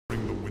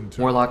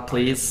Warlock,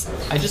 please.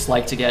 I just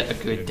like to get a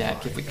good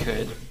deck if we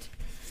could.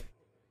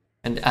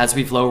 And as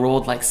we've low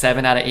rolled like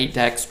 7 out of 8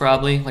 decks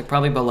probably, like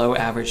probably below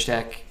average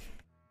deck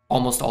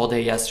almost all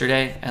day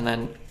yesterday and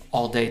then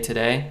all day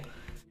today.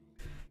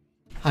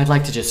 I'd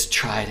like to just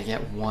try to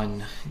get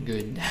one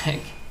good deck.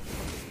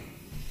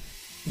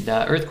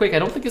 The Earthquake I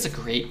don't think is a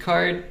great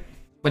card,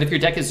 but if your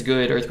deck is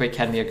good, Earthquake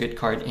can be a good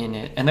card in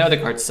it. And the other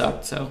cards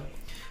sucked, so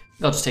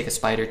I'll just take a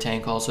Spider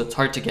Tank also. It's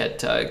hard to get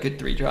good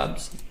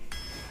 3-drops.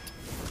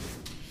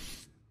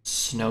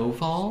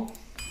 Snowfall?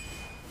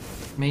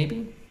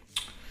 Maybe?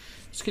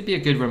 This could be a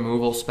good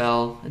removal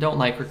spell. I don't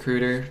like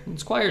Recruiter.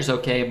 Squire's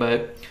okay,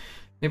 but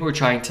maybe we're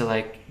trying to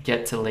like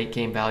get to late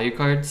game value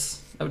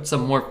cards. That's a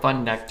more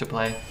fun deck to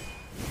play.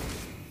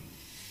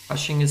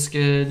 Crushing is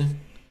good.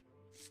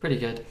 Pretty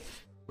good.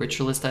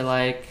 Ritualist I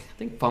like. I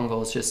think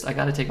Fungal is just, I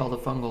gotta take all the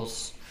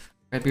Fungals.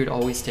 Redbeard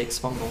always takes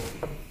Fungal.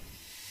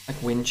 I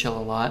like Wind Chill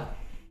a lot.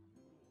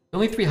 The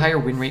only 3 higher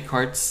win rate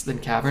cards than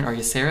Cavern are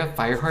Ysera,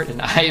 Fireheart,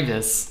 and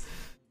Ibis.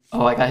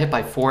 Oh, I got hit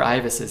by 4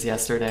 Ibises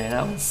yesterday.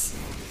 That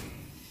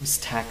was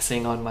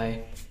taxing on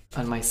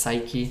my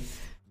psyche.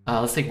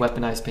 Let's take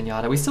Weaponized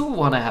Pinata. We still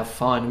want to have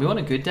fun. We want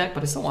a good deck,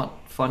 but I still want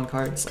fun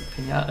cards like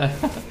Pinata.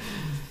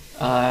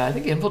 I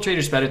think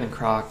Infiltrator's better than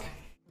Croc.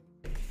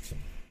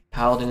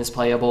 Paladin is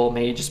playable,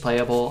 Mage is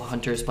playable,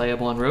 Hunter is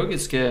playable, and Rogue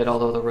is good,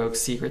 although the Rogue's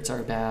secrets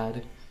are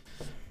bad.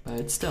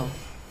 But still.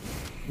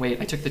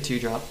 Wait, I took the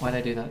 2-drop. Why'd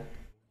I do that?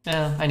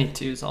 Yeah, I need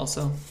 2s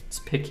also. Let's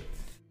pick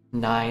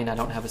 9. I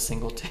don't have a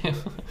single 2.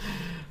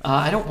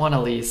 I don't want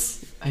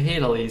Elise. I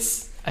hate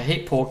Elise. I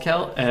hate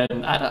Polkel,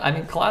 and I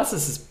mean,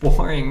 Colossus is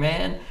boring,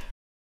 man.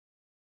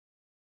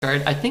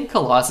 I think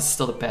Colossus is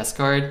still the best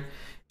card.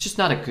 It's just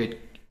not a good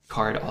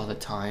card all the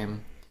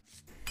time.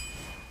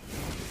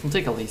 I'll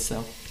take Elise, though.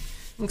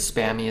 I think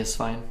Spammy is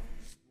fine.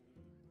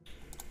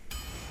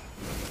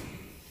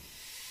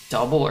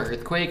 Double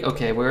Earthquake?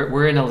 Okay,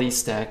 we're in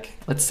Elise deck.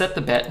 Let's set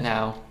the bet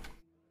now.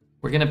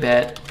 We're gonna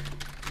bet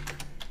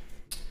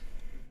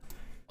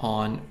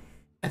on...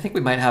 I think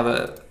we might have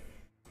a...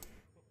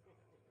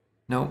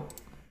 Nope.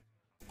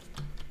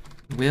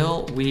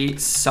 Will we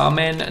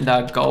summon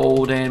the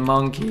golden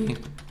monkey?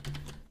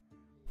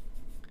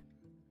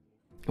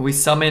 We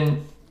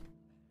summon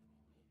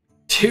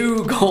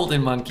 2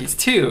 golden monkeys.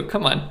 2,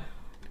 come on.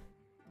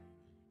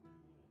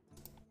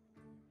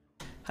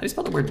 How do you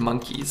spell the word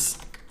monkeys?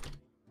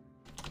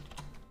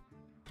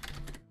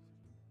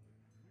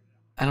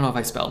 I don't know if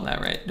I spelled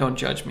that right. Don't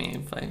judge me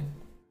if I...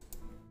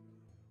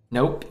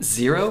 Nope,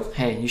 0?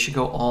 Hey, you should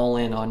go all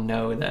in on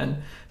no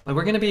then. But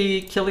we're gonna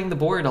be killing the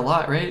board a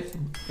lot, right?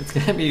 It's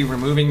gonna be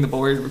removing the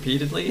board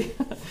repeatedly.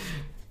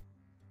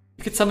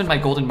 You could summon my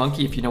golden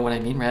monkey if you know what I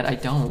mean, Red. I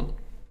don't.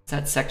 Is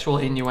that sexual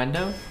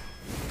innuendo?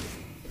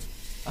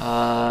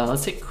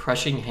 Let's take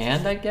Crushing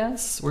Hand, I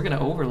guess. We're gonna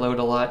overload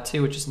a lot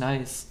too, which is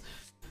nice.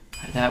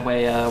 That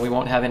way we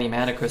won't have any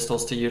mana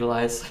crystals to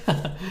utilize.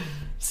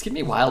 Just give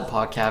me Wild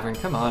Paw Cavern,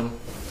 come on.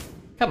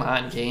 Come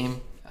on,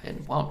 game. I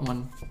didn't want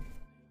one.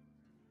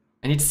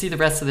 I need to see the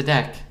rest of the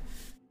deck.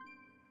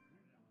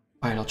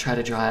 Alright, I'll try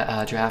to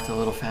draft a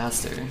little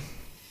faster.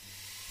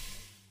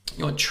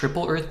 You want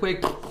triple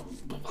Earthquake?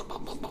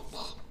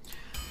 Let's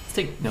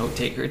take Note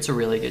Taker, it's a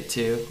really good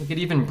 2. We could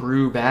even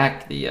brew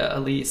back the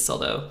Elise,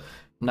 although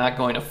I'm not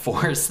going to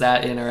force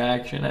that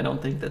interaction. I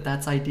don't think that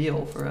that's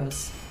ideal for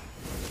us.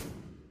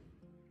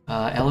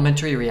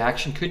 Elementary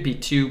Reaction could be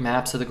 2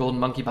 maps of the Golden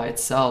Monkey by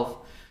itself.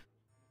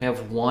 We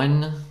have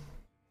 1,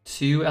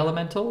 2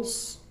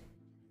 elementals.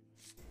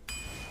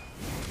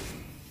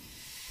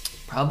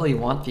 Probably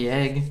want the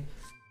egg.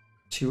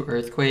 2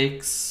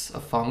 Earthquakes, a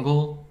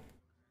Fungal.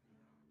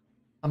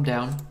 I'm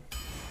down.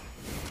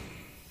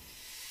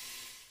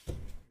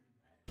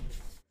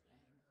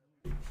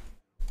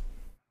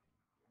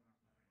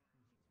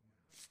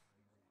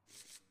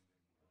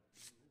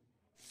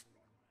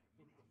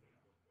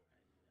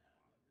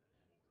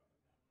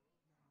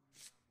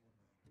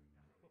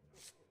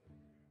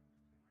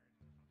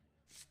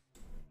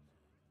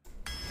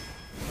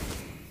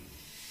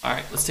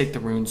 Alright, let's take the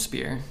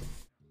Runespear.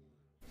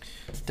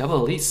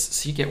 Double Elise,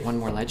 so you get 1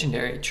 more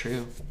legendary,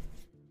 true.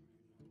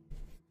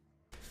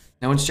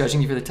 No one's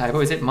judging you for the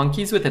typo. Is it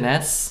monkeys with an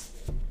S?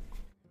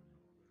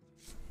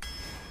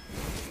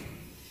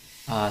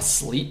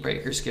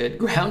 Sleepbreaker's good.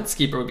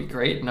 Groundskeeper would be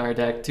great in our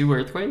deck. 2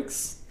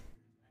 Earthquakes.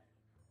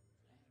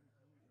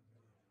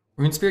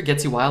 Runespear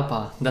gets you Wild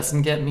Paw.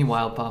 Doesn't get me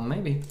Wild Paw,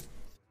 maybe.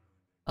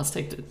 Let's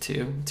take the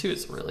 2. 2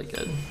 is really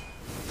good.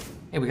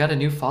 Hey, we got a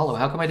new follow.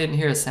 How come I didn't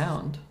hear a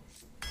sound?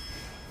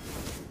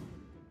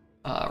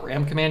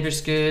 Ram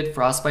Commander's good.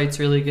 Frostbite's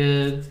really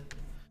good.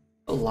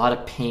 A lot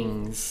of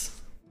pings.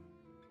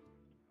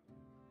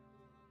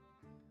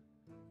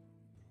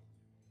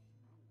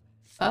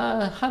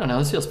 I don't know.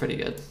 This feels pretty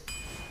good.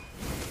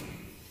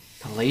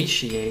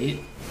 Glaciate.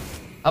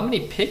 How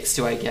many picks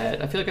do I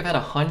get? I feel like I've had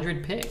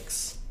 100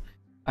 picks.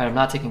 Alright, I'm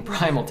not taking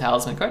Primal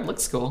Talisman. Card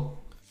looks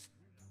cool.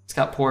 It's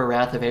got poor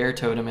Wrath of Air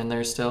Totem in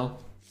there still.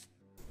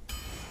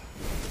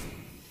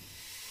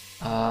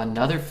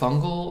 Another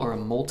Fungal or a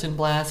Molten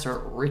Blast or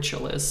a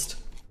Ritualist.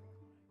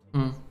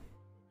 I'm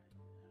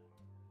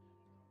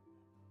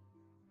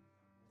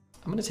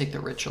gonna take the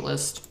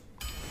Ritualist.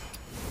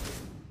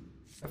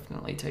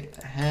 Definitely take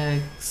the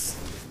Hex.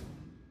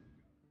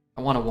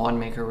 I want a Wand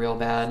Maker real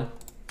bad.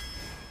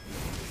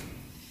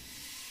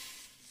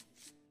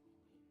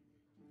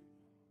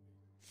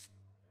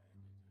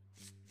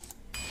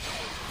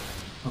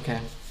 Okay.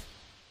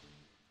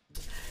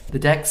 The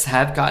decks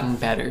have gotten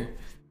better.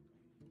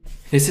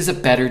 This is a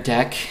better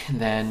deck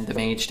than the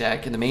Mage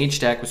deck, and the Mage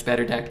deck was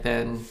better deck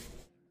than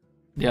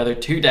the other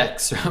two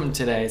decks from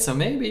today, so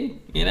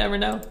maybe, you never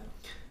know.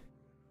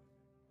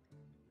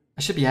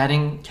 I should be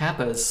adding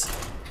Kappas.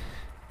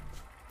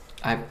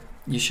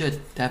 You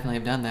should definitely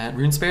have done that.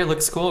 Runespear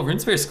looks cool.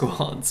 Runespear's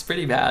cool. It's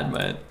pretty bad,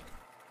 but...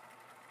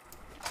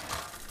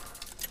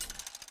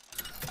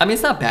 I mean,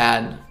 it's not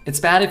bad. It's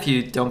bad if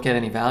you don't get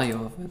any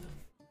value of it.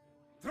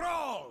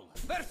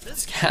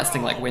 It's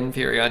casting like Wind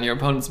Fury on your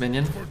opponent's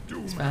minion.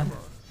 It's bad.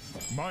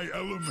 My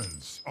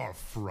elements are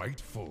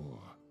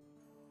frightful.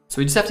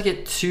 So we just have to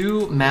get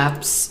 2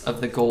 maps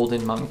of the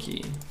Golden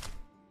Monkey.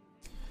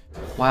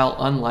 While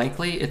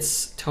unlikely,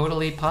 it's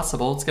totally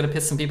possible. It's gonna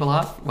piss some people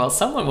off. Well,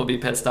 someone will be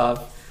pissed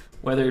off.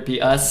 Whether it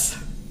be us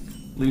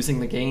losing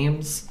the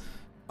games,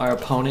 our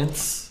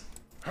opponents.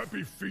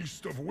 Happy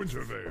Feast of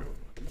Wintervale.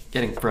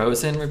 Getting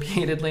frozen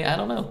repeatedly, I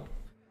don't know.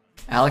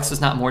 Alex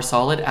was not more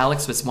solid.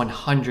 Alex was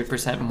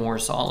 100% more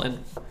solid.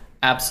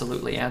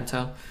 Absolutely,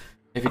 Anto.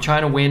 If you're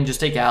trying to win, just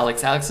take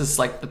Alex. Alex is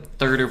like the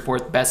 3rd or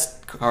 4th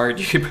best card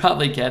you could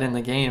probably get in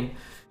the game.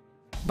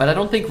 But I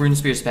don't think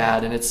Runespear's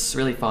bad, and it's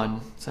really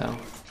fun, so.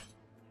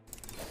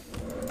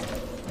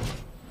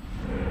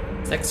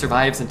 This deck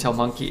survives until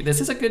Monkey.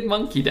 This is a good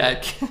Monkey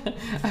deck.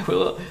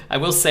 I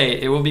will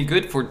say, it will be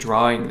good for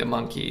drawing the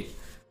Monkey.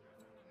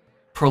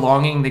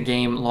 Prolonging the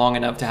game long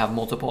enough to have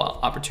multiple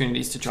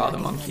opportunities to draw the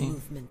Monkey.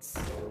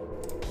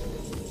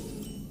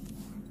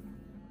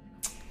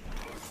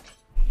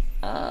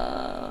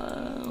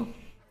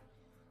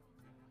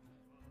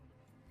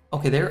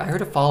 Okay, there. I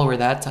heard a follower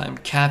that time.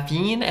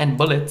 Caffeine and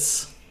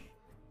bullets.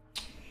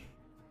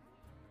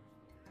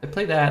 I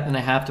play that, and I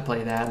have to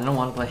play that. I don't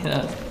want to play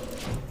that.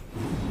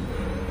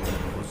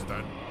 Was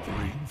that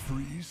brain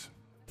freeze?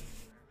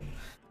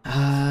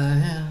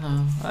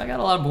 Yeah, I got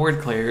a lot of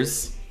board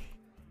clears.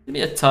 Give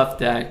me a tough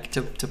deck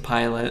to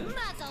pilot.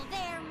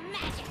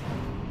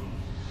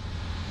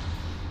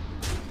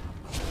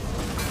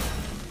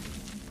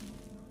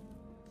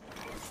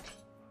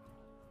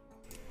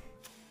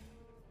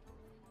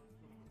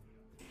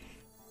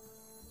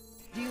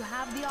 Do you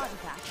have the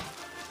artifact?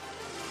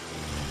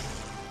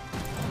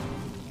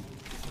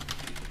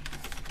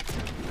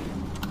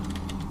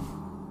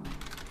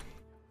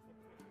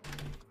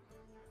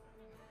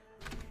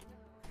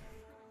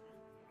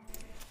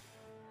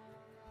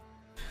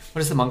 What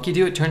does the monkey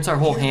do? It turns our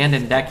whole hand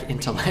and deck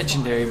into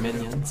legendary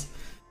minions.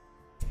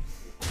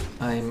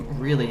 I'm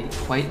really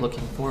quite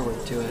looking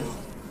forward to it.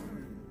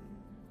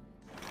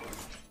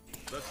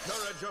 The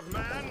courage of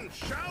man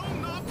shall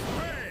not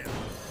fail.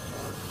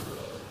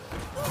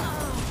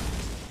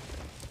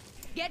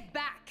 Get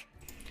back!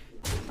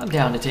 I'm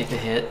down to take the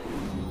hit.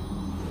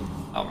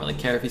 I don't really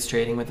care if he's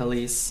trading with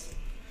Elise.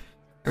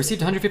 I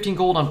received 115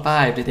 gold on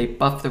 5. Did they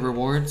buff the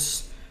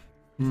rewards?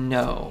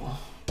 No.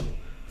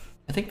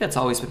 I think that's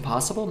always been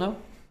possible, no?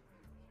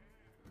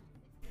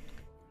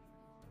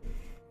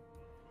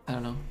 I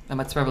don't know.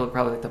 That's probably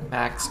like the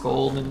max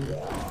gold and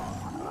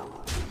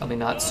probably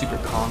not super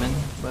common,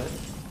 but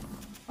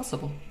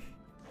possible.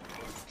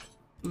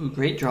 Ooh,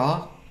 great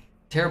draw.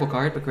 Terrible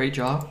card, but great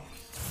draw.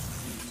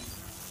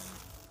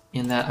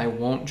 In that I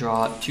won't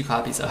draw 2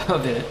 copies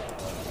of it.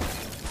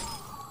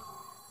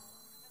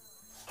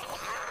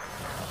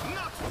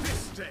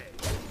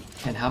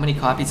 And how many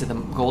copies of the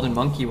Golden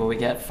Monkey will we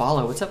get?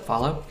 Follow. What's up,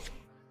 Follow?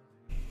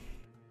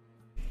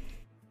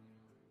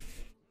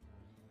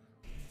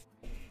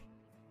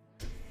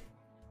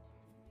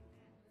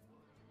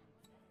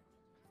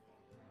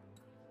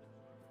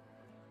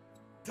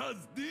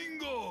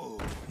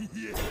 Tazdingo!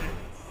 Yes!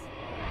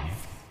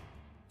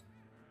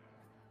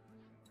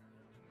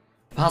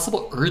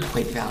 Possible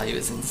earthquake value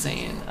is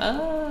insane.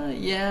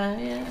 Yeah,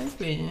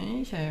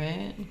 it's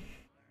alright.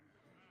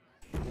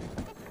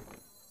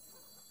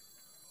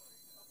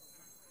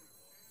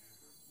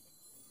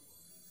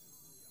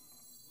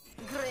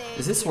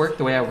 Does this work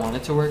the way I want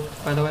it to work,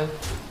 by the way?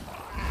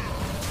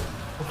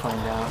 We'll find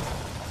out.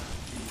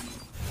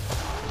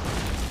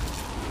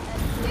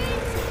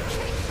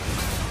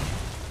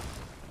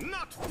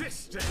 Not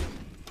fisting!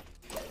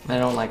 I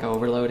don't like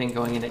overloading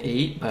going into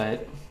 8, but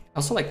I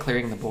also like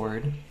clearing the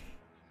board.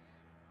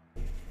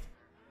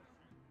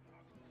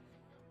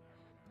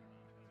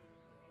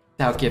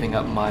 Without giving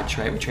up much,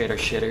 right? We trade our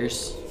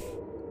shitters.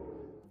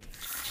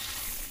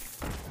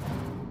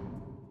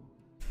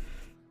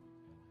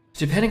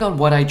 Depending on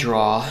what I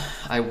draw,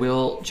 I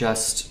will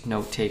just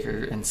Note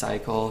Taker and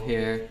cycle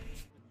here.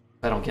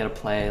 If I don't get a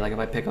play, like if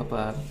I pick up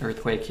a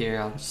Earthquake here,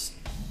 I'll just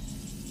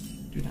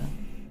do that.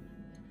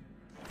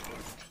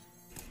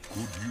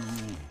 Could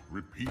you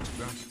repeat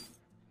that?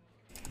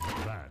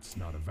 That's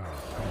not a valid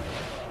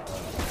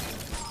comment.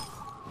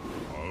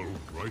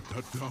 write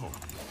that down.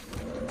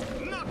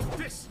 Not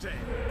this day.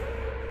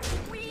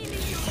 Really,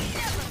 you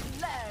never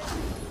learn.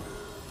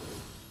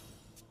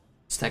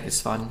 This deck is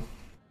fun.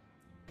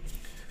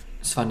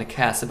 It's fun to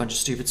cast a bunch of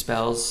stupid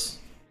spells.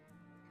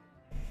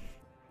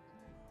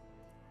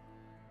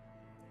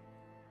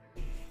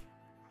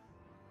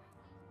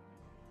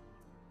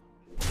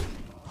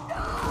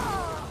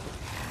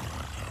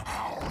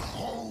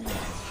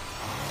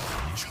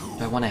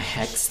 Do I want to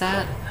hex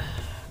that?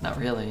 Not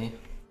really.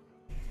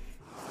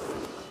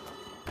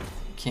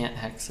 Can't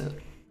hex it.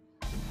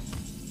 I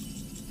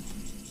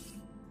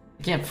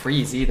can't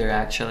freeze either,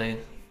 actually.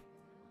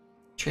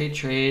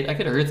 Trade. I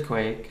could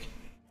Earthquake.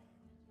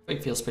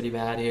 Earthquake feels pretty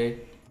bad here.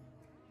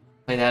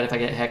 Play that. If I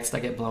get hexed,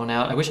 I get blown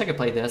out. I wish I could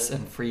play this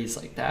and freeze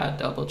like that.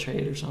 Double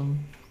trade or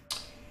something.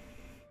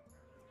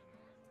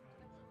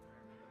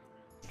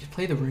 Could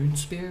play the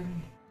Runespear.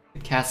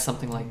 Could cast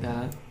something like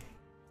that.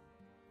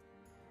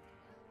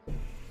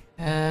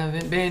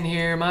 Haven't been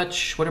here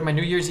much. What are my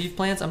New Year's Eve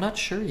plans? I'm not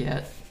sure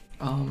yet.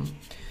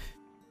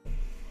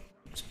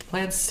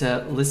 Plans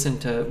to listen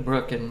to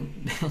Brooke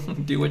and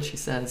do what she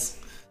says.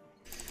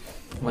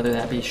 Whether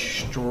that be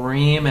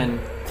stream and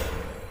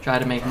try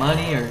to make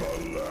money or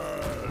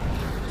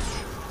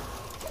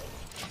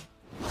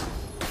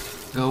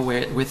go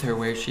with her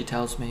where she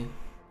tells me.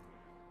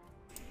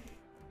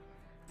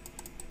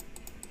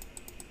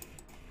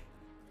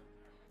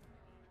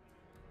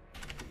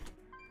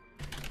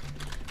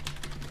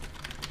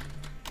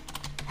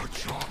 A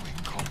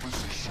charming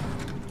composition.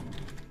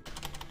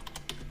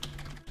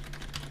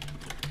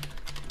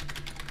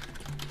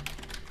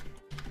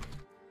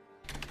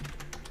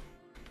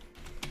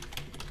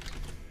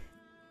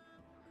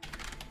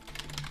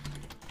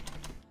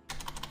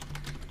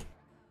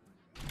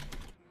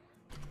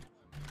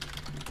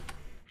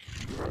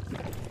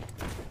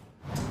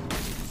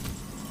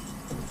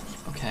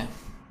 Okay.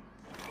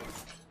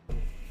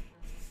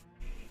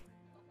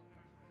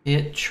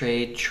 Hit,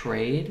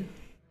 trade.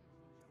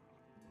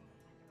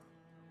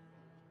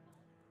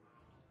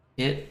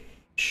 Hit,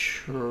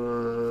 trade,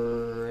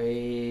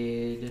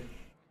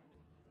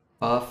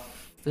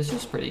 buff. This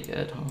is pretty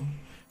good, huh?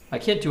 I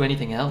can't do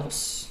anything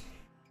else.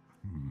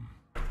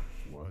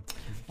 What? I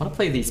want to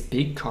play these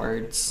big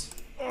cards.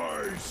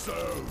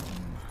 Awesome.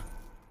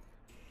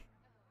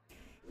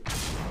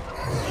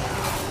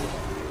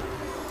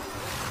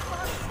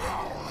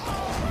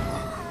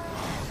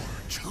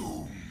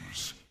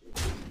 Tombs.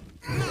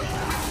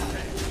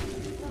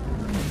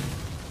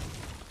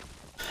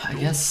 I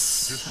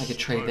guess I could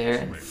trade there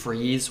and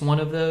freeze one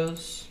of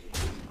those.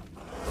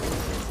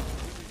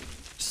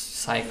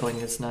 Cycling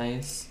is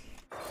nice.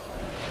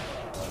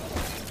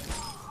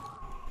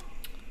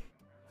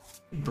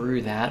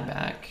 Brew that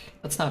back.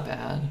 That's not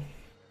bad. I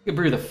could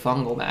brew the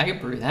fungal back. I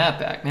could brew that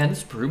back. Man,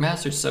 this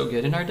Brewmaster's so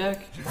good in our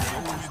deck.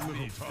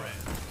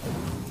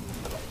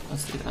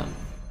 Let's do that.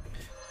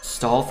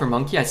 Stall for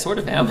monkey? I sort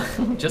of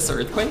am. Just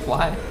Earthquake?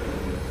 Why?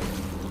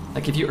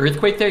 Like, if you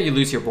Earthquake there, you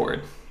lose your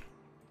board.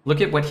 Look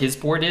at what his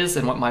board is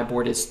and what my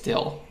board is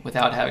still,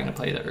 without having to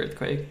play the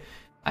Earthquake.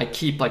 I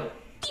keep, like,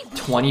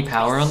 20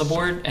 power on the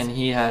board, and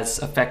he has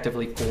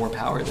effectively 4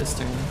 power this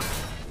turn.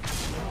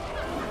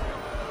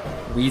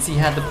 Wheezy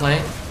had to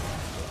play.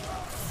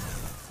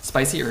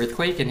 Spicy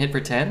Earthquake and hit for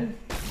 10?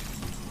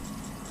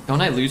 Don't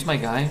I lose my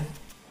guy?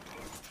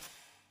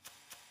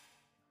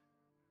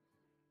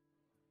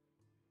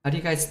 How do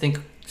you guys think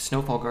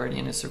Snowfall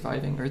Guardian is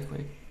surviving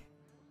Earthquake?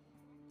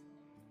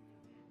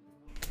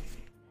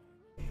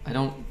 I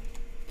don't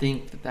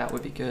think that that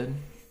would be good.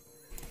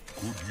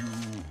 Could you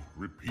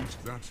repeat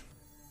that?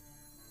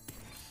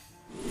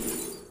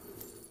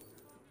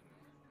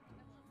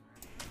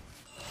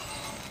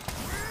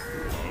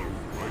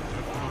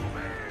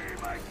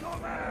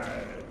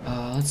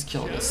 Let's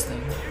kill this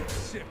thing.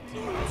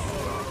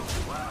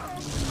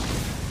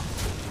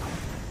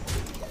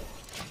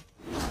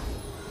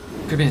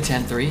 Could be a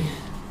 10-3.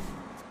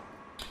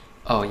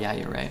 Oh yeah,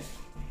 you're right.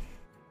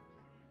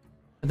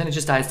 But then it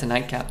just dies to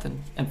Night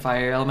Captain and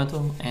Fire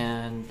Elemental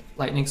and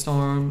Lightning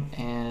Storm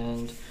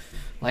and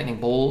Lightning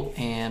Bolt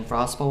and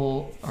Frost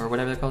Bolt or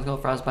whatever they're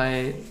called,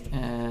 Frostbite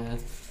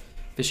and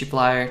Fishy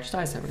Flyer. Just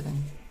dies to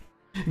everything.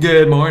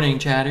 Good morning,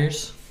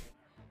 chatters.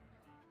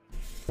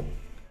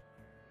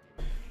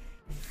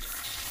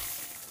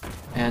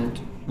 And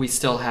we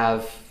still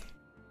have,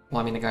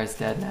 well, I mean the guy's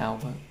dead now,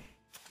 but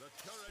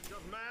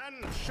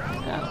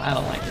yeah, I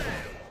don't like it.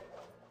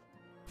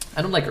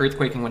 I don't like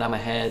Earthquaking when I'm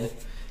ahead,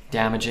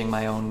 damaging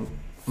my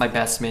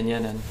best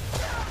minion and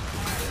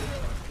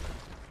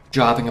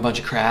dropping a bunch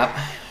of crap.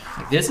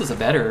 Like, this is a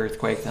better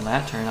Earthquake than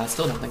that turn. I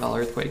still don't think I'll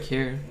Earthquake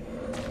here.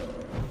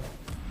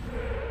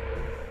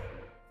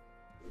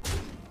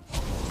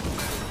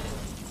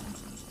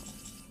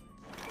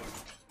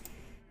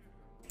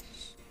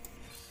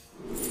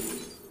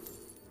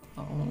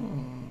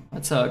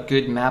 That's a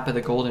good map of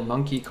the Golden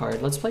Monkey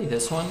card. Let's play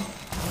this one.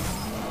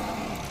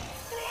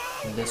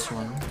 And this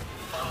one.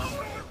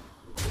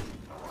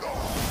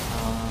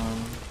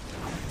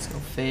 Let's go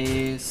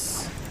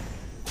face.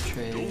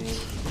 Trade.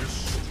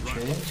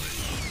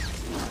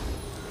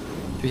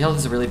 3 health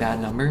is a really bad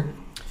number.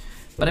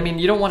 But I mean,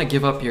 you don't want to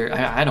give up your...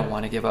 I don't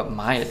want to give up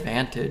my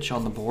advantage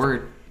on the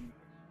board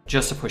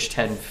just to push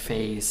 10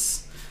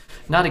 face.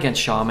 Not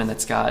against Shaman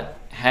that's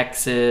got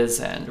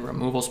hexes and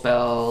removal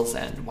spells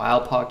and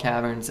wild paw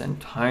caverns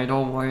and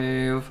tidal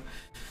wave.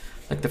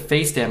 Like the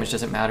face damage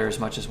doesn't matter as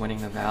much as winning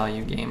the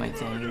value game, I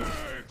think.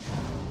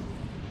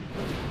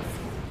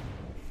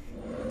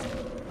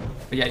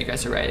 But yeah, you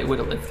guys are right. It would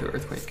have lived through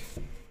Earthquake.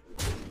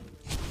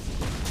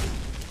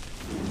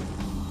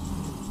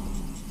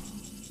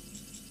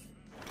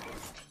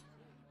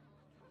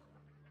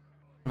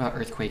 What about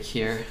Earthquake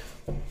here?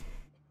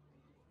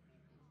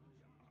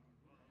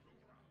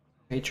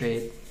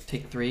 Trade,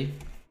 take 3.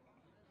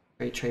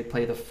 Trade,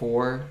 play the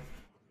 4.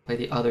 Play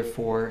the other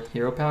 4.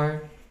 Hero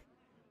power.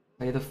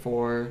 Play the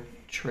 4.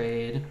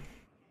 Trade.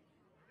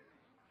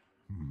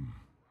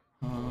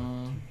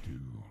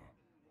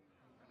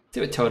 See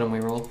what totem we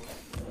roll.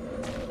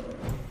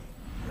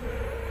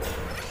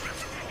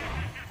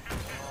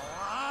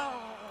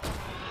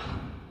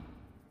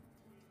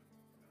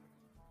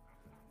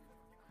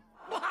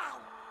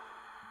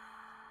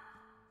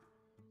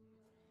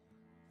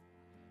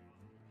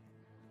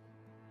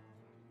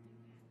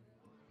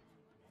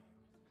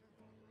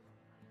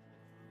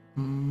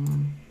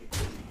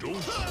 Don't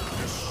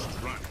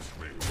distract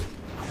me.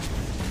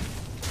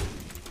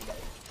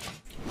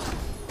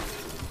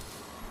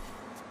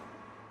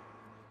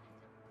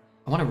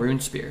 I want a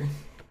Runespear.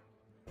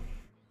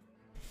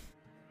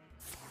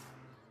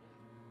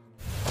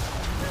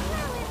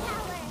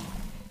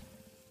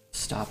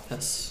 Stop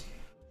this.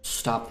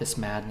 Stop this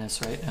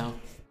madness right now.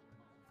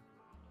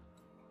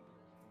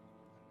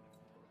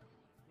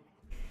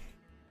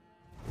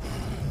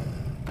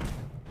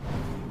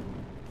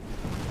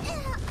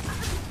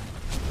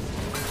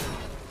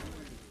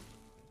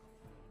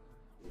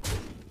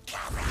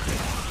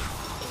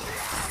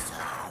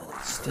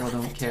 Still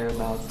don't care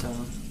about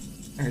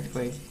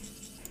Earthquake.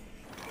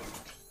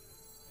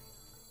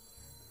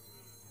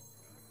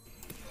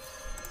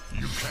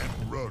 You can't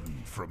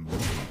run from me.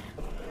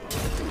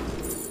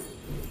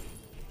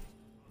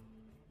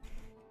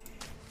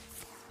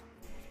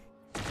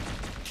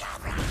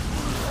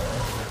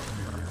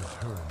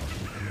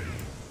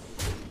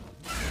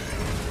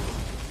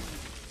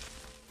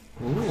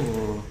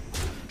 Ooh.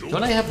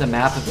 Don't I have the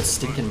map of the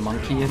stinking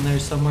monkey in there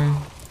somewhere?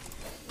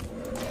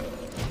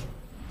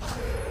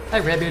 Hi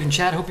Redbeard and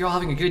chat, hope you're all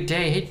having a good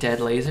day. Hey Dead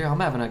Laser, I'm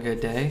having a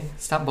good day.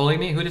 Stop bullying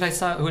me. Who did I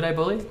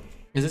bully?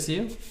 Is this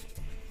you?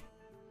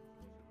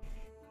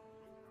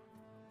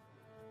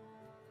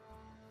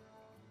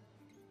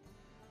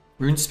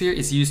 Runespear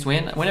is used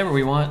whenever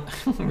we want.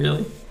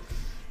 Really?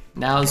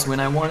 Now's when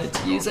I wanted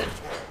to use it.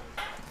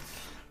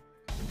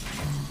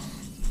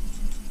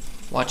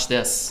 Watch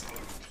this.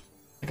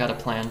 I got a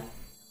plan.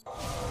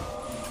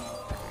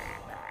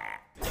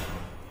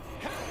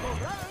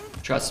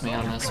 Trust me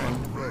on this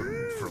one.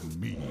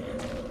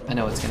 I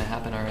know what's gonna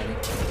happen already.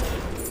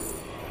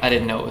 I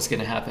didn't know it was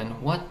gonna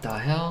happen. What the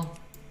hell?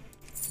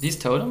 These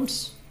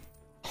totems?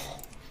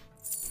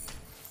 That's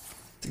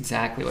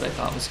exactly what I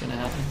thought was gonna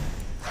happen.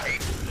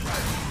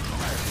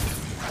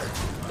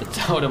 The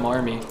totem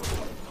army.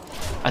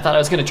 I thought I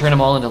was gonna turn them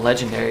all into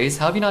legendaries.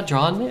 How have you not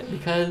drawn it?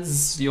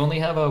 Because you only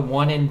have a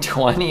 1 in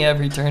 20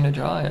 every turn to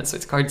draw it, so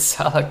its card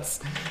sucks.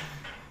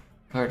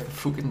 Card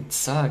fucking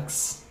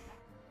sucks.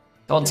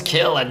 Don't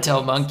kill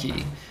until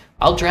monkey.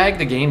 I'll drag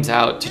the games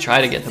out to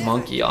try to get the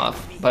monkey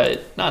off,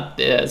 but not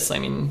this. I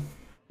mean,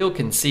 he'll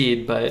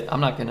concede, but I'm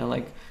not gonna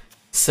like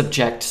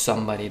subject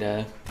somebody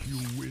to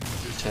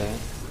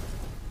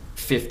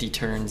 50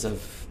 turns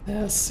of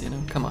this, you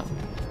know, come on.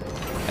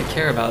 I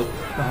care about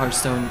the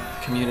Hearthstone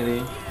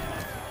community.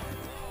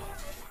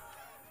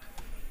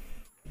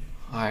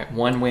 Alright,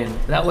 1 win.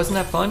 Wasn't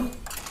that fun?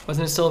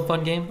 Wasn't it still a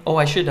fun game? Oh,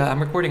 I should, I'm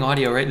recording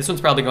audio, right? This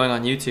one's probably going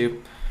on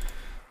YouTube.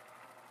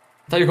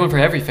 I thought you were going for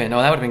Everyfin. Oh,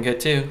 that would have been good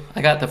too.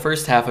 I got the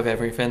first half of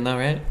Everyfin though,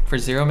 right? For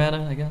 0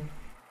 mana, I guess.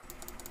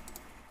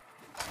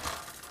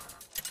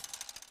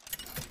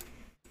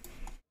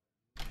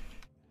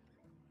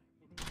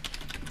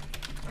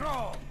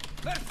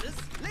 Versus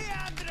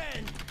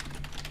Leandrin.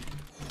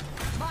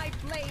 My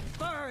blade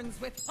burns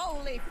with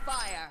holy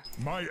fire.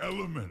 My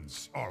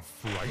elements are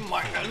frightful.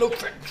 My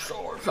elephants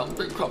or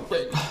something.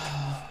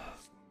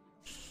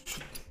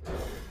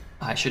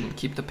 I shouldn't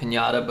keep the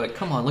pinata, but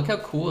come on, look how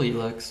cool he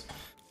looks.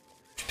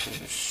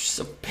 Just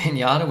a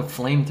pinata with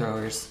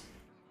flamethrowers.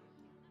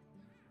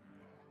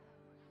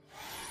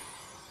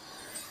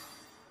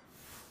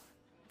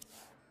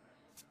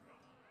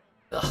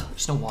 Ugh,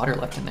 there's no water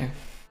left in there.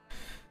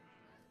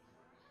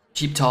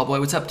 Cheap tall boy,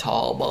 what's up,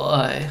 tall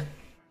boy?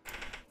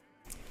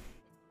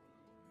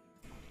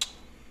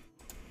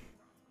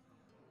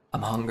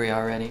 I'm hungry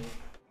already.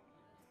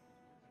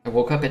 I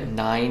woke up at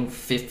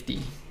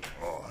 9:50.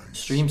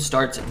 Stream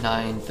starts at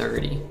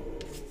 9:30.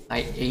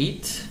 I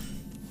ate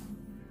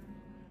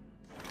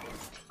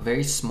a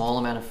very small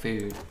amount of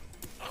food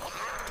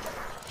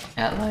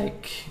at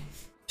like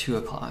 2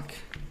 o'clock.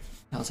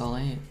 That was all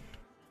I ate.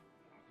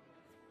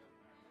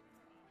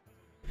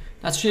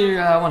 Not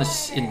sure I want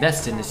to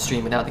invest in this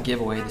stream without the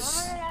giveaway.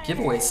 This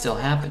giveaway is still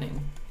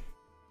happening.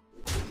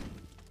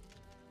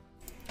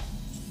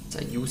 It's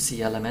a UC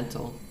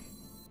Elemental.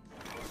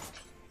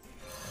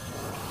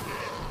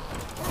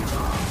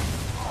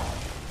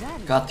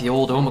 Got the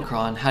old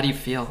Omicron. How do you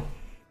feel?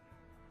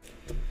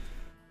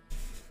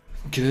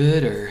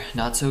 Good or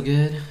not so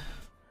good?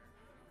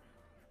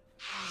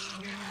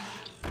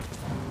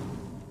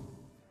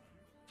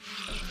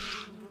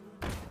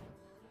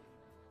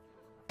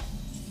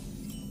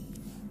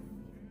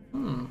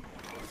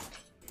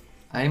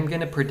 I'm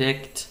gonna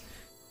predict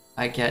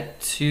I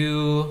get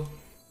 2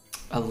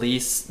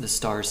 Elise the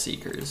Star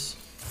Seekers.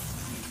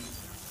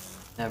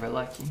 Never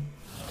lucky.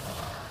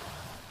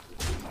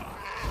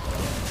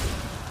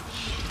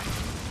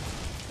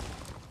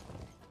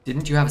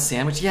 Didn't you have a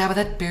sandwich? Yeah, but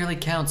that barely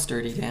counts,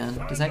 Dirty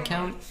Dan. Does that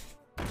count?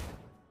 I'm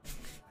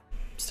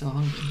still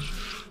hungry.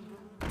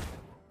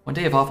 One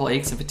day of awful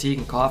aches and fatigue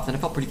and cough, then I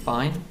felt pretty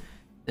fine.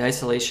 The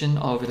isolation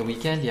all over the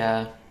weekend,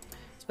 yeah.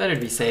 It's better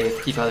to be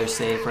safe, keep others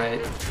safe,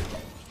 right?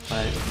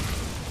 But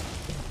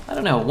I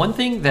don't know. One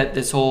thing that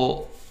this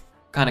whole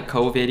kind of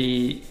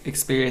COVID-y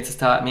experience has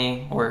taught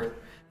me, or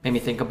made me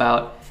think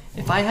about,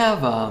 if I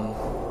have like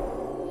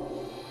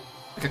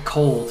a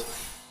cold,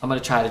 I'm gonna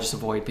try to just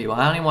avoid people.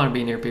 I don't even want to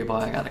be near people.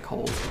 I got a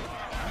cold.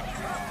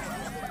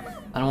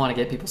 I don't want to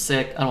get people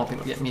sick. I don't want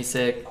people to get me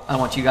sick. I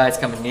don't want you guys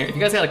coming near. If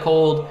you guys got a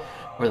cold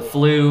or the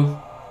flu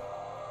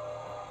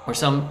or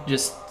some,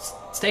 just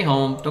stay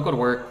home. Don't go to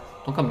work.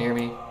 Don't come near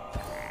me.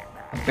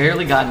 I've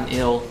barely gotten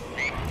ill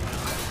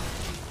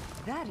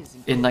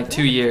in like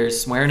 2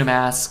 years. Wearing a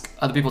mask,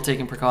 other people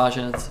taking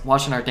precautions,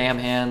 washing our damn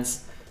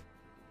hands.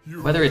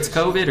 Whether it's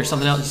COVID or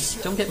something else,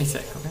 just don't get me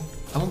sick, okay?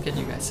 I won't get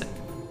you guys sick.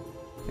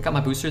 I got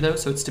my booster though,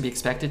 so it's to be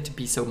expected to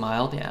be so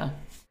mild, yeah.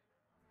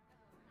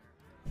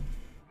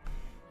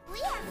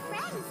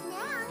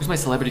 Who's my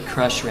celebrity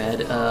crush,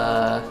 Red?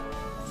 I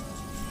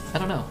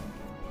don't know.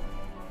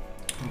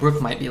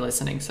 Brooke might be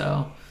listening,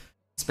 so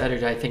it's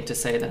better, I think, to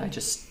say that I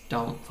just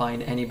don't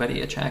find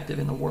anybody attractive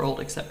in the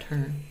world except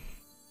her.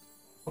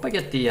 Hope I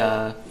get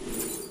the,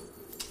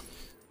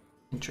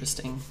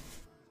 interesting.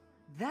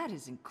 That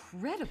is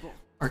incredible.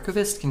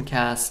 Archivist can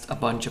cast a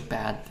bunch of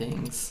bad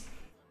things.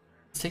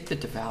 Let's take the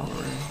Devourer.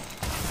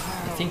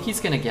 I think he's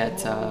gonna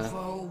get,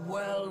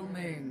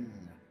 Overwhelming.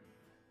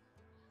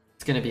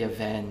 it's gonna be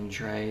Avenge,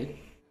 right?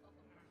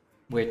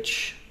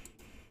 Which...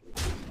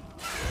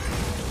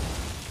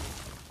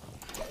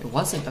 It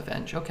wasn't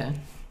Avenge, okay.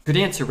 Good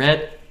answer,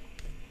 Red.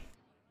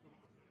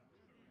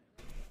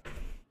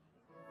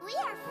 We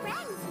are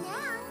friends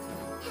now.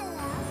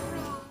 Hello,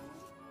 friend.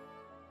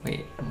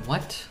 Wait,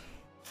 what?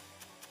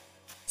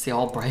 It's the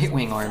all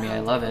Brightwing army, I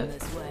love it.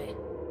 This way.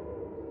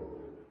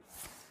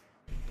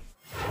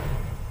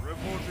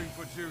 Reporting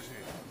for duty.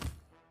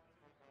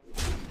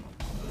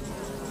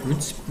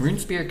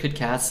 Runespear could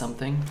cast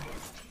something.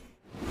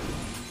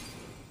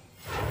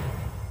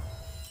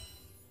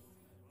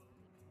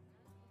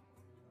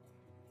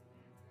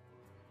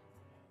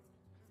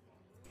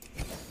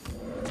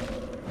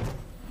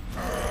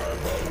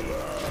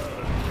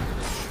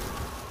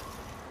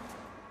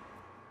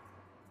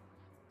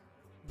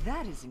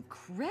 That is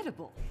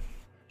incredible.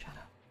 Shut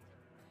up.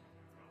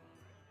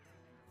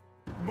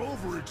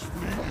 Maverick's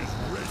fleet is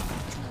ready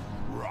to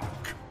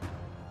rock.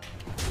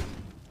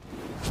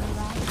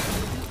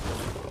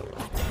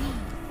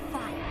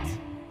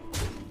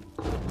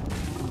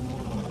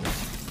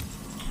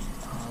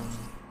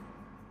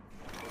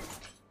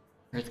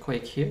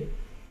 Earthquake here.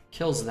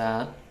 Kills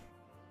that.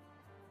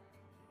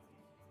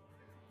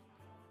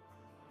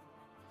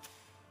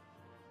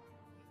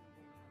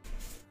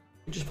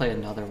 We just play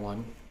another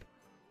one.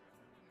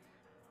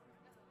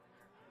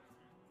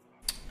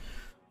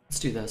 Let's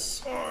do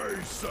this. I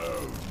so.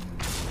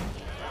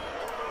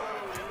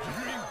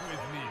 Drink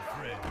with me,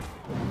 friend.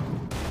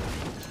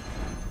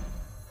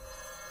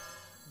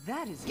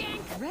 That is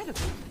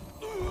incredible.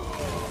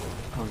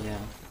 Oh yeah.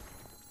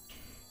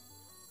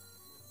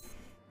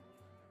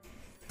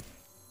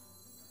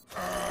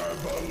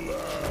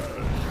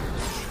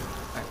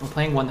 Alright, we're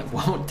playing one that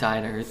won't die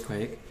in an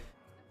earthquake.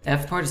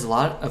 F part is a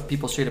lot of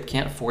people straight up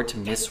can't afford to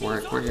miss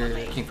work. We're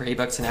working for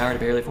 $8 an hour to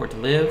barely afford to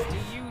live.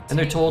 And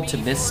they're told to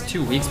miss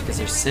 2 weeks because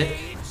they're sick.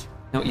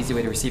 No easy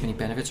way to receive any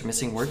benefits for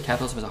missing work.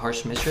 Capitalism is a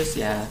harsh mistress.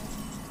 Yeah.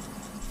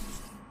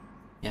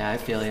 Yeah, I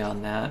feel you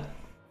on that.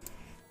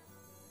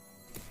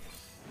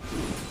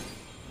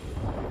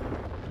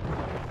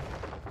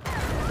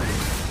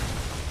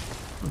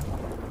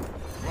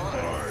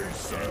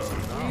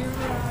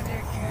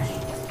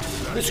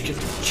 Let's get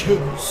the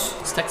chills.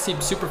 This deck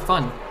seems super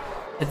fun.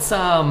 It's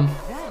That is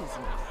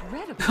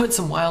incredible. it's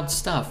some wild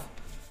stuff.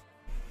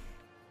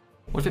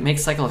 What if it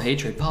makes Cycle of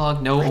Hatred?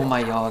 Pog? No, oh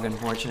my yog,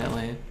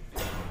 unfortunately.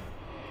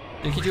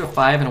 Did you do a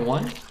 5 and a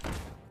 1?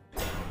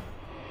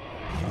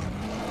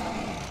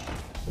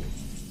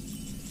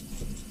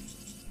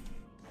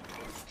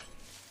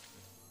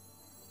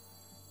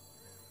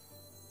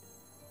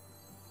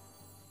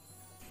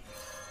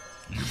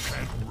 You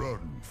can't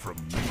run from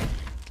me.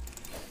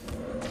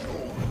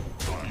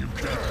 You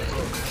can't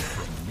run from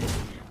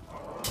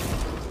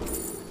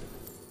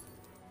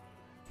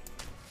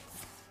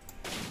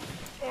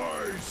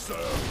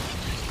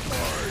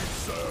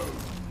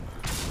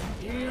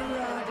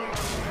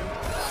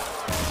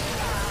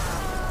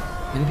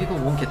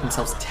people won't get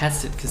themselves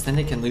tested because then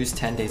they can lose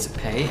 10 days of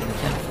pay and they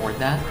can't afford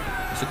that.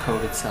 So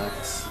COVID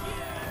sucks.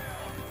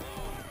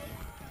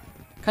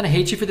 Kind of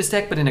hate you for this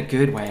deck, but in a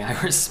good way. I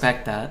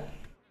respect that.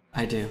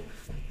 I do.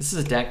 This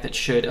is a deck that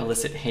should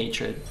elicit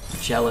hatred,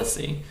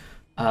 jealousy.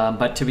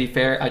 But to be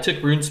fair, I took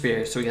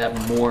Runespear so we could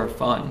have more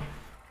fun.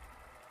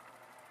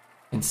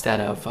 Instead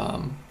of,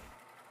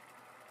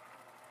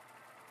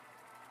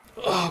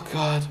 oh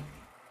god.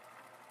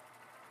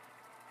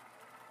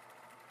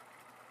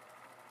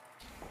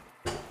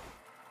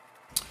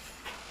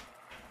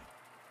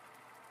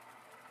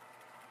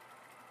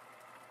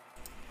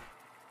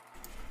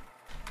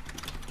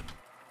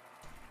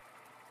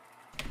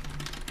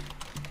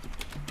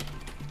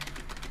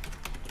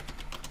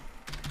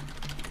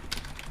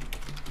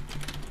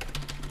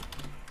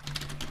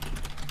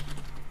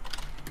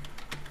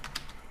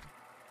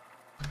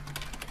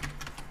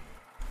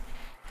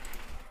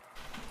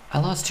 I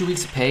lost 2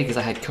 weeks of pay because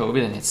I had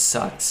COVID and it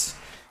sucks.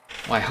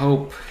 Well, I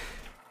hope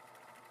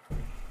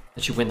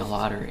that you win the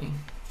lottery.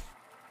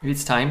 Maybe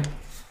it's time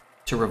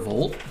to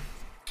revolt?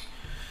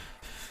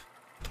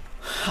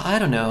 I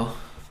don't know.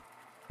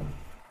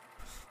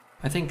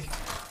 I think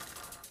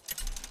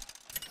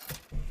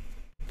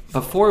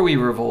before we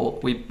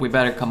revolt, we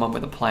better come up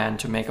with a plan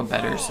to make a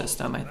better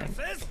system, I think.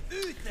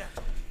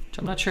 Which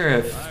I'm not sure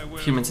if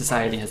human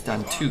society has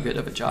done too good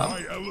of a job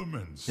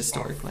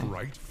historically.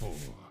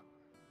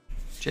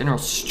 General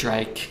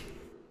Strike.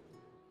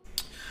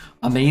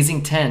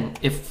 Amazing 10.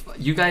 If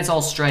you guys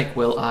all strike,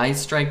 will I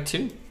strike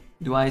too?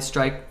 Do I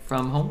strike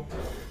from home?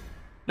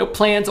 No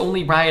plans,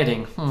 only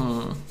rioting.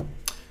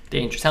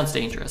 Sounds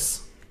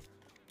dangerous.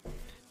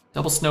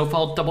 Double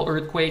snowfall, double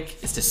earthquake.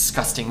 It's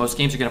disgusting. Most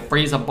games are gonna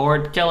freeze a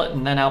board, kill it,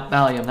 and then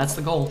out-value them. That's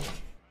the goal.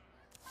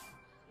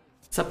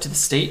 It's up to the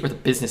state or the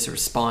business to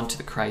respond to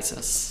the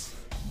crisis.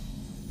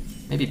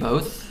 Maybe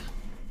both?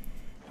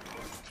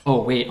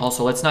 Oh wait,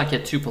 also let's not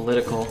get too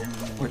political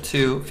or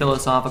too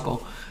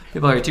philosophical.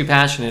 People are too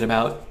passionate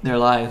about their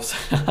lives.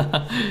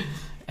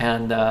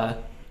 And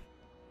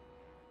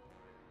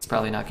it's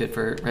probably not good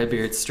for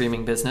Redbeard's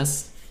streaming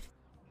business.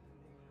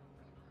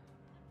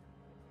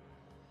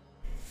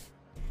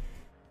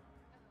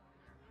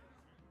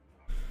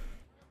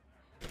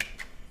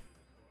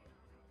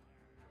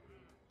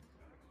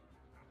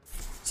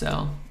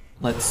 So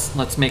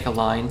let's make a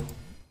line.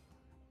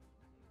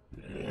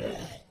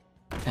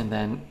 And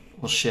then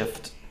we'll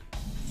shift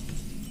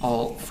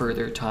all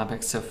further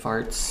topics of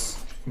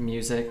farts,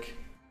 music,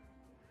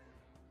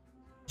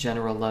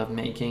 general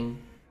lovemaking.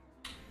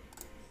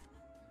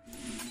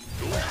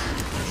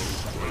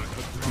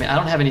 I mean, I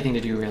don't have anything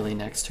to do really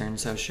next turn,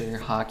 so sure.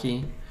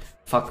 Hockey,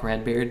 fuck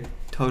Redbeard,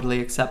 totally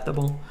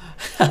acceptable.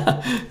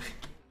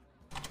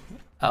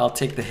 I'll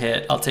take the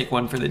hit. I'll take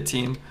one for the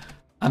team.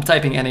 I'm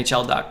typing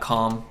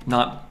NHL.com,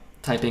 not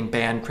typing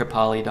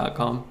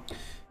bankripali.com.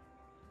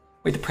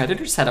 Wait, the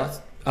Predators had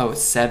a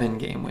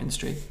 7-game win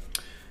streak.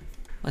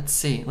 Let's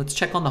see. Let's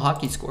check on the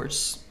hockey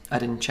scores. I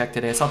didn't check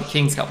today. I saw the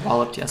Kings got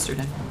walloped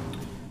yesterday.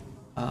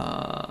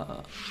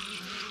 God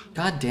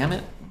damn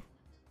it.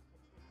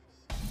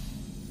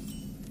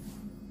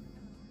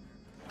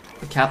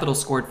 The Capitals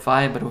scored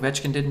 5, but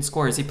Ovechkin didn't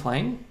score. Is he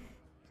playing?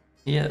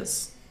 He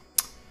is.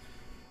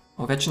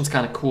 Ovechkin's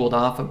kind of cooled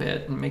off a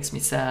bit. It makes me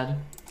sad.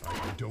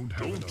 I don't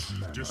have enough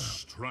mana.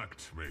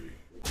 Distract me.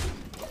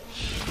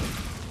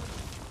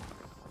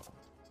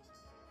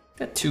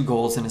 Got 2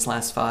 goals in his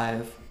last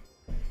 5.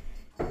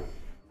 I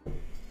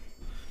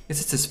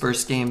guess it's his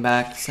first game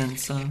back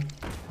since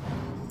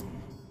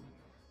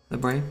the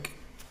break.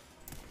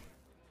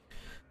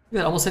 You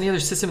got almost any other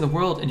system in the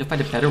world and you'll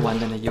find a better one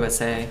than the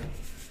USA.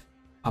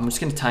 I'm just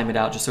going to time it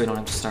out just so we don't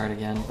have to start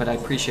again. But I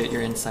appreciate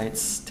your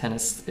insights,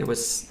 Tennis. It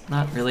was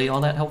not really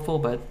all that helpful,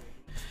 but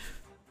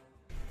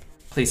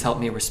please help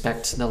me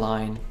respect the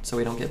line so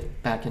we don't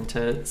get back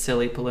into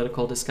silly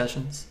political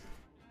discussions.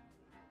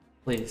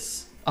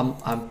 Please.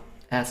 I'm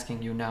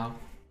asking you now.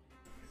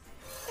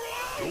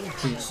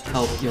 Please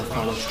help your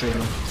fellow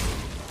streamer.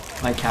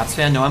 My Caps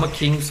fan? No, I'm a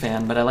Kings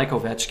fan, but I like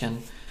Ovechkin.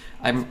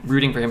 I'm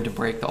rooting for him to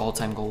break the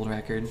all-time gold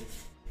record.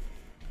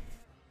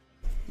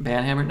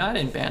 Ban him? No, I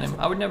didn't ban him.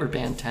 I would never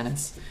ban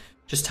Tennis.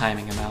 Just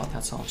timing him out,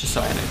 that's all. Just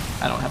so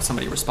I don't have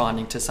somebody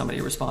responding to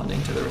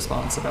the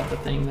response about the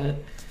thing that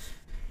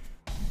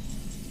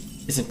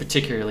isn't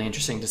particularly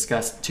interesting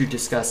to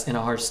discuss in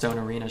a Hearthstone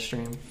arena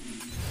stream.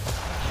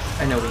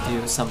 I know we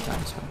do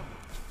sometimes, but...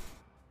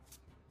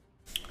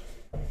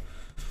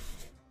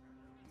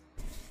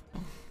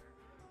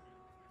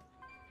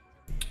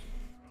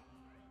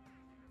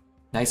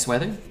 Nice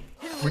weather?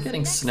 We're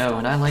getting snow,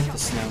 and I like the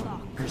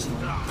snow,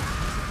 personally.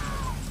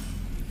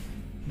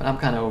 But I'm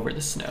kind of over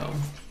the snow.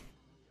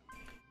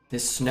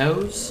 This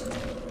snow's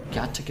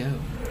got to go.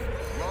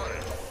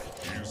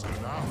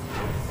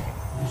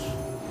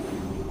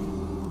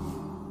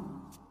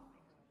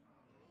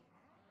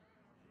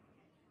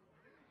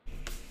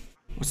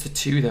 What's the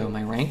 2 though,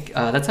 my rank?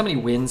 That's how many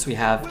wins we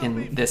have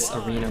in this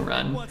arena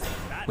run.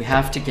 We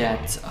have to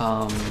get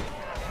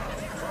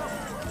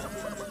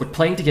We're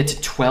playing to get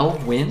to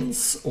 12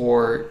 wins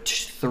or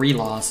 3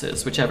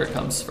 losses, whichever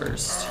comes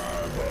first.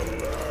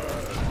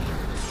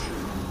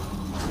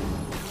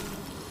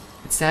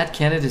 It's sad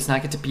Canada does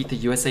not get to beat the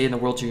USA in the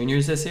World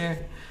Juniors this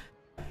year.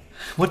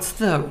 What's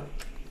the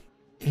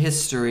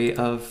history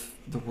of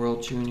the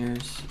World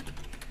Juniors?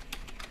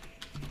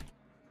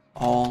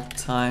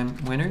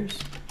 All-time winners?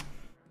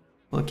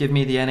 Will it give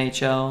me the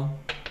NHL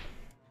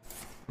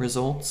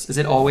results? Is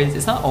it always?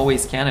 It's not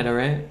always Canada,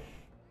 right?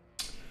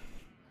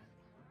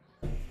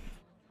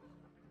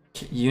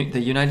 The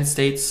United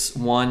States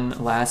won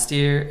last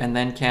year, and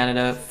then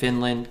Canada,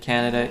 Finland,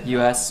 Canada,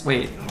 US.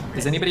 Wait,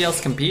 does anybody else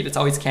compete? It's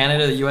always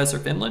Canada, the US, or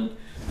Finland?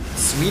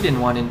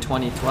 Sweden won in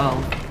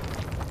 2012.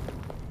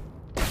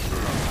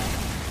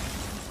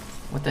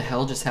 What the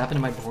hell just happened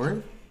to my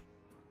board?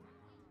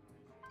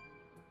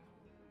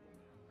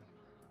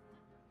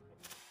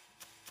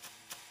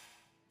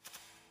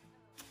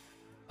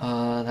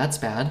 That's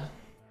bad.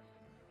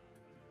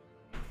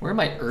 Where are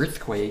my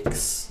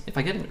earthquakes? If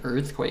I get an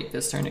earthquake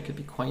this turn, it could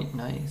be quite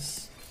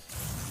nice.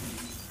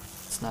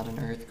 It's not an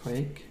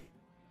earthquake.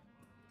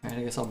 Alright,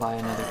 I guess I'll buy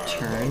another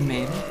turn,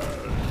 maybe.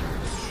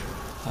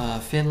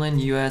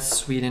 Finland, US,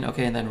 Sweden.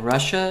 Okay, and then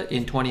Russia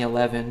in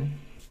 2011.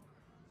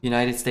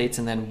 United States,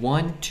 and then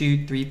 1,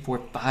 2, 3, 4,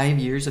 5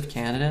 years of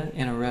Canada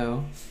in a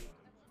row.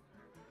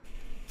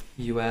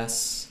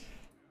 US.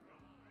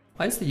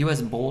 Why is the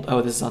US bold?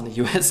 Oh, this is on the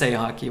USA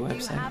Hockey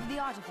website. You have the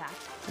artifact.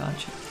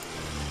 Gotcha.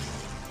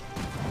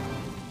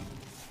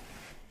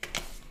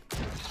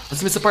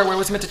 Let's miss the part where I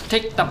was meant to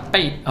take the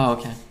bait. Oh,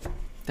 okay.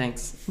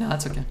 Thanks. No,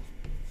 that's okay.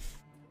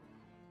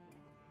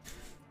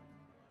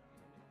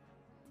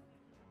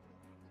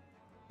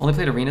 Only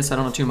played Arena, so I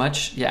don't know too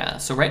much. Yeah,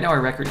 so right now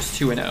our record is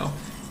 2-0.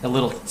 The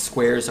little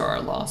squares are our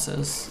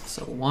losses.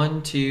 So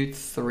 1, 2,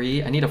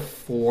 3. I need a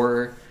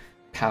 4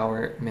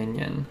 power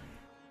minion.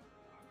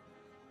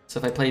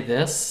 So if I play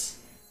this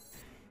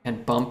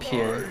and bump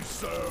here,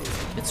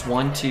 it's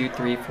 1, 2,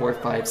 3, 4,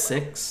 5,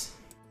 6.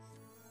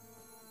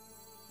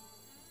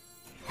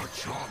 A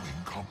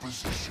charming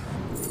composition.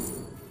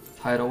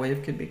 Tidal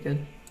wave could be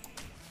good.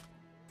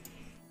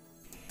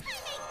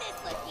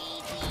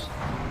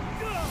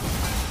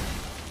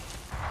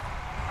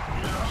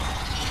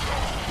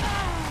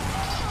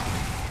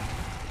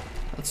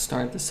 Let's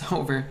start this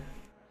over.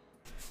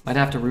 Might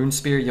have to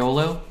Runespear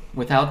YOLO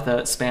without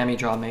the spammy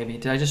draw maybe.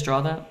 Did I just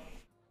draw that?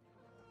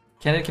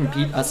 Canada can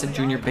beat us at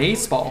junior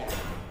baseball.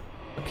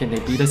 Okay, they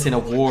beat us in a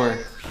war.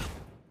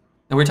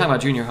 No, we're talking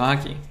about junior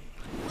hockey.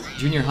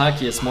 Junior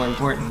hockey is more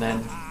important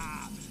than...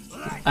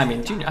 I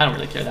mean, I don't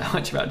really care that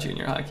much about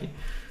junior hockey.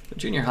 But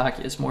junior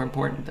hockey is more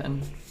important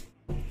than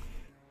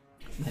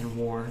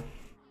war.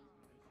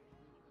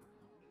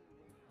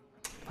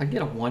 If I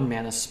get a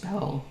 1-mana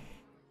spell...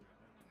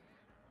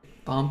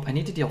 Bump. I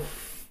need to deal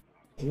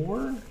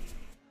 4?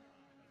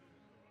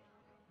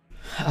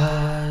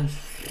 A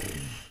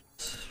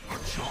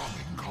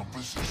charming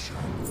composition.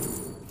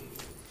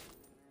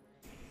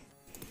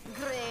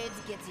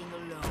 Grade's getting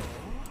low.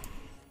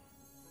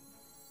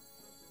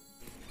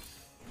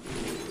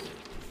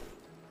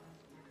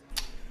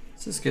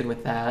 This is good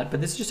with that, but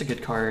this is just a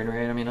good card,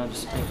 right? I mean, I'll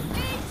just make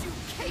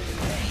it.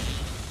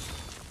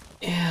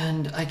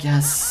 And I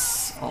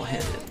guess I'll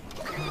hit it.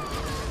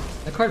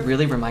 That card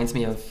really reminds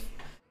me of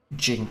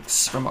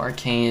Jinx from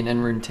Arcane and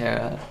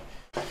Runeterra.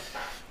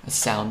 The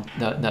sound,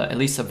 at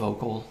least the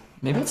vocal.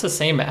 Maybe it's the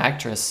same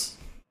actress,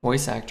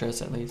 voice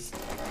actress at least.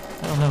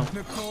 I don't know.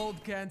 The cold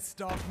can't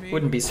stop me.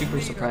 Wouldn't be super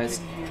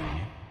surprised.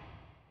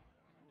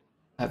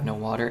 I have no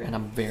water and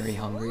I'm very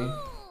hungry.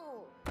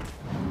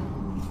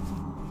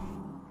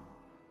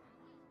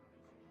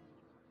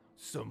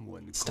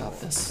 Someone Stop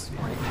this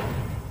right now.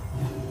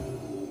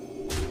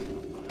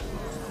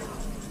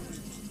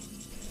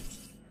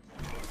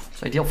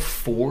 So I deal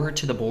 4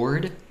 to the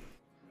board.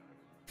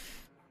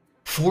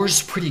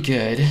 4's pretty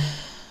good.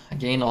 I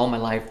gain all my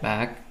life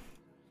back.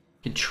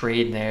 Could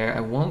trade there.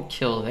 I won't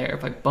kill there.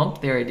 If I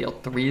bump there, I deal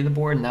 3 to the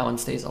board and that one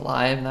stays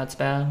alive, and that's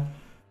bad.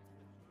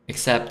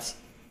 Except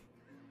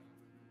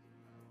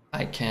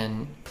I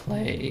can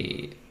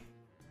play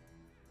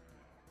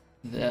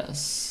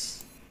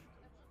this.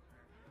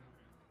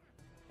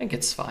 I think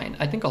it's fine.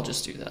 I think I'll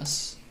just do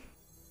this.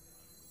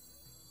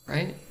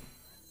 Right?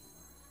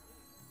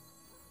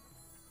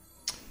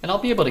 And I'll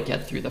be able to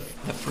get through the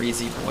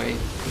Freezy Boy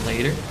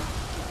later.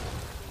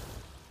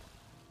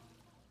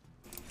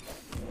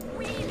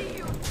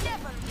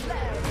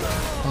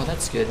 Oh,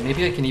 that's good.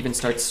 Maybe I can even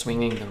start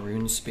swinging the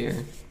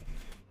Runespear.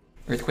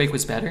 Earthquake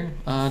was better?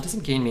 It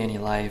doesn't gain me any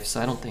life,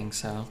 so I don't think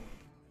so.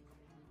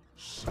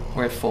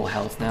 We're at full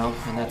health now,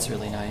 and that's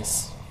really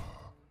nice.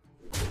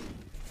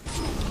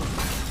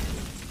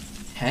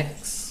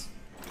 Hex?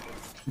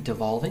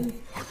 Devolving?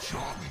 A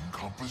charming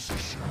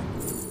composition.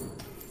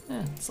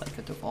 Yeah, it's like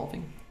a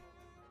devolving.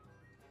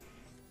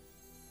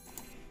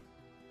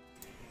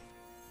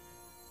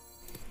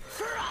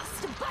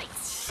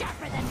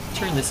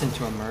 Turn this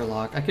into a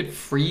Murloc. I could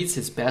freeze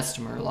his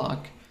best Murloc.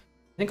 I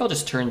think I'll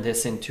just turn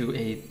this into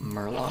a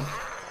Murloc.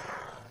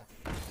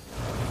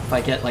 If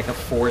I get like a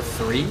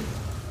 4-3,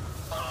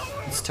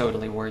 It's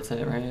totally worth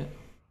it, right? And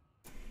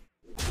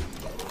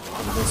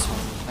this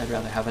one, I'd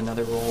rather have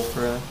another roll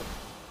for a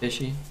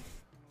fishy.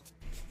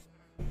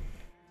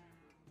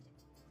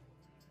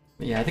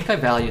 But yeah, I think I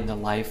valued the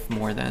life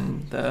more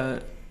than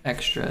the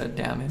extra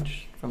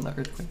damage from the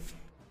earthquake.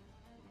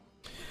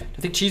 Do I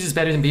think cheese is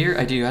better than beer?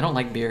 I do. I don't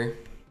like beer.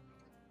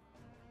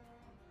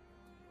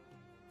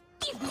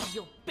 Give me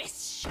your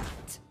best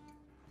shot.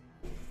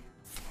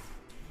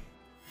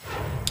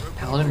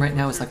 Paladin right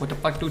now is like, what the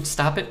fuck, dude?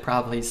 Stop it.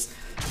 Probably.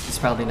 He's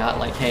probably not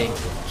like, hey,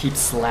 keep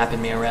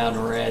slapping me around,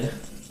 red.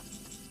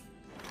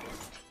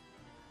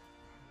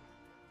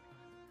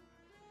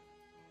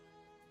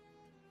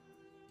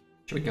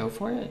 Should we go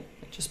for it?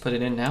 Just put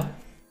it in now.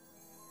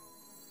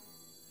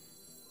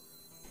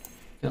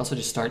 You can also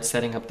just start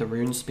setting up the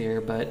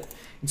Runespear, but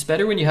it's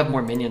better when you have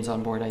more minions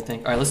on board, I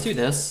think. Alright, let's do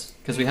this,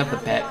 because we have the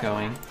bet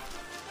going.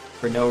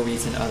 For no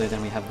reason other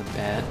than we have the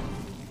bet.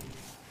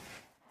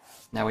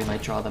 Now we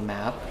might draw the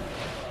map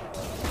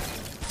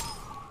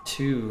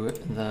to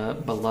the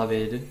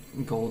beloved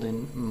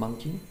golden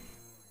monkey.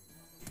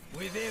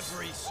 With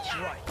every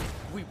strike,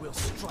 we will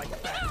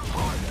strike back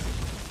harder.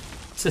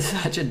 This is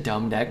such a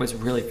dumb deck, but it's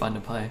really fun to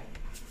play.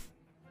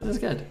 This is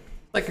good.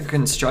 Like a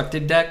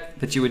constructed deck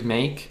that you would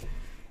make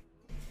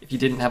if you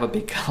didn't have a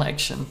big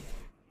collection.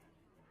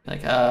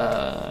 Like,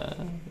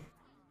 my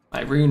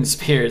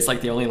Runespear is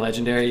like the only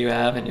legendary you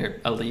have, and your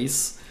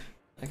Elise.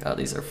 Like, oh,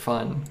 these are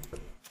fun.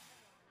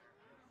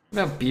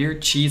 What about beer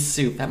cheese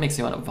soup? That makes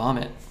me want to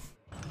vomit.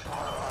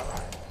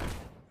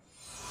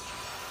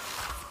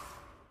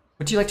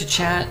 What do you like to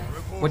chat?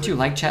 What do you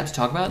like chat to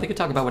talk about? They could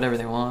talk about whatever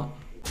they want.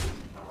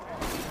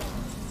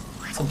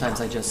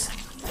 Sometimes I just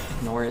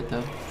ignore it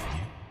though.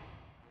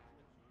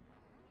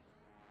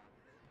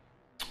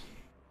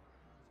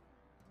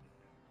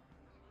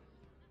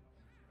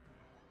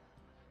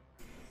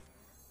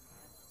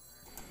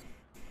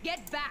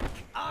 Get back!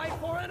 Eye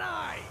for an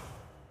eye!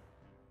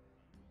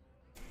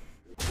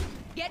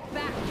 Get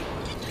back!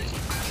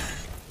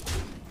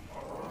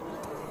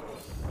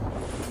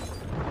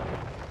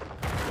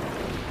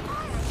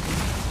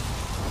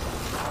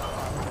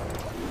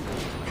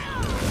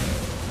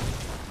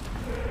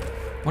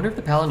 Wonder if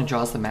the Paladin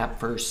draws the map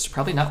first.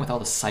 Probably not with all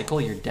the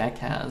cycle your deck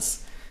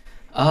has.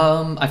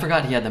 I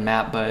forgot he had the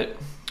map, but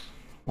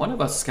one of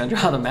us is gonna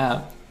draw the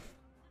map.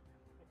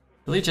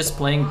 Really just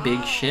playing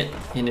big shit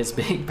in his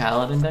big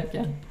Paladin deck?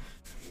 Yeah.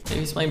 Maybe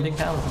he's playing big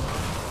Paladin.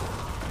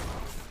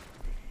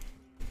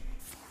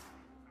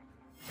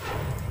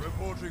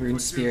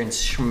 Runespear and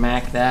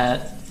smack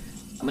that.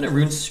 I'm gonna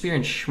Runespear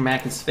and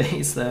smack his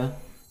face though.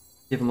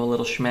 Give him a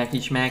little schmacky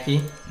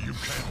schmacky. You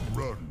can't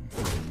run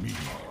from me.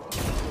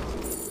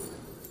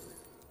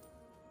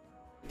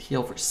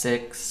 Heal for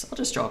 6. I'll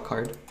just draw a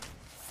card.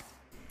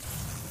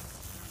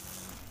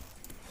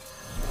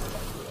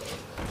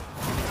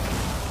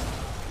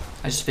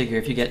 I just figure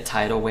if you get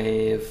Tidal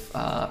Wave,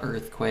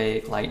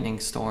 Earthquake, Lightning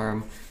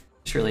Storm,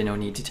 there's really no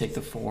need to take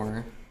the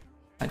 4.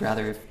 I'd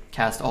rather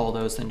cast all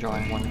those than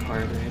drawing one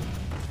card, right?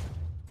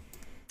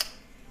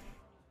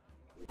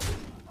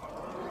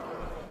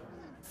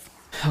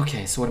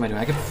 Okay, so what am I doing?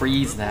 I could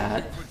freeze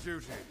that.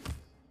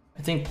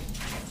 I think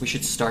we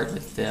should start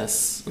with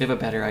this. We have a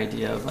better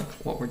idea of like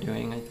what we're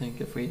doing, I think,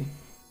 if we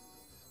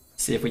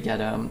see if we get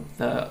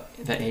the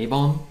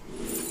A-bomb.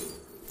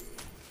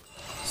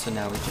 So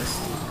now we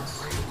just do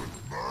this.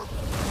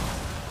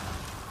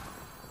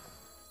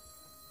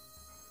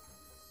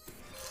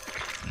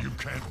 You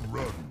can't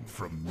run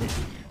from me.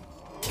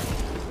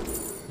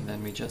 And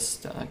then we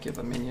just give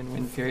a minion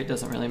Wind Fury. It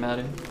doesn't really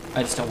matter.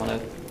 I just don't want to.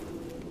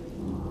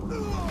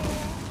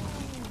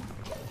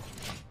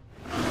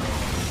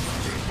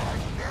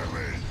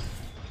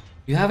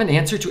 You have an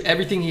answer to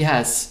everything he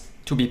has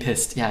to be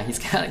pissed. Yeah, he's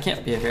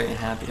can't be very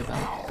happy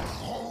about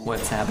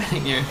what's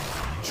happening here.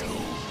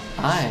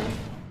 I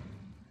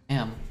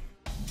am.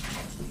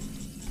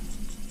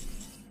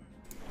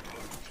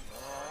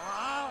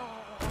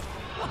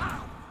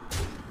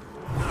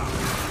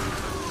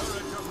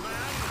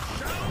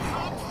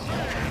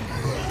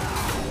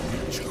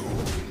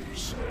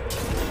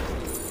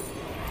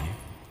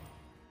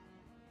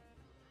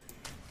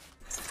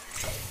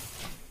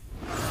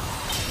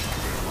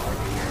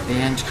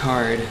 Banned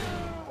card.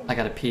 I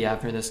gotta pee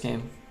after this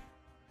game.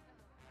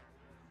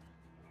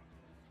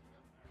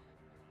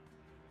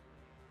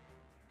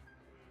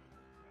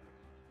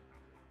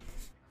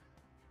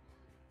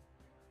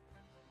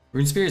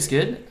 Runespear is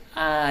good?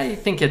 I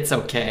think it's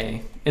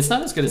okay. It's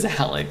not as good as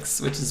Alex,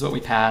 which is what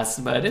we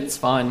passed, but it's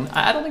fun.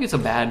 I don't think it's a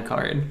bad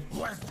card.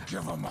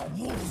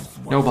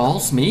 No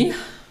balls? Me?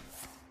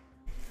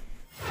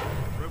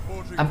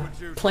 I'm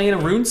playing a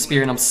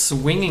Runespear and I'm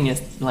swinging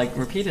it like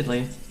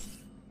repeatedly.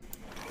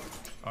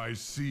 I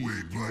see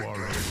you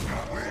are.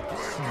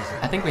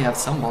 I think we have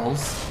some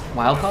balls.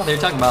 Wild call? They're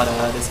talking about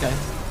this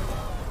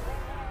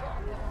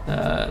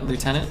guy.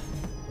 Lieutenant.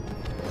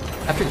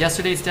 After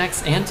yesterday's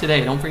decks and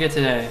today, don't forget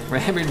today.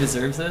 Rabbit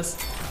deserves this.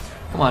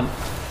 Come on.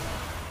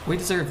 We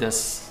deserve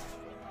this.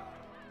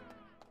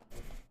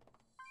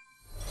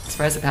 It's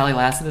surprised that Pally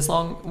lasted this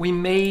long. We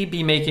may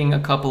be making a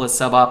couple of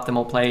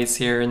suboptimal plays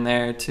here and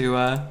there to,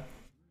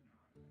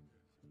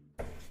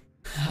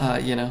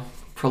 you know,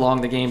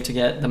 prolong the game to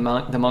get the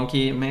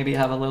monkey and maybe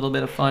have a little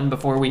bit of fun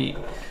before we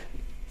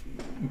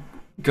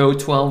go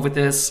 12 with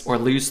this or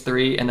lose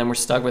 3 and then we're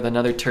stuck with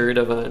another turd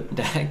of a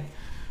deck.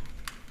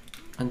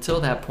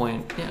 Until that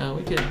point, yeah,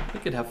 we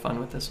could have fun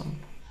with this one.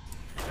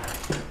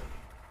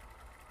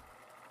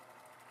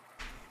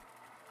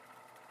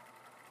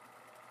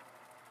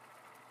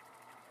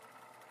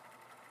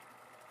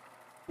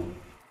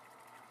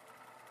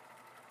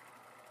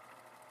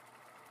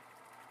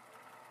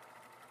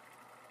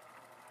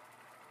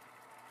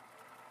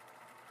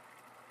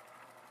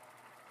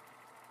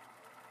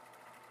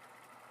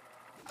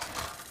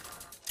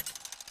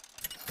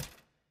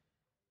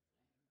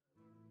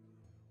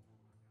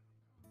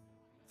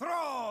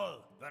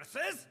 Thrall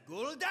versus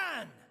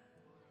Gul'dan.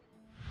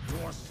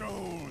 Your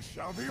soul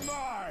shall be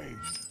mine.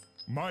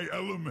 My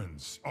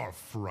elements are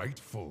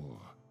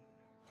frightful.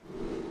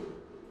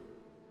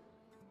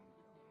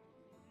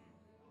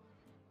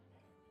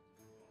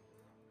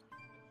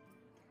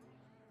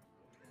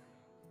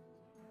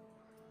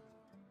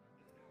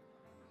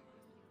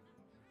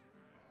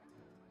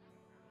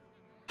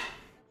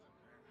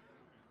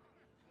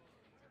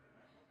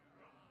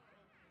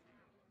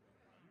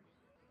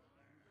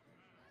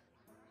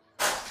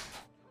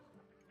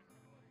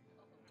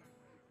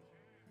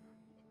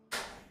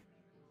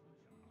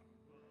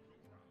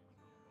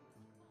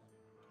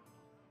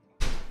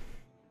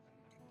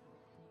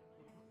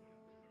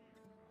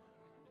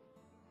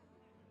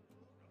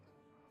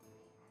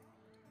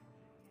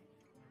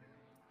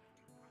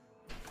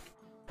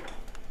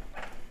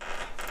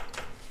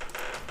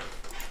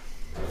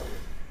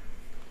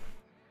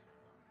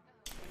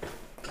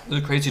 This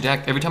is a crazy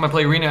deck. Every time I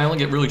play Arena, I only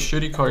get really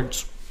shitty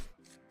cards.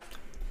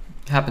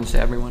 Happens to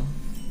everyone.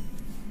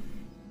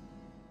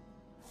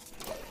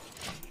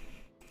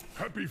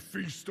 Happy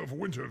Feast of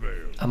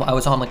Wintervale. I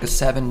was on like a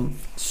 7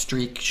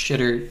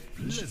 shitter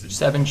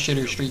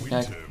streak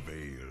deck. How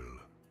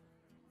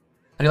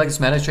do you like this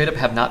meta? Straight up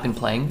have not been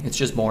playing. It's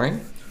just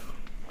boring.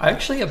 I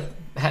actually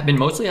have been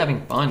mostly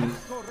having fun.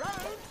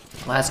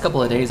 Last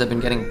couple of days I've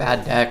been getting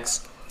bad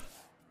decks.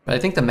 But I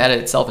think the meta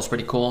itself is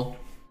pretty cool.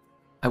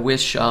 I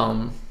wish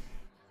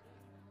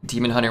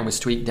Demon Hunter was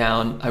tweaked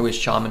down. I wish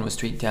Shaman was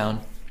tweaked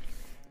down.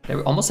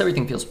 Almost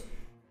everything feels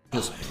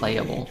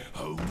playable.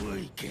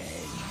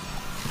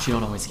 But you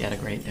don't always get a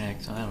great deck,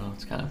 so I don't know,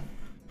 it's kind of...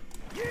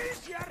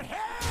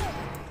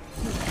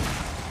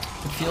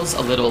 It feels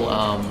a little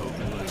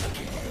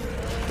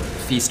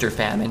feast or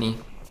famine-y.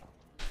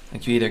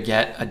 Like you either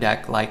get a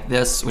deck like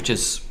this, which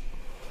is,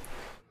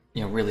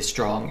 you know, really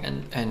strong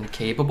and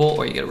capable,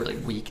 or you get a really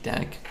weak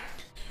deck.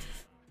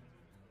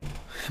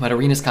 But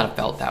Arena's kind of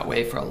felt that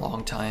way for a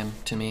long time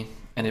to me,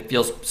 and it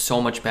feels so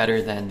much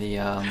better than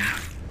the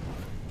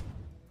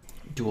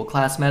dual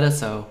class meta,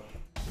 so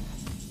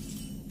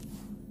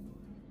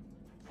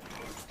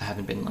I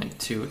haven't been like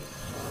too...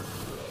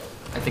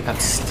 I think I'm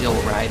still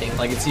riding.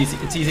 Like it's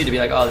easy to be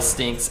like, oh, this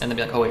stinks, and then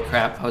be like, oh wait,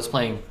 crap, I was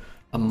playing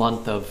a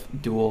month of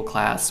dual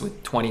class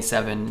with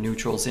 27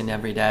 neutrals in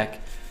every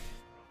deck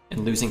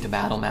and losing to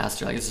Battle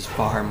Master. Like this is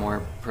far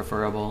more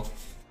preferable.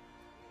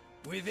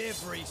 With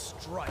every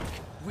strike,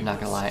 I'm not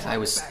gonna lie, I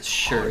was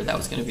sure that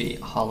was gonna be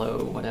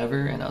hollow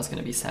whatever, and I was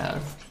gonna be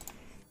sad.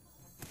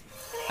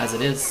 As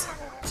it is,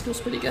 it feels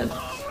pretty good.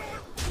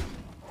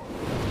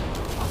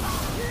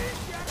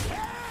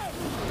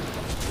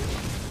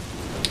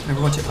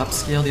 Remember want to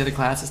upscale the other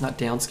classes, not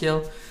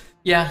downscale?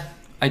 Yeah,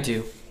 I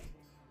do.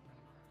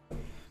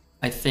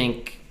 I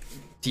think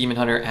Demon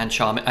Hunter and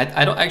Shaman,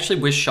 I don't actually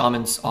wish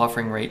Shaman's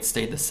offering rate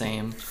stayed the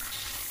same.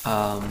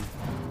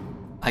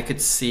 I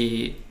could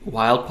see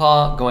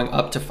Wildpaw going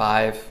up to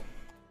 5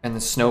 and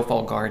the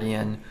Snowfall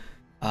Guardian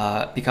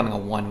becoming a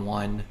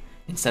 1-1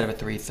 instead of a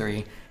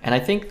 3-3. And I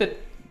think that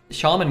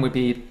Shaman would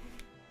be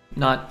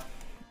not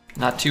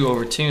too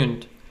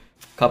overtuned.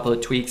 A couple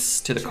of tweaks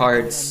to the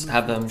cards,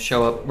 have them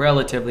show up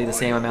relatively the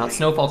same amount.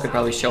 Snowfall could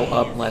probably show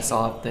up less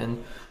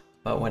often,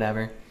 but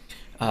whatever.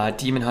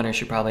 Demon Hunter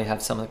should probably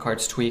have some of the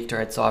cards tweaked or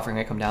its offering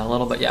rate come down a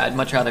little. But yeah, I'd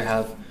much rather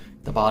have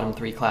the bottom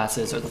 3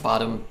 classes or the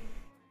bottom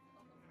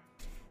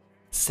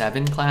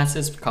 7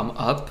 classes come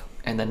up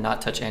and then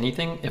not touch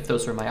anything. If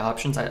those were my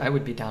options, I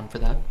would be down for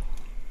that.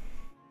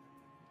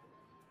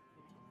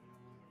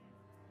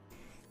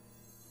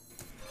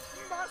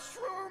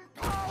 Mushroom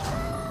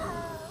power!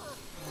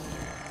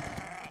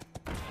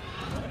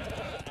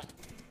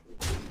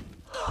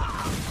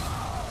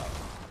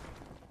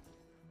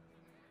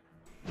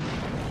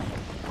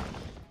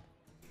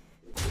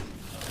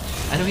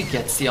 I know he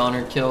gets the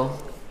honor kill.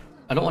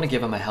 I don't want to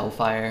give him a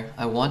Hellfire.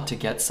 I want to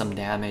get some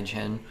damage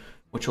in,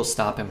 which will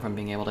stop him from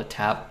being able to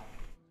tap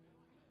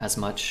as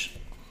much.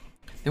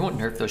 They won't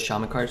nerf those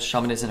Shaman cards.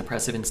 Shaman isn't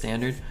oppressive in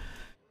Standard.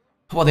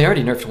 Well, they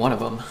already nerfed one of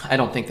them. I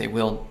don't think they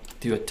will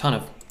do a ton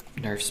of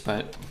nerfs,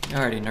 but they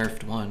already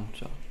nerfed one,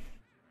 so.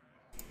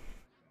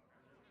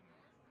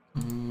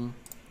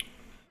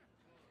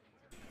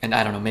 And And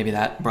I don't know, maybe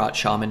that brought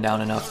Shaman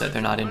down enough that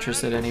they're not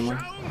interested anymore.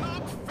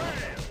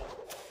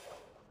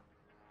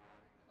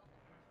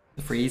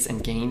 The freeze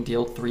and gain,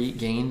 deal 3,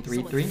 gain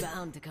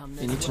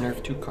 3/3. You need to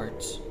nerf 2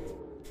 cards.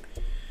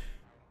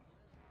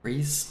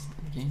 Freeze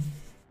and gain.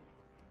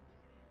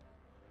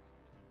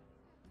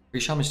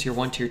 Freeze Shaman's tier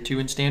 1, tier 2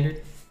 in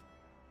standard.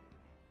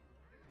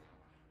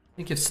 I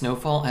think if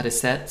Snowfall had a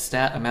set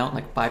stat amount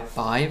like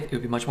 5/5, it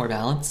would be much more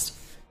balanced.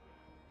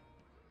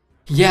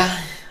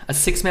 Yeah, a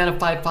 6 mana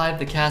 5/5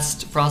 to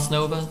cast Frost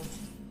Nova.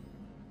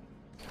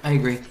 I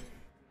agree.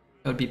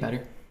 That would be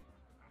better.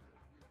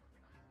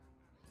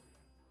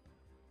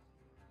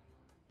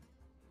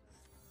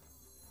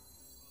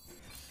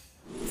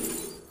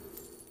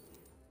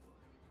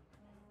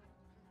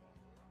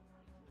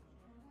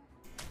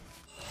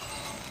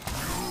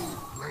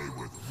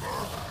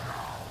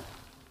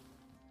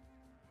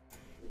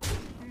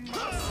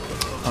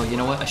 Oh, you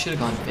know what? I should have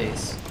gone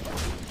face.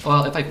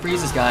 Well, if I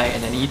freeze this guy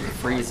and then eat the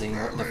freezing,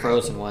 the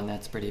frozen one,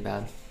 that's pretty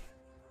bad.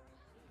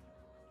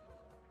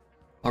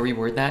 I'll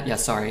reword that? Yeah,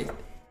 sorry.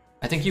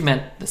 I think you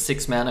meant the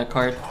 6 mana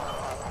card,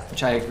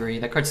 which I agree.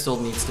 That card still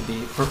needs to be,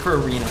 for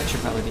Arena, it should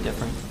probably be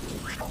different.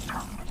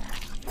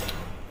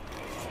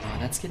 Oh,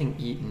 that's getting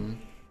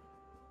eaten.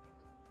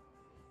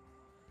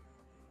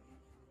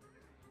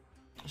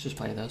 Let's just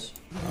play those.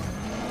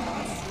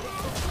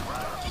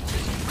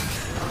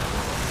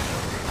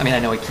 I mean, I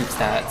know it keeps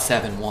that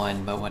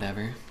 7/1, but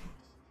whatever.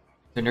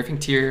 They're nerfing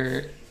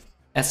tier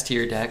S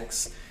tier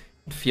decks.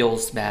 It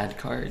feels bad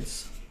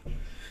cards.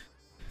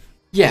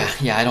 Yeah,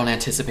 I don't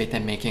anticipate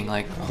them making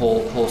like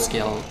whole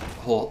scale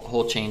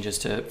whole changes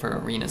to for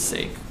Arena's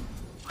sake.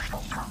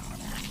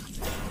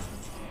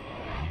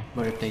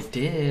 But if they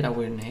did, I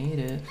wouldn't hate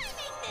it.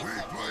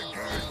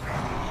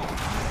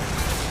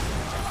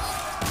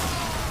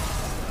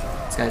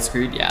 This guy's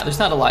screwed. Yeah, there's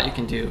not a lot you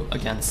can do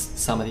against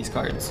some of these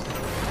cards.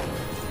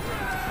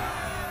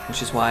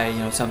 Which is why, you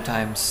know,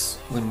 sometimes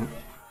when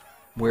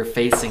we're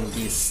facing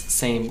these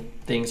same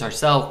things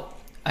ourselves,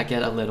 I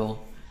get a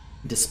little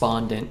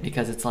despondent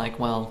because it's like,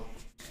 well,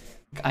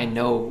 I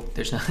know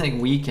there's nothing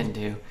we can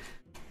do.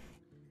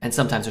 And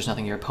sometimes there's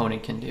nothing your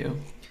opponent can do.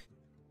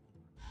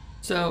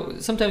 So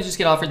sometimes you just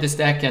get offered this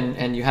deck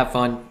and you have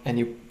fun and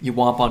you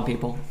womp on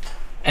people.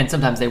 And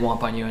sometimes they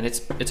womp on you, and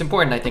it's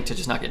important, I think, to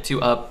just not get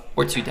too up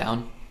or too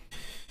down.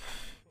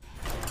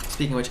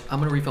 Speaking of which, I'm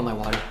gonna refill my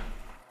water.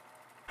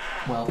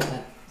 Well,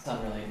 that's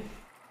unrelated.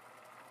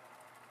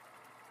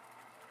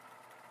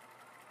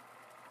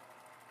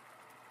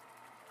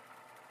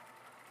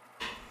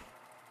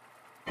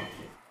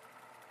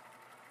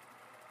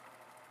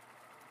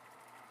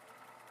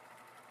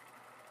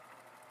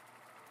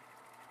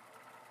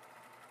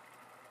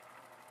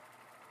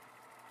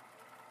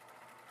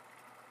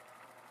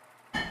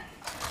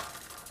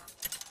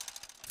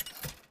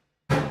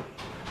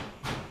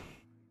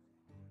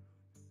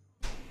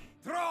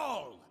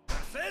 Thrall!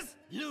 Sis?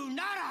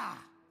 Lunara!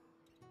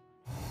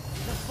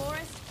 The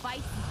forest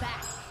fights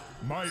back.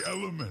 My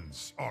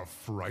elements are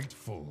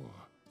frightful.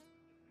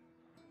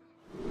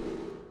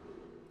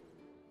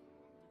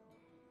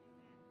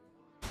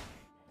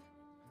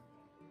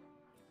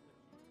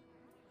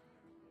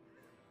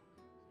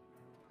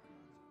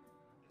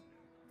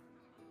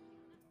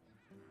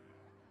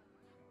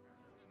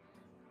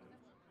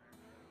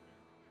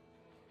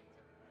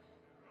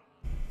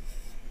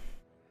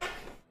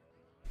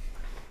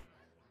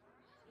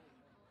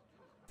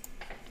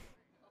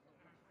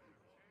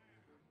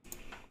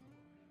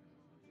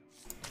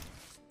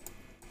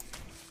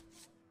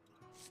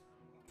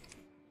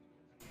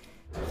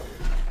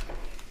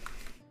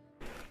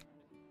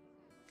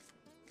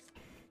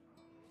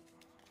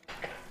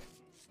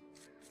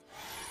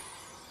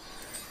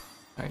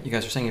 Alright, you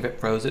guys are saying if it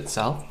froze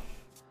itself?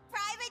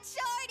 Private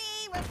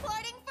Shorty,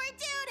 reporting for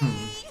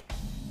duty.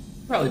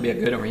 Probably be a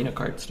good arena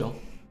card still.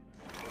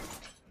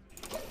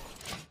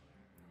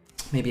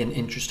 Maybe an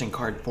interesting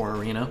card for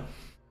arena.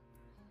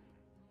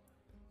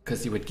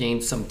 Because you would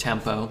gain some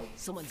tempo.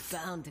 Someone's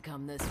bound to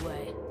come this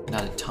way.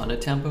 Not a ton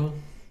of tempo.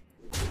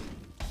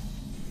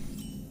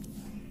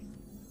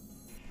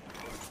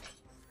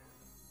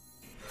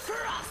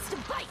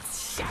 Frost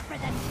bites sharper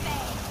than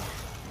fang.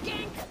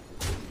 Gink!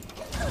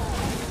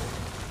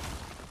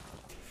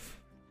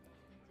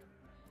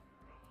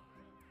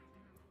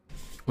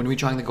 When are we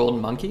drawing the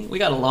golden monkey? We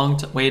got a long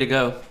way to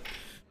go.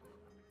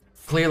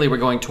 Clearly we're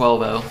going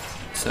 12-0,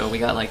 so we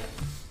got like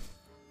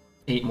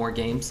 8 more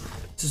games.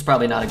 This is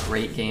probably not a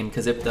great game,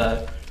 because if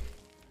the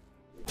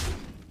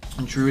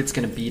Druid's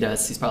gonna beat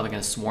us, he's probably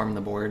gonna swarm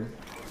the board.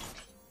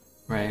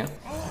 Right?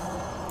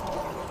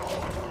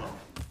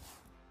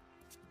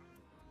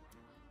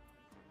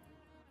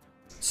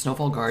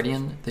 Snowfall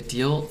Guardian, the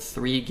deal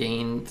 3,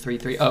 gain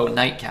 3/3. Oh,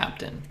 Knight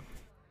Captain.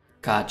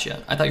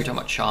 Gotcha. I thought you were talking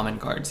about Shaman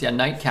cards. Yeah,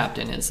 Knight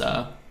Captain is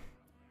a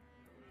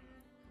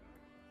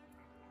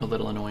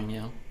little annoying,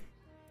 yeah.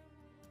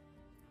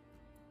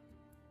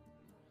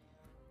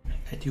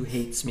 I do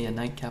hates me a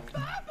Knight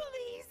Captain.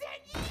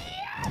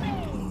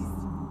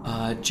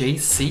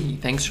 JC,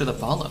 thanks for the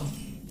follow.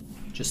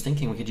 Just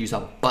thinking we could use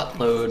a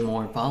buttload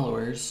more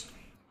followers.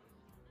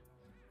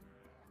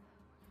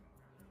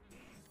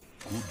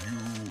 Could you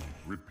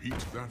repeat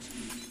that?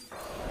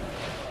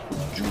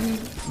 Could you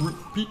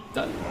repeat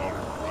that?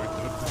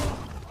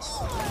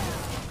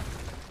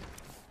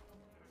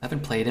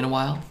 Haven't played in a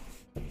while.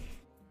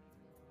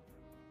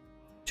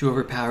 Too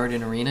overpowered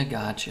in arena,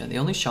 gotcha. The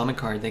only shaman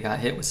card they got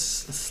hit was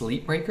a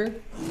Sleepbreaker.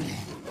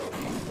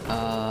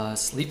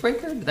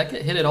 Sleepbreaker? Did that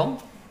get hit at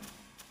all?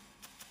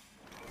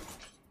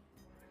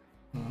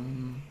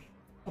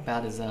 How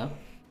bad is that? I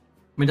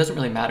mean, it doesn't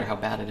really matter how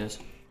bad it is.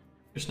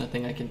 There's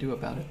nothing I can do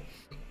about it.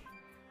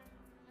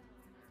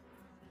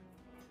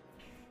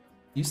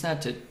 Use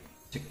that to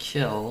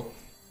kill.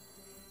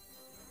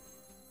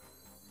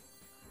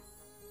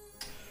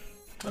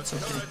 That's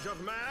okay.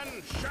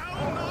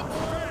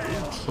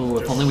 Oh,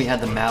 if only we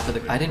had the map of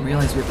the... I didn't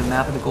realize we had the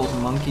map of the golden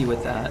monkey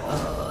with that.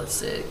 Oh,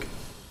 sick.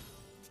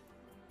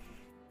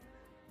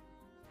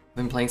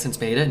 Been playing since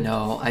beta?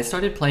 No, I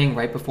started playing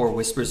right before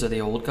Whispers of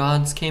the Old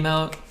Gods came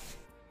out.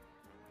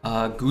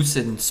 Goose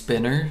and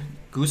Spinner.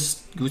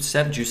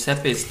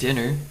 Giuseppe's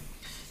dinner.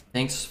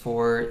 Thanks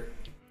for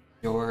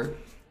your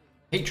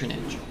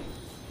patronage.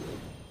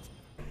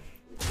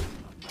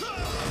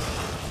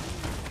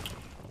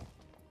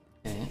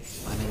 Okay,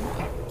 I'm in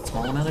a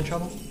small amount of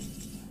trouble.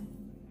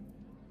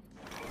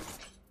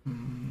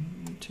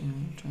 1, 2,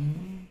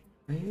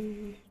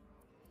 3.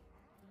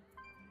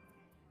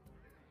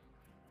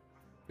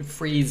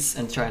 Freeze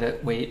and try to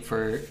wait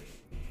for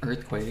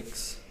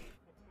earthquakes.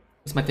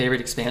 What's my favorite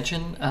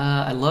expansion?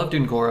 I loved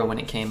Ungoro when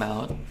it came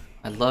out.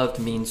 I loved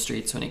Mean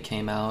Streets when it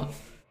came out.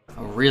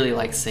 I really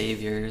like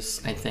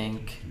Saviors, I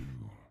think.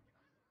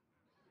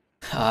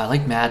 I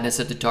like Madness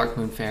at the Dark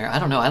Moon Fair. I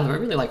don't know, I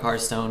really like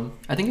Hearthstone.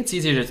 I think it's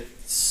easier to...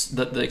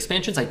 The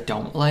expansions I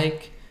don't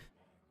like,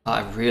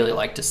 I really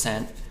like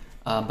Descent.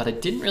 But I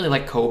didn't really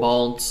like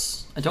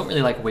Kobolds. I don't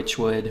really like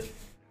Witchwood.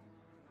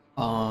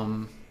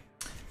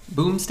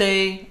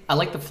 Boomsday, I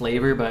like the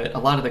flavor, but a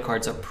lot of the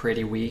cards are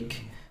pretty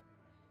weak.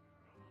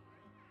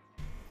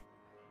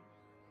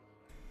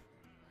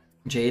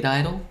 Jade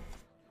Idol?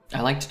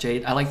 I like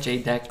Jade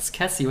decks.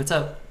 Kessie, what's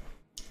up?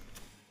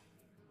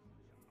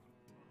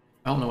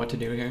 I don't know what to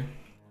do here.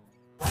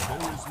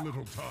 There is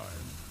little time.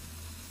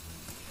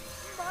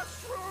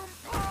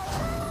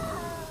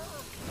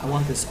 I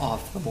want this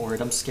off the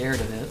board. I'm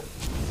scared of it.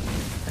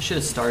 I should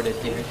have started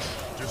here.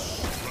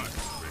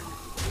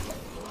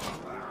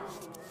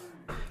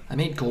 I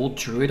made Gold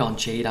Druid on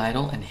Jade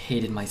Idol and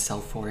hated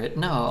myself for it.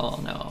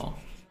 No, no.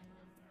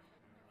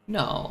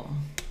 No.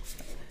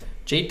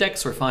 Jade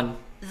decks were fun.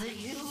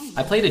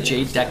 I played a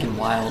Jade deck in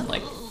Wild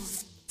like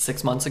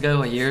 6 months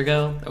ago, a year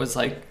ago. That was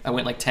like, I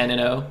went like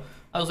 10-0.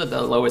 I was at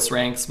the lowest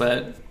ranks,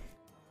 but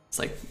it's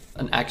like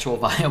an actual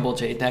viable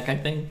Jade deck, I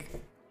think.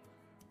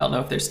 I don't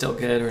know if they're still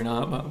good or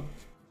not, but... I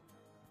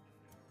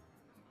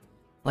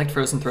liked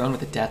Frozen Throne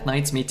with the Death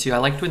Knights, me too. I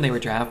liked when they were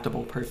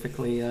draftable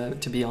perfectly,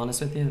 to be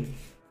honest with you.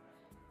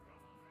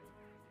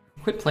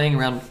 Quit playing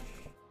around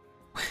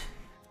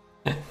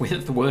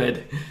with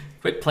wood.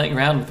 Quit playing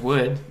around with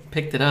wood.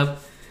 Picked it up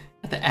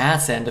at the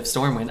ass end of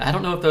Stormwind. I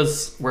don't know if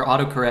those were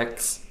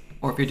autocorrects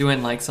or if you're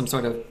doing like some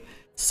sort of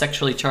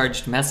sexually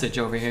charged message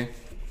over here.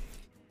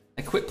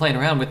 I quit playing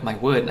around with my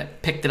wood and I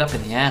picked it up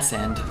in the ass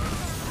end.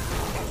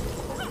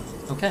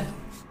 Okay.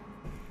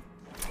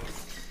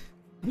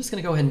 I'm just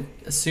gonna go ahead and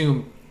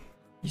assume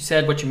you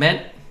said what you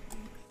meant.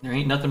 There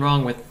ain't nothing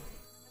wrong with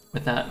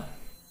that.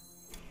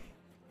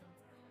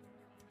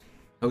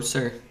 No,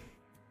 sir.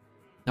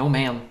 No,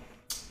 ma'am.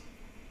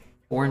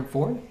 4 and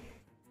 4?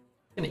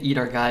 Gonna eat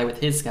our guy with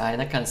his guy.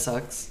 That kind of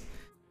sucks.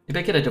 Maybe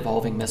I get a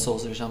devolving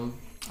missiles or something.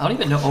 I don't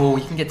even know. Oh,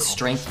 you can get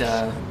strength.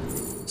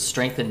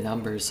 Strength in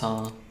numbers,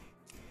 huh?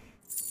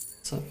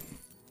 What's up?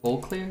 Full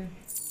clear.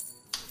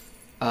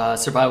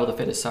 Survival of the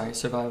fittest. Sorry,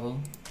 survival.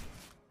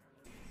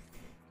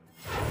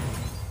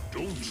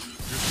 Let's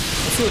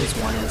see what his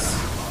one is.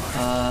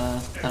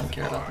 I don't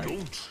care about that.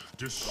 Don't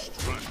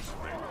distract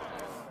me.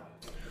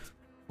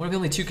 One of the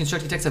only 2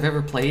 constructed decks I've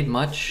ever played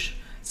much.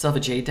 Still have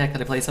a Jade deck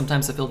that I play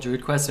sometimes to fill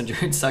Druid quests when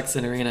Druid sucks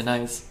in Arena.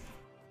 Nice.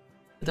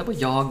 The double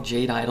Yogg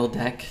Jade Idol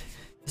deck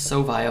is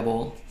so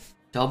viable.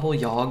 Double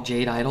Yogg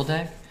Jade Idol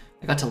deck?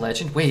 I got to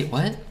Legend? Wait,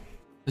 what?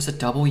 There's a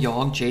double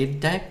Yogg Jade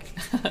deck?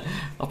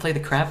 I'll play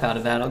the crap out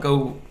of that. I'll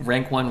go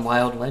rank 1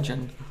 Wild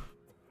Legend.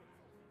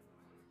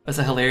 That's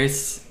a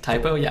hilarious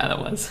typo? Yeah, that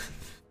was.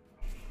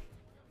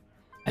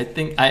 I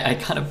think I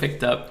kind of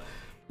picked up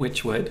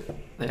Witchwood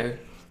there.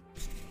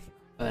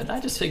 But I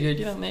just figured,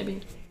 you know,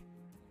 maybe.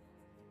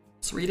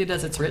 Let's read it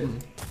as it's written.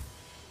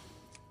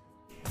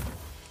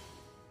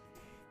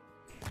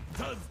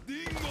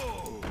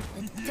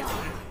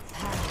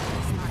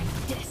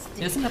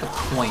 He doesn't have a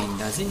coin,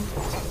 does he?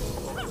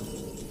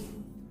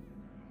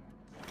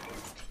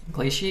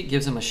 Glaciate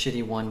gives him a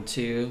shitty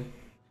 1-2.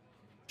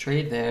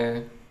 Trade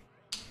there.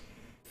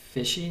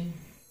 Fishy.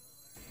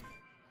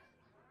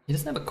 He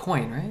doesn't have a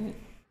coin, right?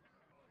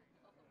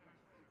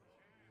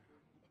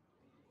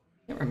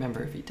 Can't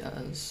remember if he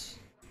does.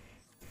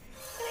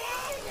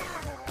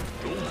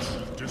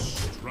 Don't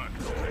distract Destruct.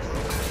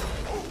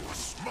 Oh,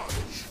 smudge.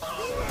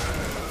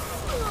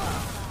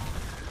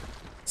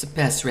 It's the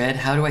best, Red.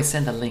 How do I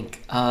send a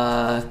link?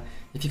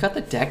 If you got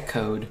the deck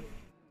code,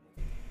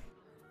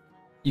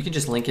 you can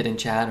just link it in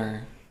chat,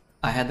 or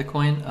I had the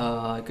coin.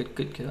 Good.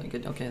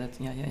 Okay, that's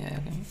yeah.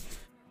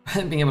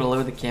 Okay. Being able to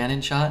load the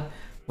cannon shot.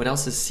 What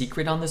else is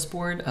secret on this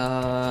board?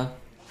 You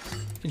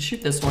can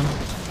shoot this one.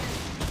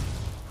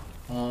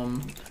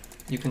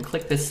 You can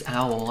click this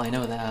owl. I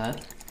know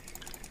that.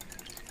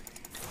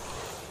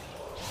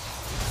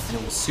 And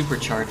it will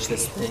supercharge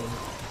this thing,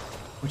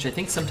 which I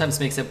think sometimes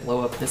makes it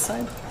blow up this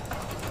side.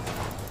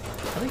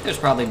 I think there's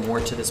probably more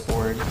to this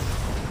board.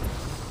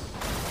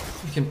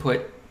 You can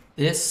put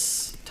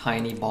this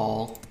tiny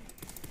ball.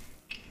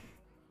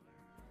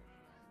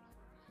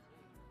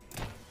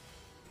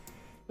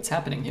 What's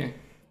happening here?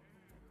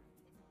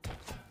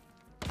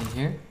 In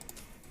here.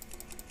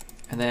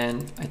 And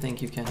then I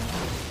think you can...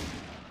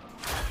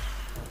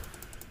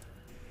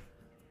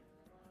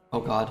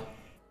 Oh god.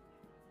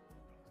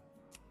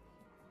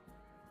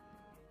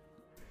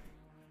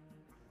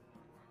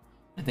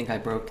 I think I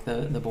broke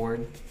the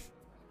board.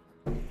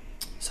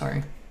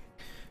 Sorry.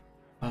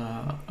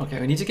 Okay,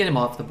 we need to get him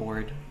off the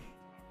board.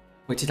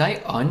 Wait, did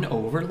I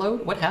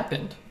un-overload? What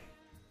happened?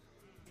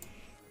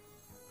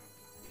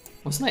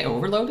 Wasn't I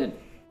overloaded?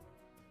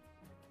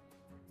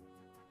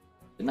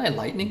 Didn't I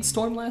lightning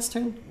storm last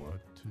turn? What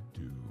to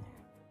do?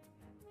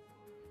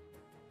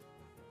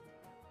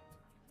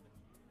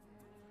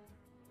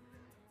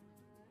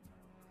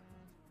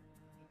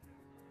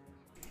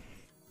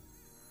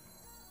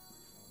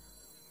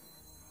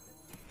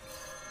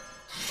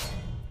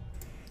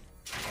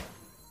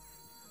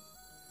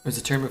 Was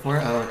it turn before?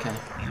 Oh, okay.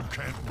 You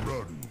can't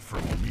run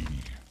from me.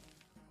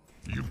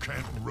 You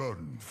can't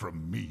run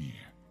from me.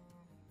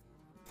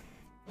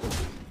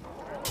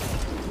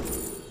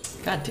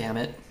 God damn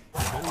it.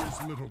 There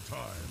is little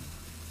time.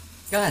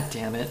 God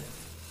damn it.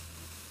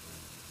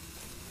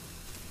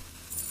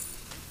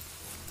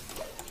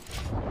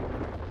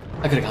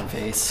 I could have gone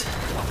face.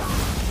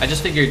 I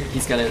just figured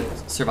he's gonna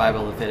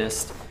survival of the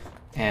fittest,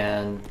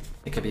 and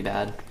it could be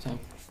bad, so.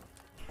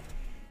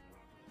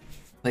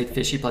 Played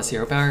fishy plus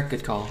hero power?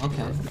 Good call.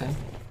 Okay.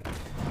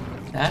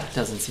 That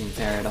doesn't seem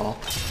fair at all.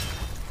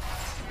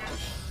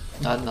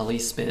 Not in the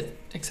least bit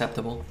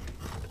acceptable.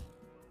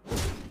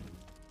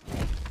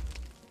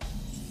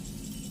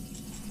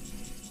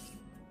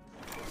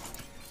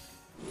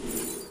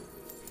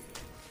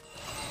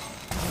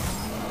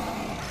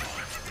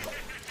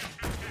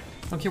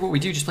 I don't care what we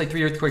do, just play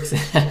 3 earthquakes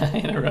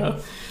in a row.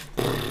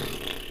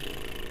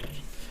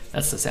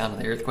 That's the sound of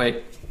the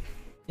earthquake.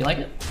 You like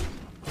it?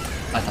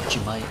 I thought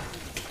you might.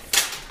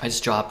 I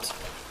just dropped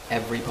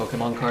every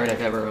Pokemon card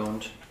I've ever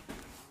owned.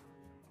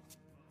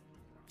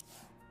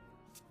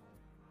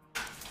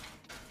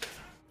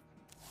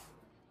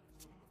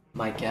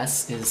 My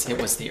guess is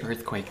it was the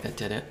earthquake that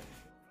did it.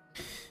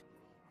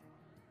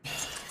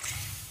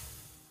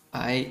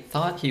 I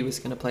thought he was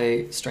gonna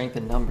play strength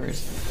in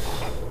numbers.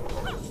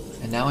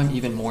 And now I'm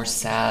even more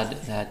sad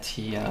that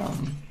he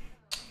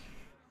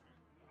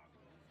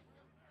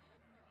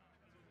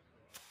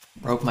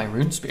broke my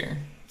Runespear.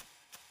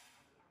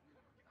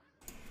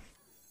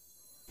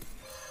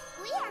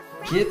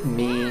 Give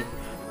me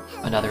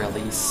another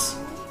Elise.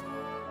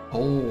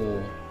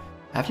 Oh.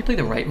 After you play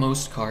the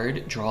rightmost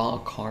card, draw a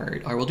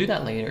card. Alright, we'll do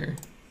that later.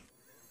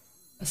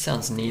 That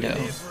sounds neato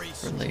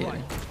for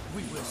later.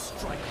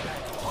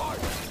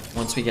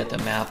 Once we get the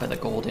map of the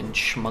golden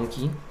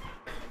schmunky.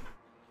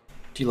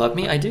 Do you love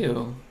me? I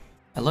do.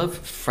 I love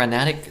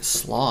Frenetic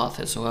Sloth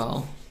as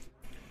well.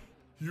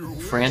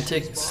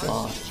 Frantic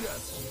Sloth.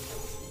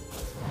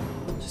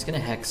 Just gonna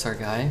hex our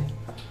guy.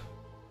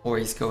 Or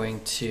he's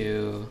going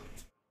to...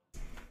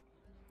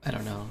 I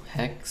don't know.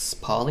 Hex?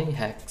 Poly?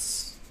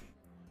 Hex.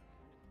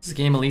 Does the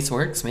game Elise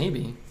works?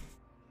 Maybe.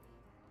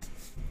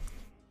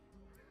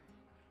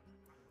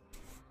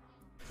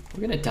 We're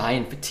gonna die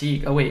in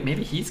fatigue. Oh wait,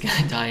 maybe he's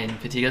gonna die in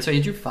fatigue. That's right,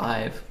 he drew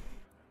 5.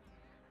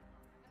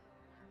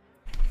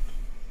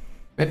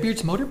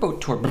 Redbeard's motorboat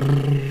tour. Do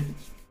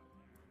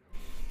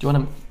you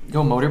wanna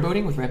go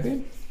motorboating with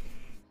Redbeard?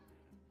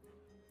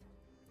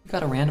 You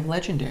got a random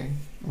legendary,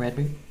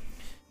 Redbeard.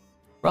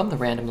 From the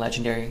random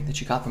legendary that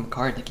you got from a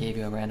card that gave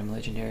you a random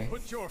legendary.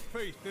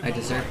 I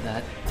deserve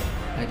that.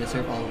 I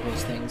deserve all of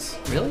those things.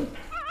 Really?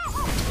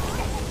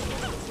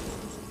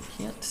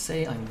 Can't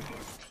say I'm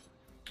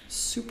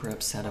super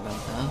upset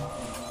about that.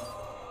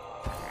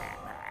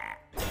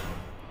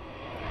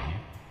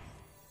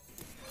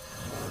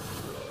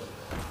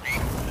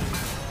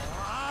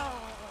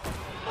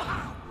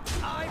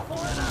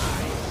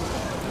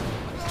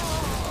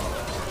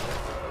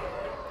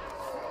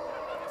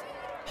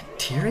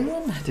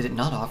 Tyrion? Did it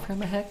not offer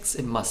him a hex?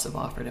 It must have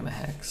offered him a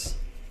hex.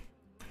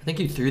 I think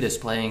you threw this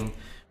playing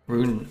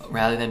Rune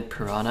rather than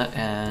Piranha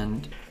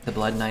and the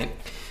Blood Knight.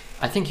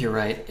 I think you're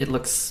right. It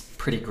looks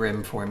pretty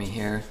grim for me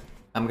here.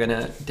 I'm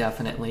gonna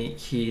definitely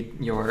heed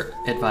your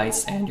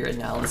advice and your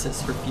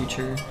analysis for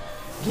future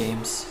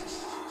games.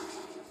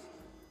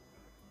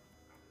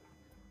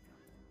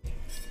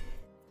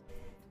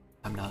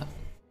 I'm not.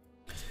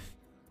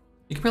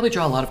 You can probably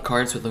draw a lot of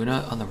cards with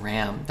Luna on the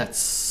Ram.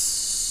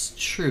 That's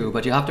true,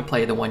 but you have to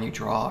play the one you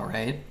draw,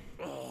 right?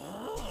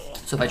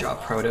 So if I draw a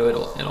Proto,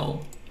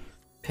 it'll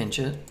pinch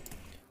it.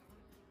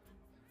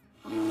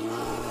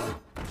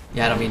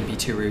 Yeah, I don't mean to be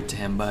too rude to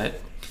him,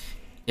 but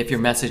if your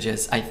message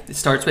is, it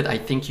starts with, I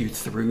think you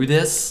threw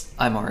this,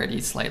 I'm already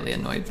slightly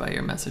annoyed by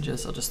your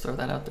messages. I'll just throw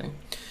that out there.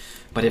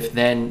 But if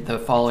then the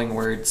following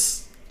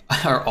words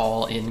are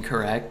all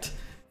incorrect,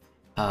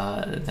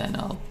 then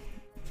I'll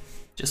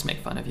just make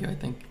fun of you, I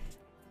think,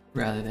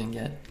 rather than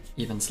get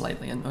even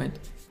slightly annoyed.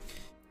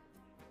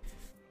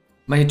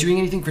 Am I doing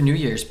anything for New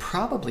Year's?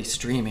 Probably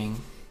streaming.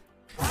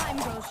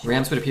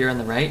 Rams would appear on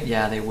the right?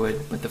 Yeah, they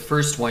would, but the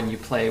first one you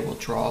play will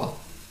draw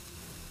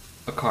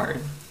a card.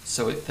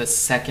 So the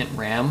second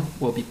Ram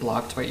will be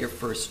blocked by your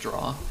first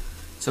draw.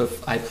 So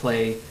if I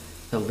play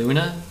the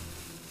Luna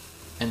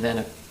and then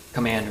a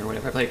Commander, or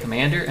whatever, I play a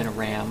Commander and a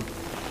Ram,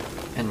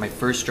 and my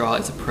first draw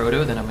is a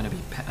Proto, then I'm gonna be,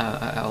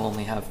 I'll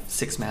only have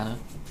 6 mana.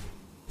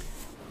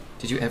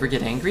 Did you ever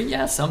get angry?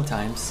 Yeah,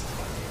 sometimes.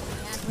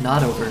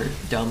 Not over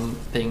dumb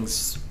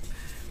things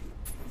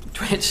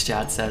Twitch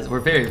chat says.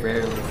 We're very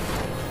rarely.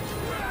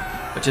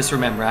 But just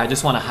remember, I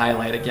just want to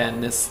highlight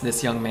again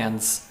this young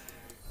man's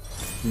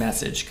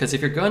message, because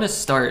if you're going to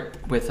start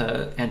with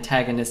an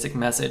antagonistic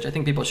message, I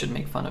think people should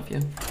make fun of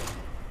you.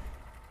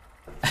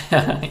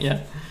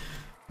 Yeah.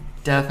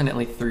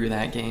 Definitely threw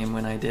that game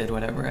when I did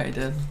whatever I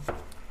did.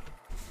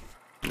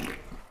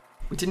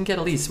 We didn't get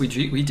Elise. We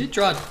did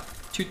draw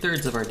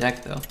 2/3 of our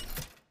deck, though.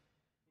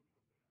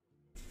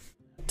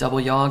 Double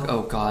Yogg?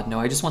 Oh god, no,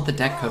 I just want the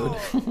deck code.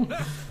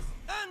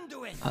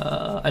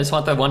 I just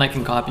want that one I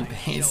can copy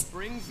paste.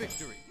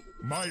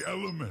 My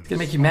element. It's gonna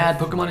make you mad,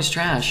 Pokemon is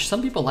trash.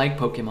 Some people like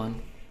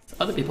Pokemon,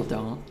 other people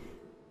don't.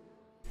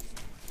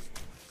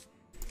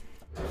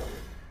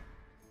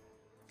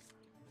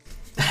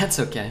 That's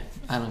okay.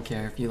 I don't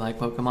care if you like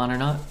Pokemon or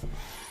not.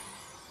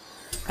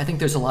 I think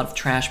there's a lot of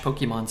trash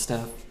Pokemon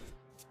stuff.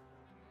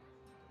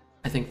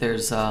 I think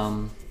there's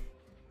a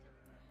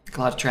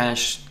lot of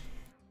trash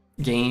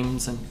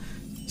games and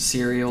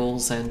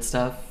cereals and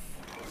stuff.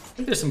 I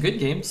think there's some good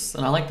games,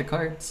 and I like the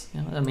cards.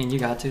 You know, I mean, you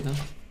got to though.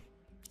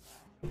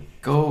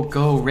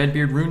 Go,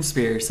 Redbeard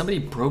Runespear. Somebody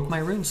broke my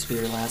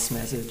Runespear last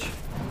message.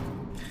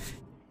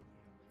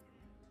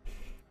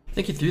 I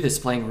think you threw this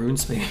playing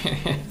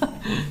Runespear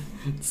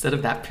instead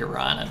of that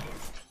Piranha.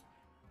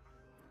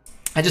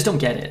 I just don't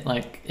get it.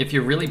 Like, if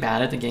you're really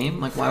bad at the game,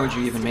 like, why would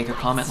you even make a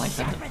comment like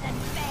that?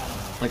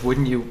 Like,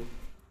 wouldn't you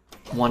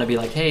want to be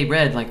like, hey,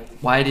 Red, like,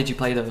 why did you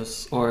play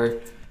those?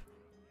 Or,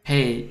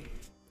 hey,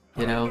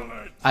 you know,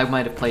 I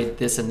might have played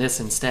this and this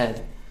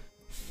instead.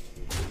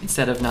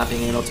 Instead of not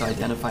being able to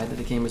identify that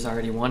the game was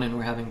already won and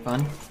we're having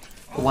fun.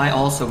 But why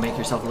also make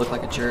yourself look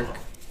like a jerk?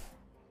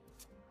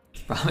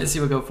 Promise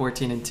you will go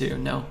 14-2.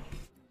 No,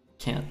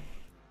 can't.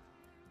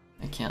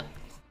 I can't.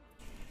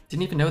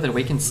 Didn't even know that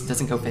Awakens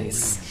doesn't go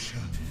face.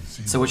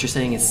 So what you're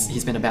saying is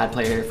he's been a bad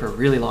player for a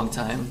really long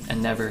time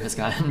and never has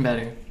gotten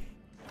better.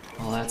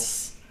 Well,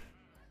 that's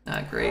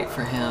not great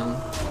for him.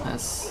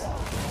 That's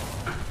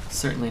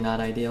certainly not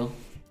ideal.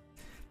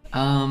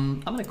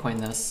 I'm gonna coin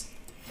this.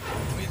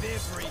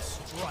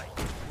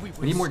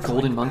 We need more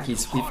golden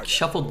monkeys. We've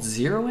shuffled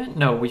 0 in?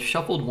 No, we've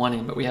shuffled 1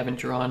 in, but we haven't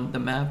drawn the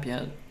map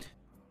yet.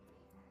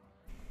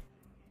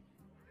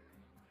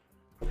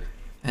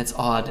 It's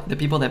odd. The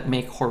people that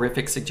make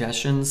horrific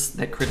suggestions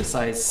that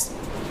criticize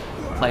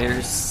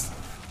players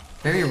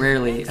very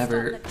rarely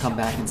ever come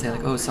back and say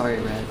like, oh, sorry,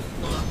 Red.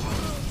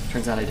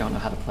 Turns out I don't know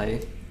how to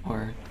play.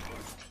 Or,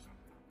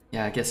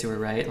 yeah, I guess you were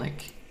right.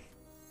 Like,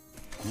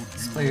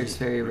 these players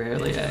very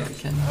rarely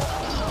can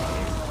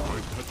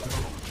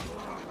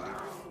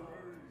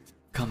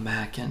come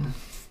back and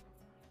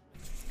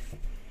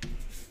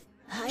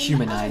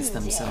humanize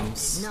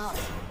themselves.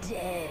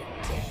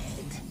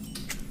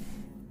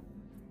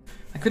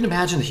 I couldn't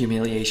imagine the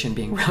humiliation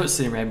being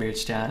roasted in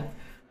Redbeard's chat.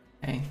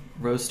 Hey,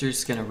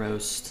 roaster's gonna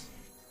roast.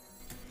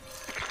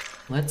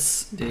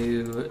 Let's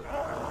do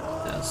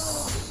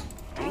this.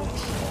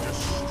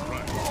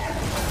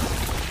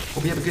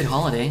 Hope you have a good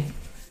holiday.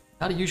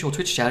 Not a usual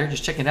Twitch chatter,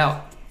 just checking it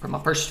out from my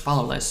first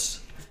follow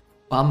list.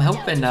 Well, I'm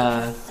hoping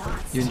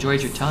you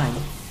enjoyed your time.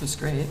 It was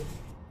great.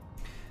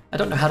 I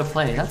don't know how to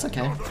play, that's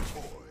okay.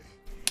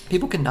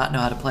 People can not know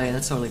how to play,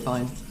 that's totally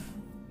fine.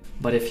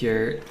 But if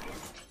you're,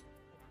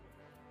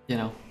 you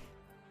know,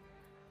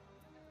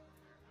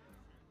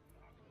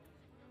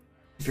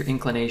 if your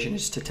inclination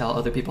is to tell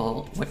other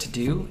people what to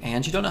do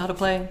and you don't know how to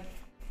play,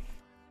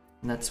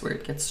 and that's where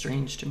it gets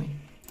strange to me.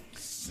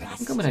 I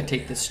think I'm gonna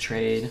take this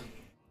trade.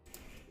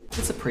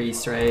 It's a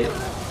priest, right?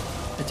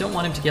 I don't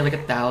want him to get like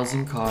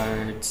 1,000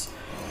 cards.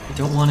 I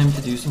don't want him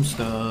to do some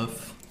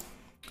stuff.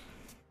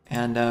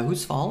 And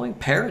who's following?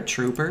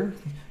 Paratrooper.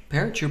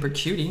 Paratrooper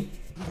cutie.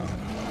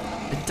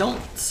 I don't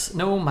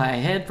know my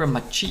head from my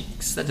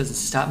cheeks. That doesn't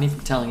stop me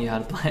from telling you how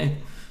to play.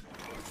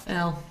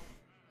 Well,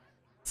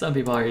 some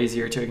people are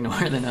easier to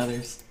ignore than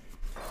others.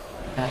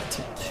 That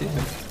too.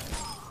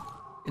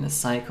 in a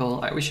cycle.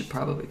 Alright, we should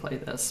probably play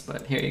this,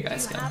 but here you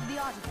guys go. Have the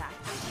artifact.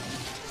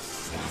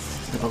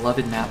 The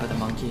beloved map of the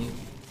monkey.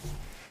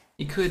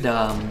 He could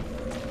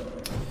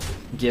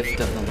Gift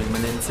of the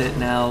Luminance it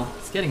now.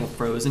 He's getting a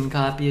frozen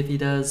copy if he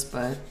does,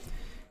 but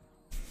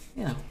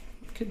you know,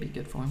 it could be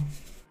good for him.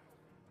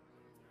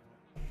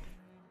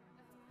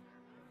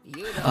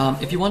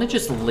 If you want to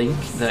just link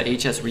the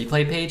HS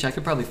replay page, I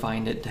could probably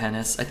find it,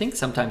 Dennis. I think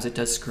sometimes it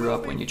does screw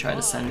up when you try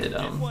to send it.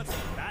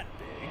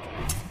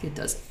 It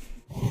does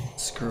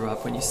screw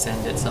up when you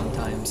send it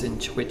sometimes in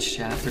Twitch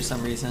chat for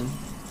some reason.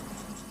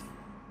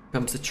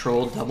 Comes to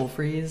troll double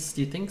freeze.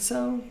 Do you think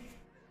so?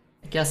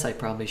 I guess I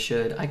probably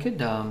should. I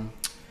could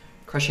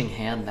crushing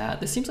hand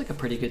that. This seems like a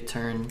pretty good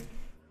turn.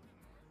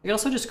 I could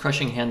also just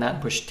crushing hand that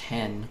and push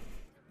 10.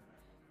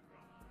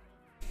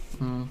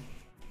 I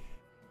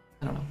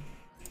don't know.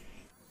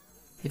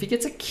 If he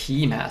gets a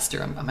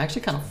Keymaster, I'm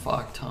actually kind of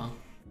fucked, huh?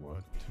 What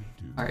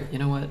to do? Alright, you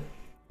know what?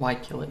 Why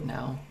kill it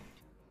now?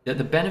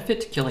 The benefit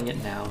to killing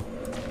it now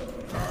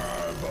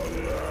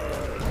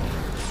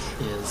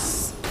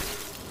is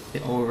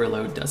the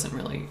overload doesn't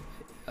really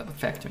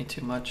affect me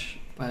too much,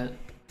 but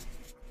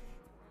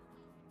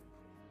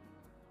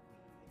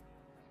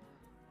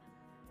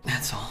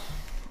that's all.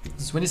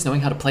 This is when he's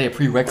knowing how to play a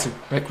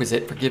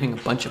prerequisite for giving a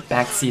bunch of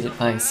backseat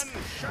advice.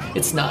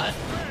 It's not.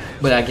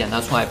 But again,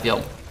 that's why I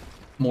feel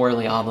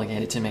morally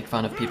obligated to make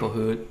fun of people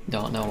who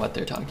don't know what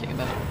they're talking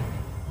about.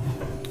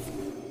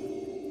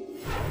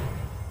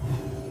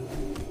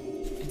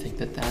 I think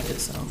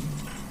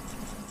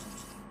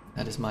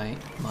that is my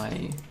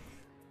duty.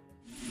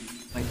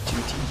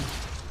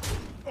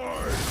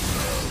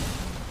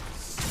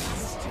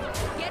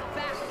 Get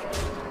back.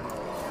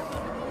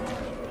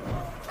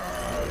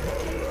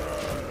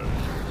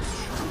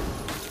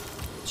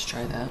 Let's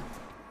try that.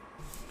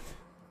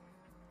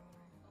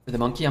 For the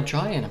monkey, I'm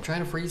trying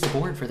to freeze the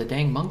board for the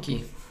dang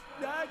monkey.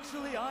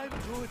 Actually, I'm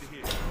good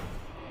here.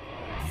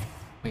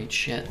 Wait,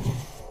 shit.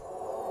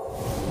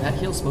 That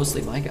heals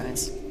mostly my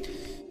guys.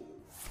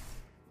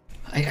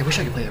 I wish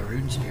I could play the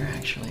Runespear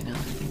actually, now that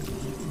I think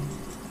about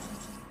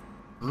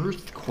it.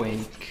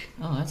 Earthquake.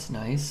 Oh, that's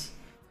nice.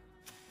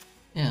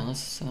 Yeah,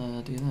 let's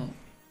do that.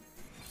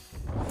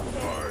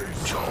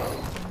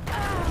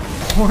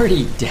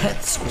 40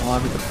 Death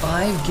Squad with the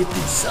 5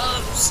 gifted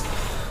subs.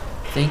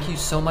 Thank you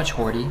so much,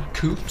 Horty.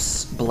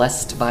 Coops,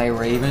 Blessed by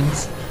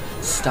Ravens,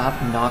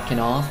 Stop Knocking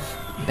Off,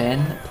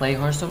 Ben, Play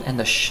Hearthstone, and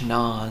the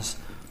Schnoz.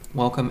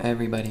 Welcome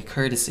everybody,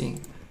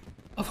 courtesy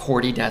of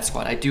Horty Death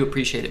Squad. I do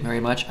appreciate it very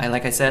much.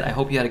 Like I said, I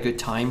hope you had a good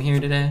time here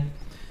today.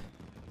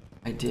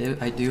 I do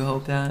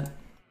hope that.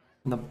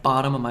 From the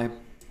bottom of my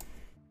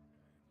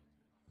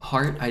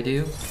heart, I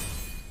do.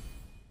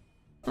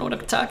 I don't know what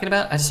I'm talking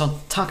about, I just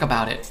don't talk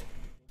about it.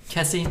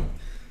 Kessie,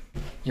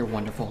 you're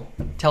wonderful.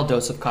 Tell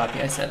Dose Copy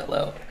I said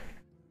hello.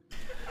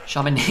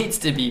 Shaman needs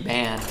to be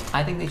banned.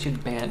 I think they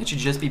should ban. It should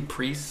just be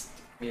priest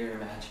mirror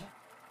match.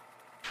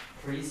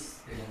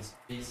 Priest against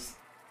priest.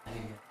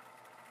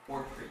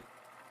 Or priest.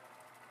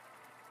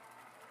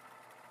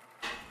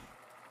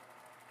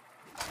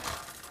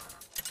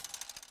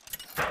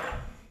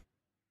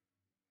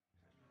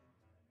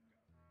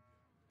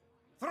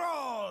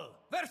 Thrall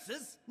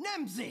versus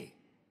Nemzi.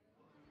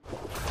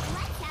 Let's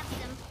have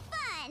some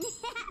fun.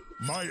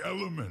 My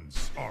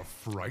elements are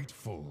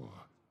frightful.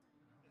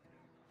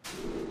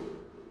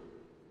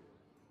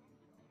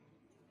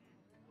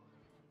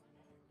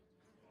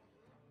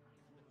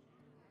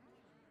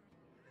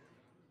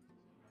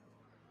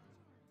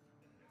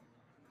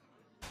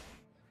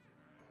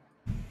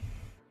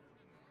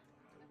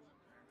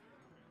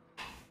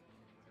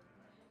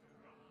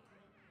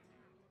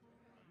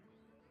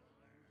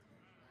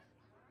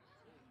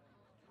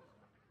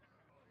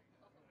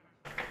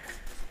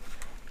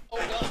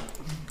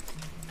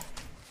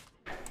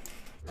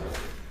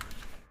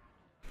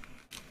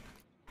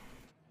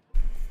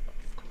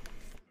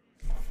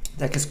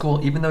 Deck is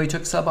cool, even though he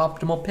took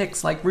suboptimal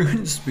picks like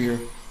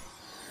Runespear.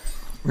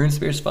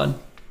 Runespear's fun.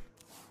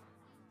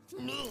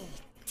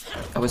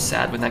 I was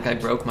sad when that guy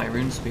broke my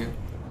Runespear.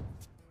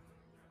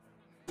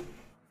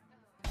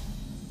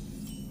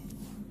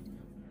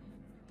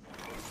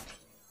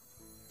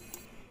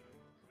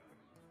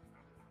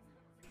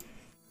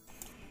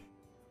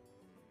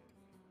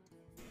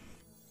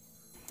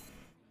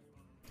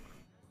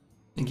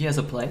 Think he has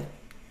a play?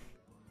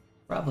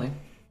 Probably.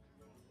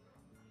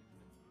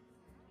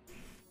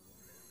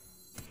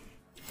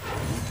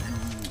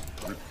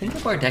 I think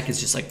if our deck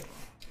is just like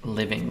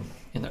living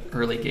in the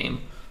early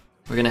game,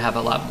 we're gonna have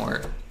a lot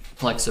more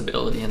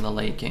flexibility in the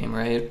late game,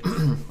 right?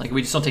 Like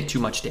we just don't take too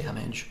much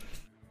damage.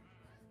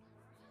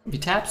 If he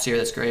taps here,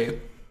 that's great. Did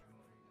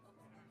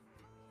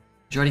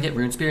you already get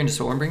Runespear into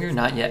Stormbringer?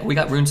 Not yet. We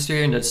got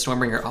Runespear into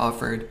Stormbringer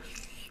offered.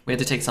 We had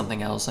to take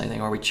something else, I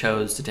think, or we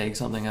chose to take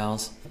something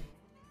else.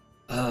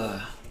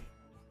 I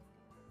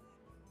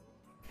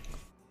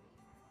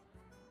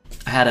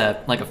had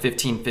a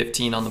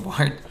 15-15 on the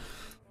board.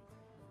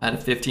 I had a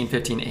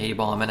 15-15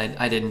 A-bomb, and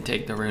I didn't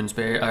take the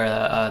Runespear or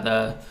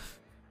the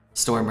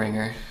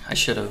Stormbringer. I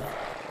should have.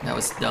 That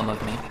was dumb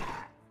of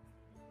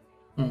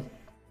me.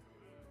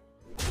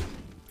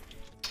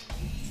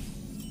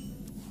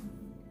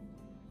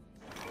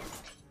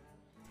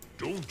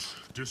 Don't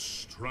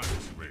distract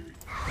me.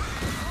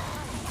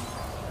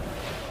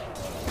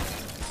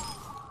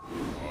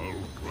 I'll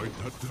write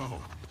that down.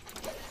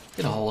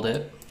 Gonna hold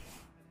it.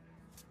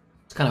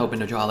 Just kind of hoping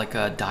to draw like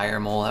a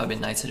dire mole. That would be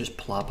nice to just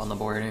plop on the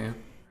board here.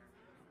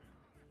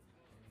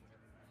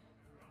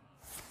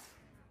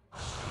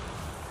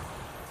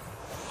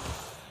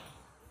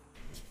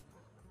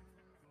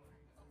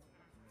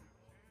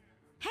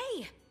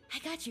 Hey, I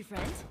got you,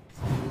 friend.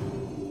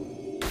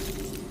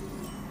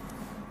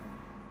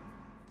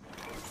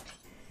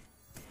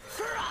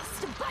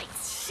 Frost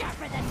bites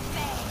sharper than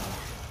fang.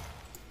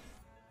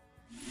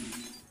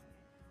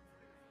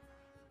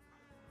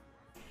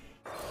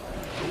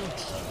 Don't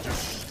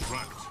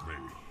distract me.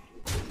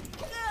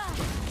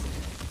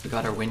 We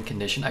got our win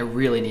condition. I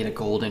really need a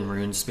golden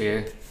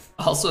Runespear.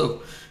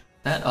 Also,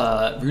 that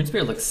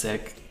Runespear looks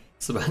sick.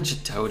 It's a bunch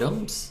of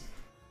totems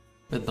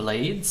with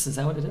blades. Is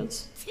that what it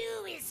is?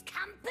 Two is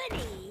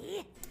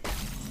company.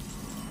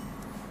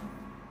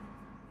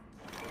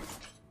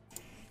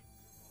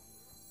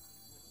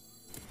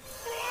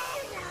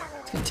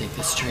 Let's go take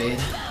this trade.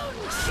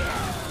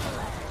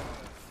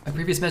 My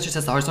previous message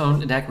says the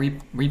Hearthstone deck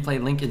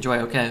replay link enjoy.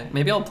 Okay,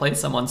 maybe I'll play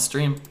some on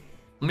stream.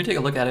 Let me take a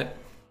look at it.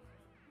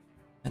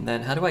 And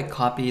then how do I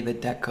copy the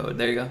deck code?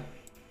 There you go.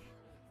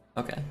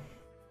 Okay,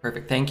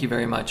 perfect. Thank you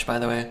very much, by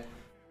the way.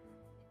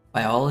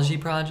 Biology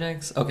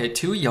projects. Okay,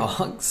 2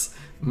 Yogs,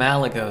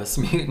 Malagos,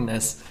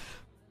 Mutinous,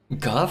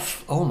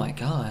 Guff. Oh my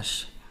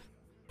gosh.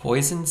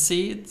 Poison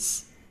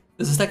Seeds.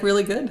 Is this deck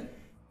really good?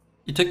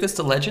 You took this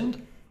to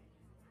Legend?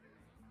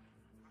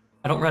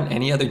 I don't run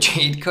any other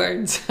Jade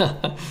cards.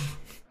 Oh,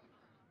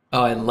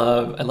 I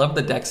love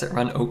the decks that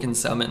run Oaken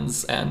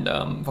Summons and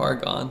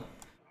Vargon.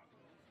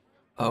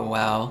 Oh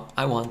wow,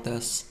 I want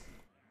this.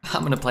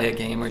 I'm gonna play a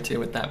game or two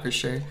with that for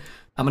sure.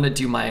 I'm gonna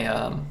do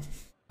my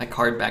my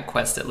card back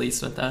quest at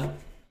least with that.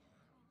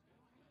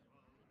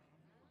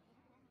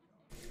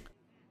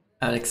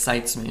 That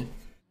excites me.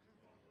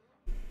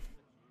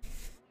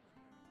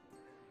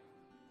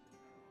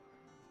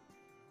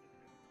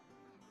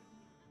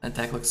 That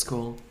deck looks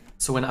cool.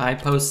 So when I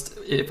post,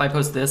 if I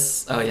post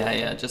this, oh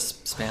yeah,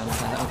 just spam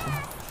that open.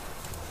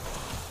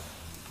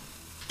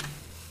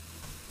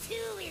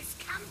 Two is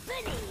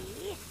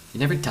company. You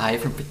never die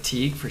from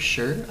fatigue for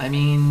sure. I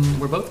mean,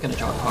 we're both gonna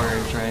draw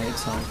cards, right?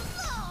 So.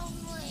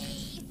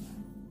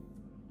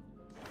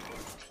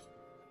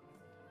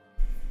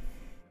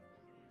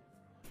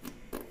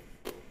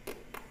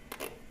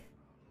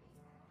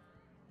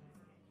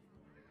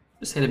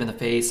 Just hit him in the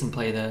face and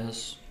play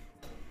this.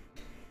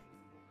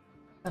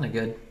 Kinda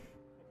good.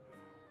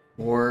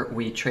 Or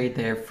we trade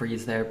there,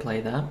 freeze there,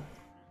 play that.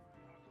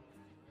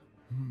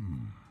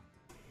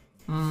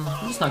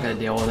 I'm just not gonna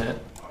deal with it.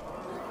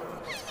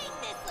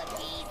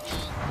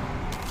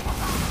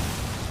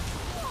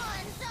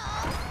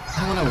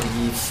 I don't want to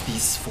leave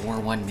these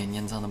 4/1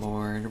 minions on the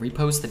board.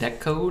 Repost the deck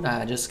code.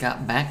 I just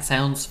got back.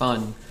 Sounds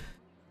fun.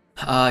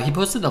 He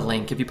posted the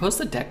link. If you post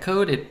the deck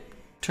code, it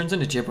turns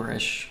into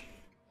gibberish.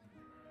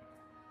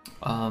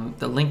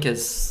 The link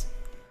is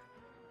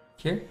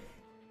here.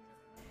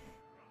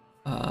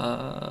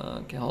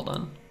 Okay, hold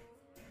on.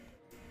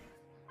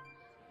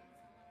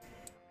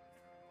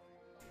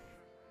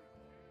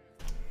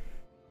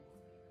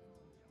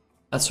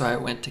 That's where I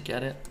went to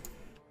get it.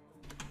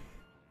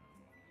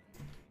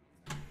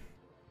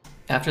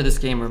 After this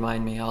game,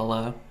 remind me.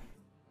 I'll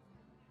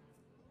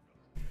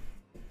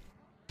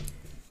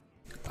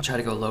try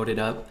to go load it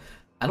up.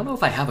 I don't know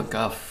if I have a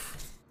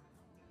Guff.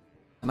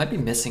 I might be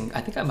missing.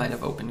 I think I might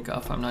have opened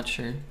Guff. I'm not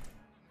sure.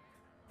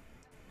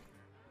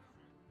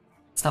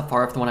 It's not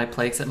far off the one I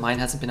play, except mine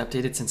hasn't been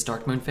updated since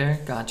Dark Moon Fair.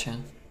 Gotcha.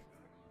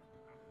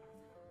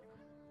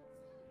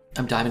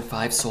 I'm Diamond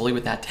 5 solely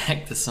with that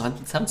deck. This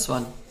sounds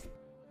fun.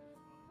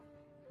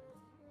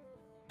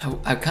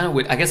 I kind of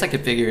would. I guess I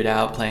could figure it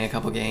out playing a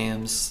couple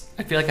games.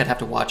 I feel like I'd have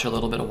to watch a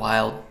little bit of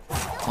Wild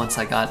once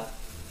I got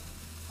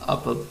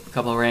up a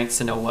couple of ranks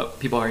to know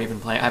what people are even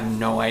playing. I have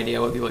no idea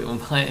what people even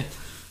play.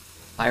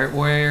 Pirate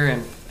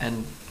Warrior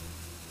and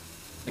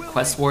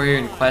Quest Warrior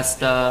and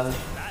Quest.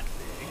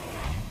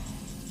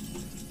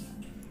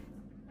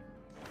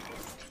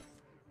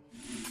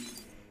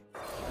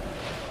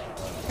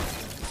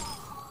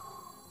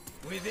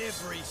 With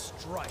every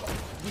strike,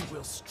 we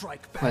will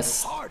strike back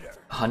Quest harder.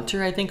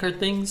 Hunter, I think, are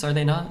things, are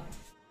they not?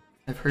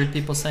 I've heard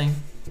people saying.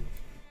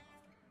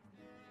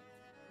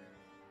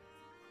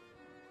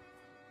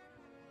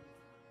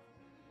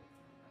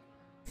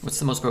 What's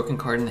the most broken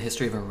card in the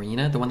history of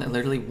Arena? The one that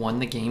literally won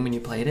the game when you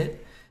played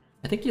it?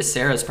 I think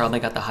Ysera's probably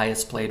got the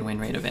highest played win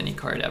rate of any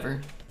card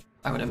ever,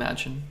 I would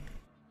imagine.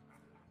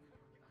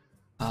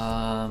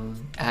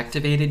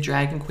 Activated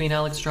Dragon Queen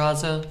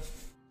Alexstrasza.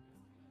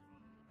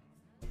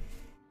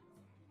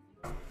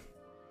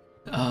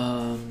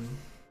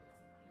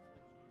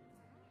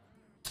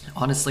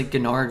 Honestly,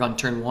 Gnarg on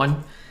turn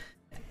 1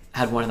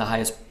 had one of the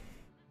highest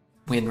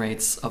win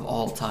rates of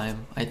all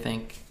time, I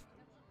think.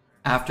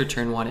 After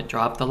turn 1 it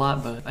dropped a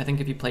lot, but I think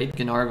if you played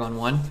Gnarg on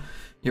 1,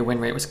 your win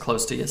rate was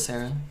close to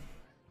Ysera.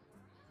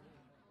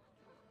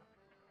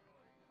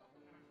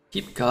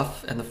 Keep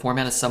Guff and the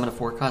 4-mana summon a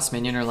 4-cost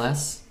minion or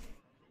less.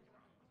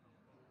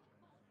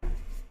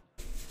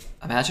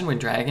 Imagine when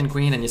Dragon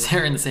Queen and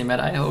Ysera in the same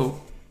meta, I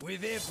hope.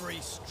 With every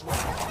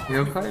strike,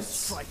 Hero we will cards?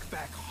 strike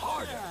back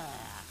harder.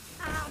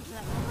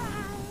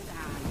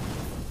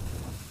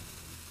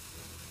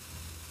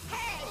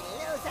 Hey,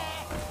 loser!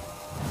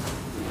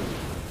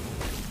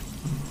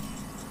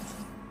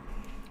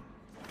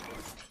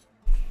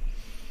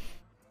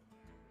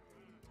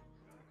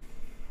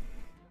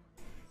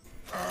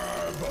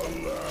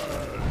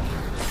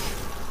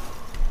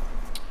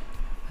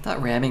 I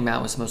thought Ramming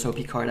Mount was the most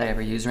OP card I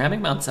ever used.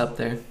 Ramming Mount's up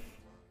there.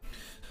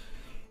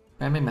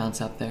 Ramming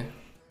Mount's up there.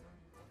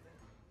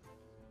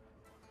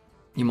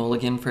 You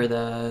mulligan for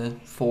the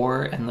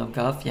 4 and the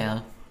Guff? Yeah.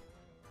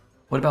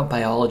 What about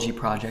Biology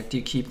Project? Do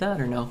you keep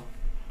that or no?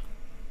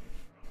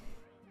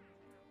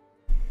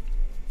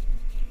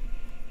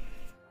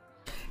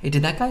 Hey,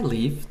 did that guy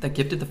leave that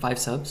gifted the 5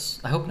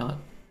 subs? I hope not.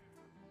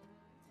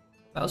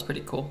 That was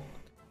pretty cool.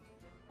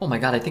 Oh my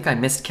god, I think I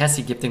missed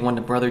Kessie gifting one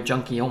to Brother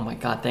Junkie. Oh my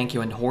god, thank you.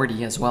 And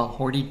Hordy as well.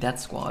 Hordy Death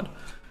Squad.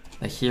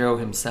 The hero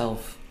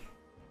himself.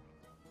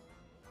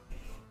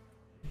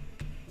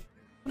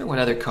 Wonder what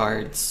other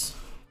cards.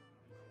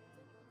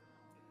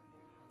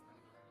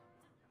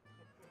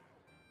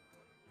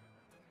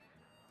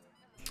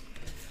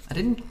 I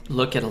didn't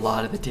look at a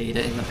lot of the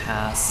data in the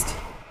past.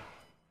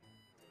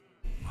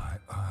 My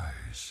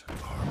eyes are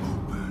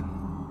open.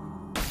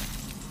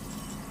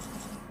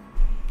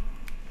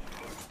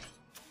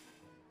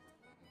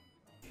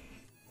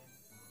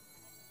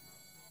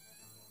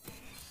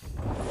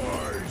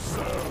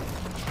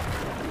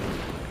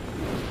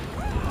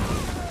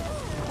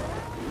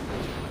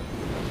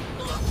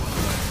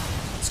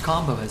 This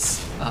combo has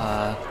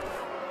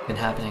been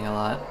happening a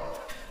lot.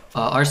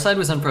 Our side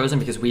was unfrozen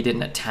because we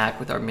didn't attack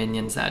with our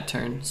minions that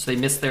turn. So they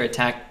missed their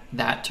attack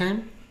that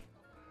turn,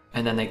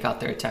 and then they got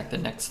their attack the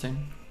next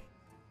turn.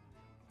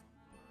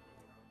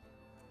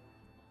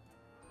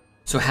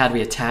 So had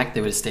we attacked,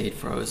 they would have stayed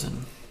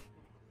frozen.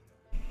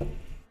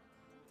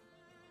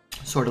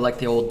 Sort of like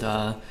the old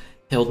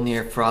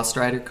Hildnir Frost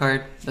Rider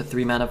card, the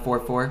 3-mana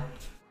 4/4.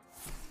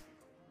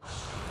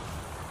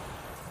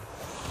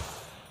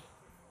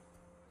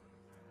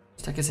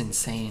 This deck is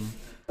insane.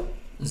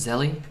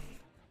 Zelly?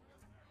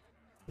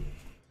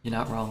 You're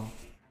not wrong.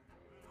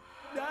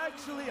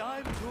 Actually,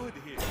 I'm good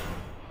here.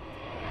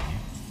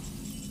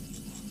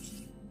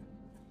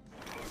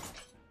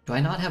 Do I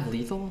not have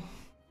lethal?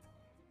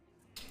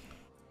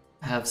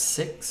 I have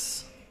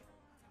 6.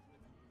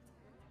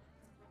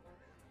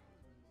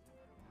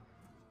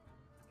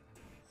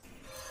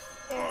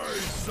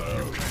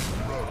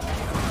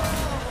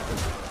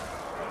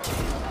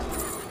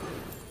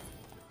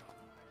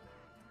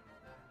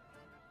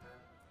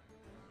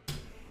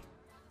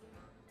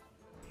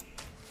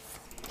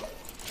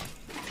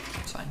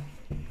 It's fine.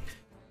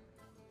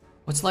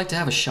 What's it like to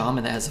have a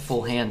shaman that has a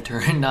full hand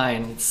turn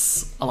 9?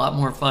 It's a lot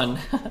more fun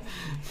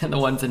than the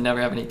ones that never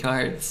have any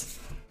cards.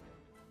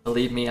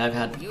 Believe me, I've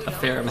had a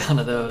fair amount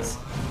of those.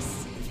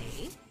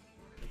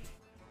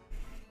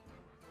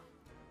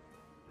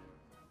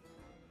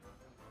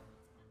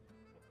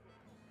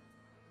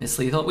 Miss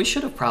Lethal? We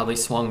should have probably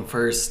swung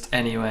first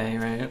anyway,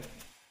 right?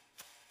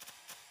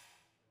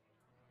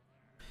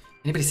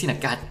 Anybody seen a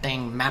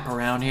goddamn map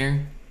around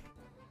here?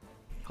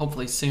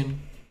 Hopefully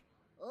soon.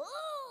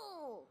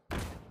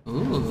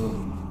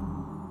 Ooh.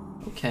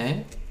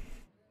 Okay.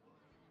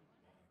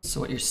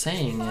 So what you're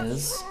saying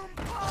is...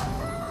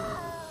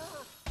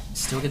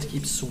 still get to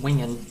keep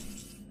swinging.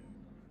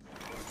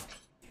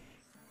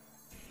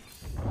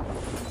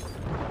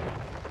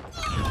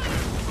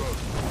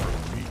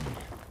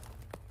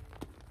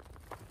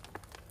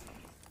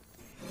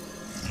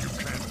 You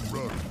can't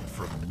run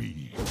from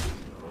me.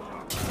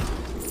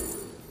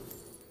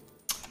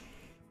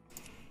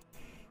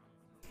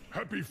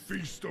 Happy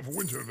Feast of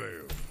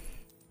Wintervale.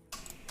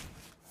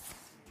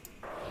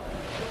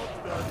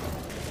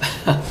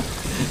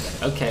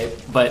 Okay,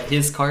 but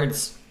his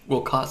cards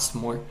will cost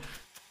more.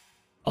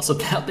 Also,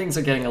 now things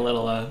are getting a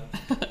little a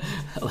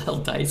little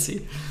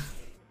dicey.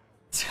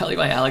 It's probably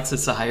why Alex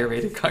is a higher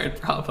rated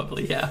card,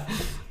 probably, yeah.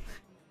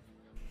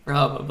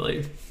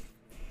 Probably.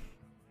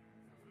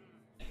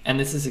 And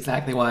this is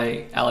exactly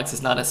why Alex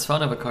is not as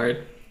fun of a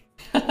card.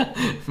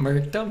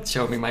 Merc, don't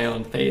show me my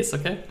own face,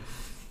 okay?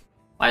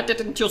 Why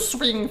didn't you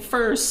swing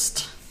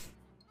first?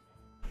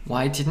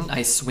 Why didn't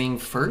I swing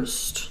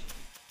first?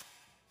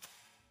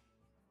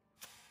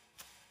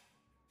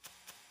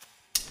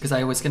 Because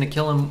I was gonna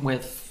kill him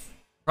with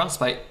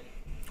Frostbite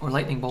or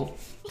Lightning Bolt.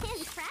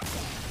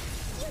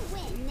 Impressive. You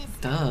win this.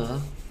 Duh.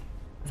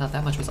 I thought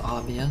that much was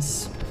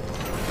obvious.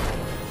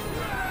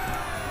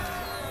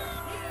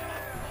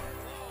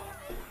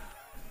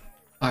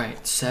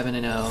 Alright,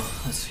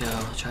 7-0. Let's go.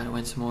 Try to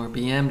win some more.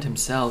 BM'd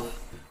himself.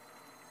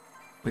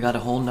 We got a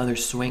whole nother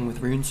swing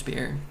with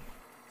Runespear.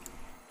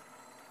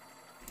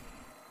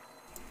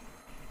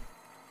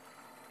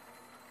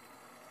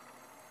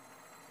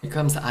 Here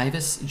comes the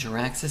Ibis,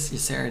 Jiraxis,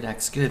 Ysera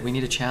decks. Good, we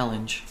need a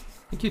challenge.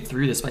 I think you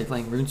threw this by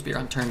playing Runespear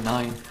on turn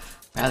 9.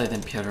 Rather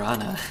than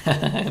Piranha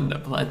and the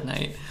Blood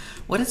Knight.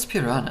 What is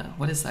Piranha?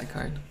 What is that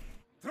card?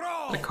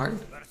 Thrall A card?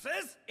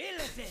 versus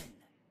Illidan.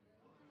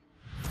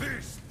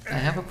 I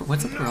have a.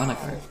 What's a Piranha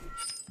card?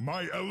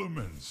 My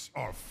elements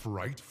are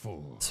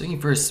frightful.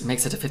 Swinging first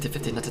makes it a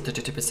 50-50, not a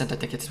 32%. I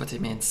think it's what he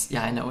means.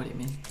 Yeah, I know what he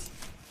means.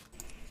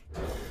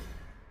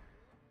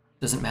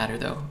 Doesn't matter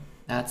though.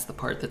 That's the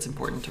part that's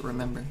important to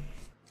remember.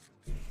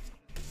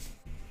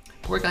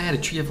 Poor guy had a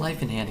Tree of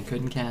Life in hand and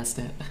couldn't cast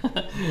it.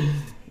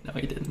 No,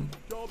 he didn't.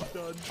 Job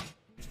done.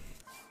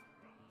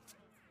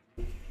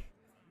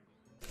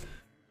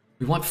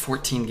 We want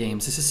 14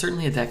 games. This is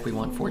certainly a deck we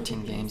want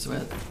 14 games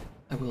with.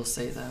 I will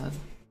say that.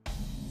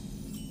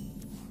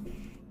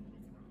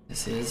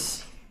 This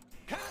is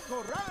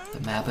the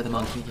map of the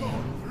monkey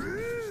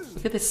game.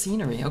 Look at this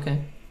scenery,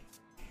 okay.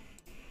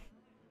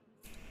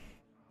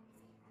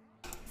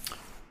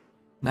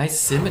 Nice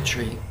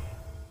symmetry.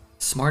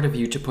 Smart of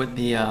you to put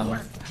the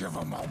Give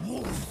him a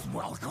wolf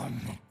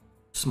welcome.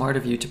 smart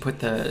of you to put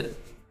the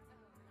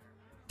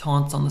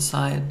taunts on the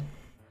side.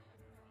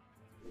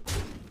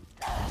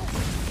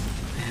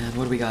 And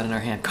what do we got in our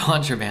hand?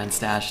 Contraband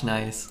stash,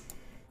 nice.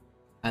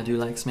 I do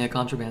likes me a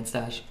contraband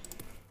stash.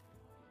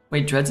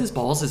 Wait, Dreads'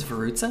 balls is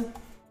Varutza?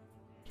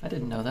 I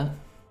didn't know that.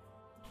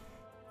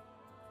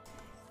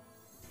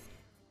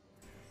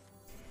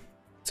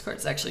 This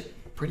card's actually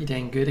pretty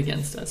dang good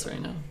against us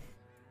right now.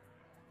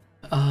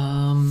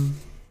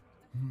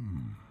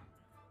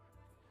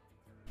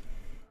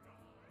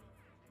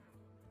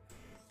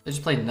 They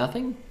just played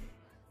nothing?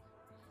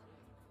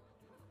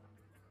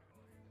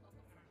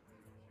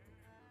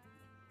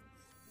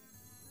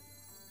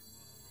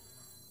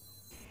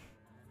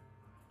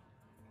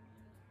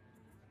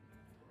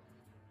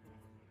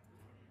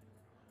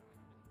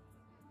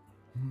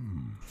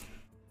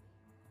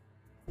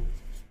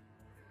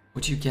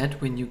 What do you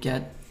get when you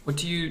get... What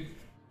do you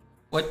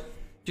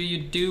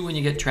do when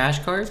you get trash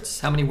cards?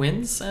 How many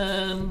wins?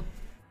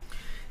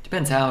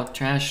 Depends how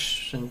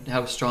trash and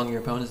how strong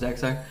your opponent's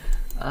decks are.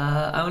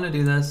 I want to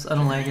do this. I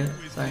don't like it.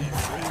 Sorry.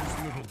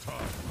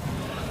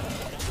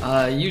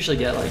 You usually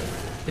get like,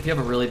 if you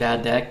have a really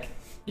bad deck,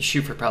 you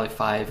shoot for probably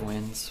 5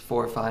 wins,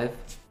 4 or 5.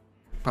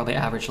 Probably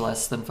average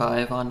less than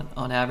 5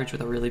 on average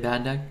with a really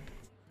bad deck.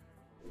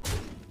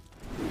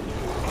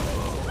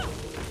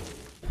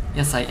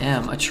 Yes, I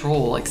am. A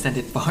troll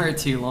extended far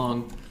too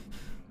long.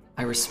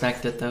 I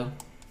respect it though.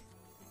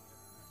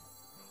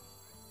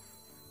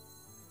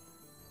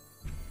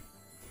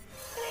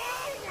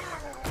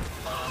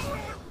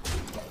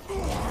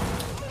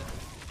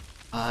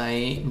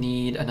 I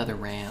need another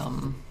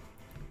ram.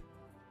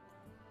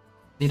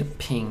 Need a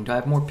ping. Do I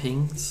have more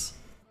pings?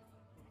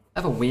 I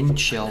have a wind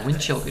chill. Wind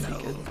chill could be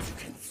good.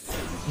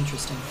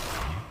 Interesting.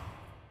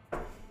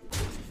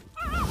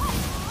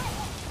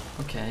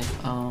 Okay,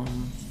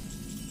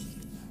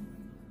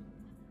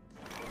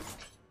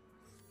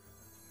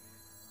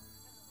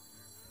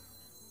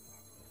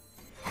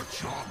 A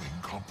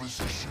charming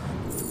composition.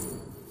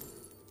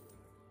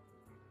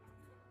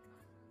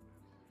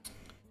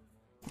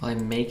 will I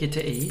make it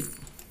to 8?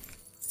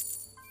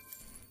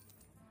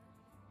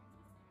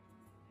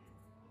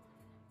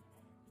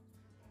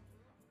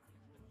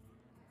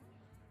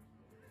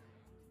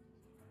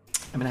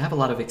 I mean, I have a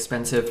lot of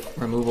expensive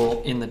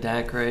removal in the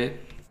deck, right?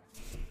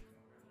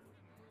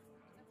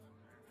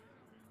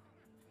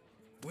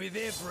 With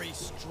every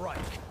strike,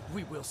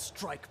 we will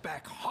strike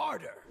back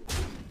harder.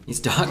 He's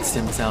doxed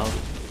himself.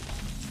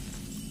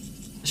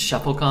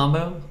 Shuffle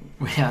combo?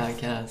 Yeah, I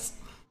guess.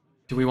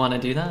 Do we want to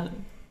do that?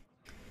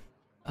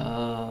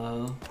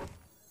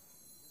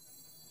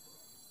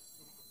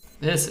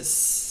 This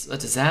is a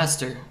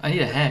disaster. I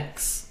need a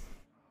hex.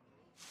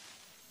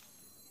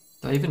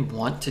 Do I even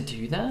want to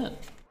do that?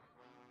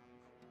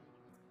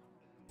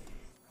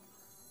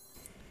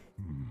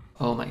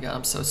 Oh my god,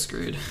 I'm so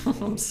screwed.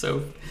 I'm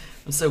so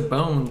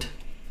boned.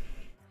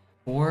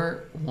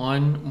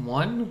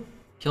 4-1-1?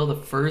 Kill the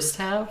first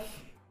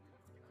half?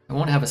 I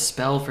won't have a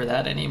spell for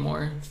that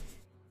anymore.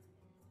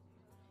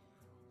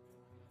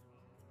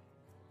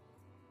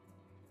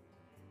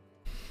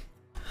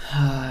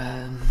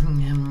 I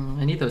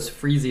need those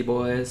freezy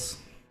boys.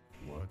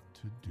 What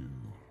to do?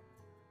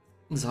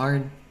 It's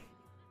hard.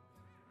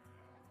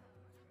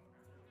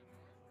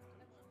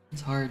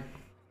 It's hard. I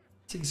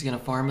think he's gonna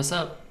farm us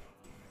up,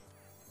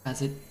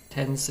 as it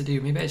tends to do.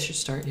 Maybe I should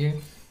start here.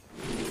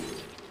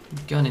 I'm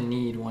gonna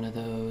need one of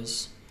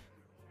those.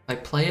 If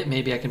I play it,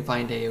 maybe I can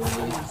find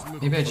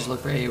AoE. Maybe I just look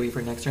for AoE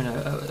for next turn,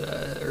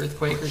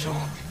 Earthquake or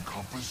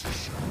something.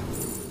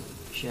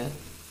 Shit.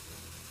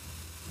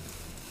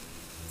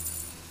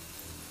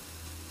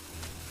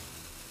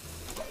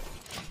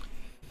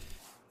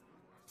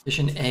 Fish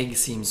and egg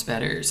seems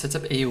better. Sets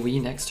up AoE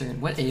next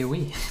turn. What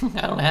AoE?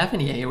 I don't have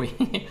any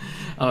AoE.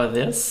 Oh,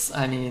 this?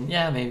 I mean,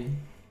 yeah, maybe.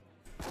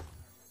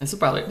 This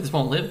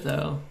won't live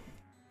though.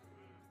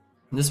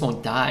 And this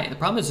won't die. The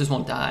problem is this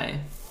won't die.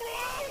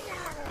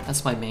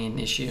 That's my main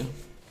issue.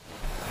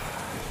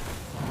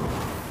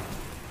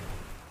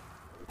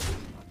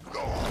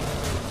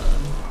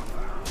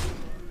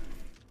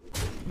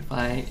 If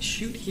I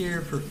shoot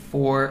here for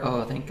 4,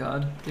 oh thank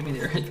God, give me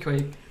the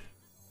earthquake.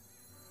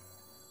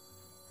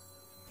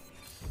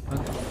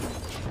 Okay.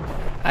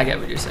 I get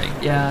what you're saying.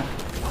 Yeah.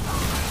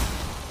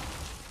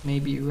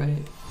 Maybe you're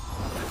right.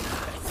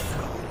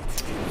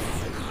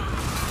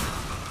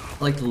 I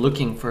like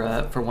looking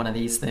for one of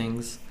these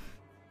things.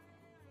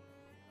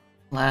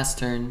 Last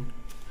turn.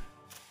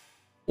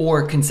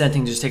 Or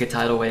consenting to just take a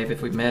tidal wave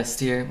if we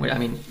missed here. I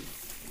mean,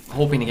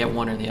 hoping to get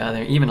one or the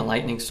other. Even a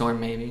lightning storm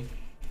maybe.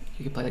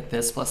 You could play like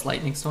this plus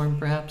lightning storm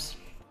perhaps.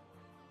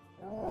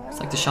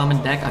 It's like the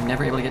Shaman deck. I'm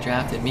never able to get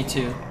drafted. Me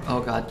too.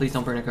 Oh God, please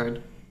don't burn a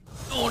card.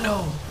 Oh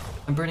no!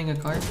 I'm burning a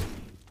card.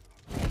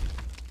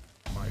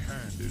 My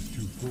hand is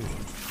too full.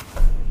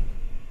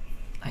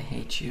 I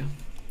hate you.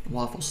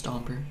 Waffle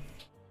Stomper.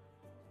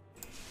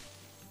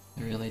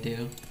 I really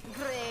do.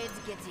 Grade's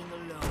getting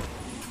low.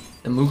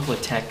 The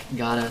Mukla tech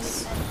got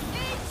us.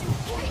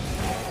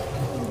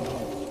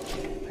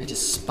 I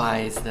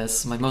despise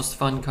this. My most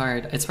fun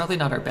card. It's probably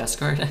not our best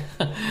card.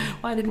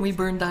 Why didn't we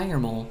burn Dire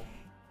Mole?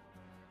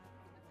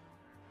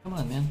 Come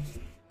on, man.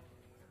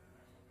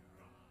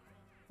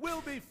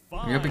 We'll be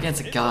fine. You're up against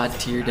a god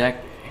tier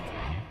deck.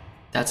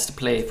 That's the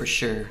play for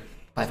sure.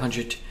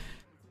 500%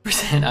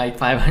 500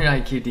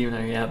 IQ Demon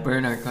Hunter. Yeah,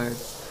 burn our card.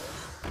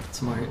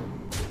 Smart.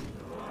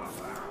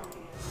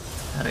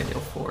 How'd I deal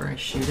 4? I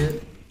shoot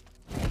it.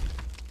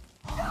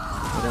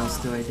 What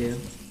else do I do?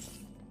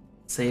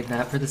 Save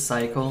that for the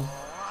cycle.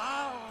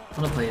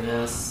 I'm gonna play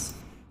this.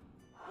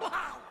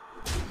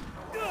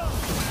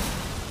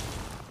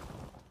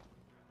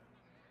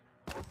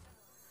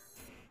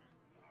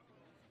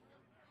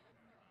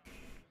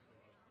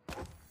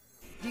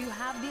 Do you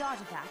have the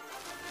artifact?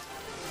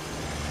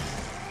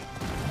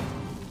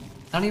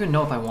 I don't even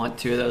know if I want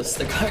 2 of those.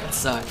 The card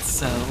sucks,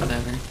 so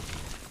whatever.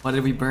 What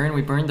did we burn?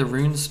 We burned the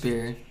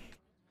Runespear.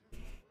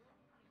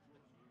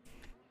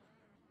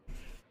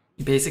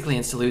 You basically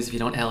insta-lose if you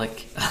don't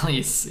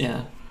Elise,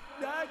 yeah.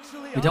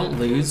 We don't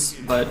lose,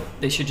 but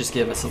they should just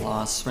give us a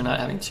loss for not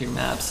having 2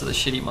 maps, so the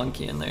shitty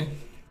monkey in there.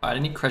 Alright, I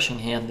need Crushing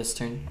Hand this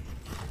turn.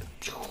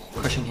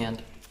 Crushing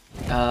Hand.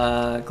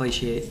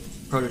 Glaciate.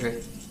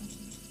 Protodrake.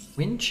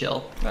 Wind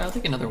Chill. Alright, I'll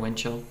take another Wind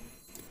Chill.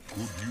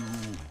 Could you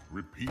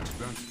repeat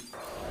that?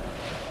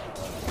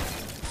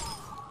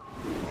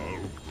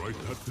 I'll write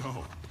that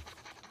down.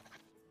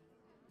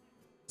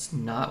 It's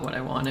not what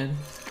I wanted.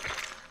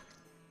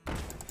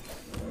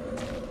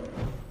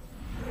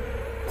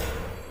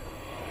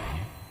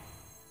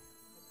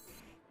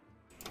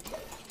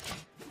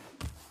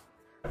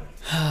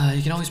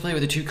 You can always play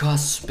with a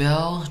 2-cost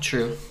spell.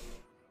 True.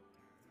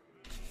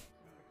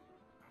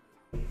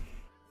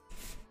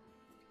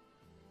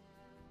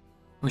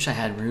 Wish I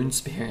had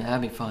Runespear.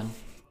 That'd be fun.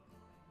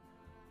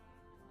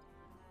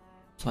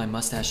 So my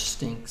mustache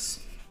stinks.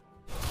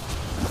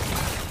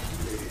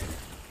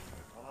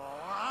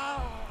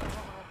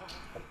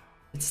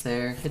 It's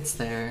there. It's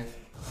there.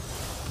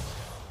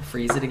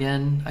 Freeze it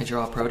again. I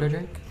draw a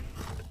Protodrake.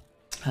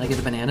 I get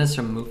the bananas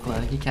from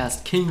Mukla. He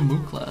cast King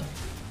Mukla,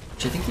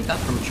 which I think he got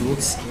from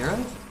Jeweled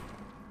Scarab.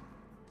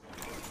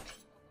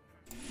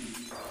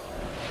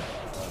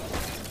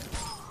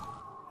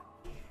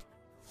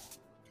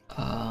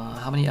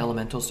 How many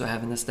elementals do I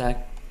have in this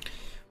deck?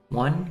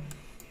 1,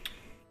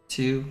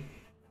 2,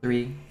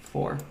 3,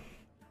 4.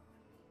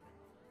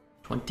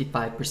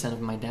 25%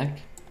 of my deck.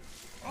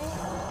 Oh,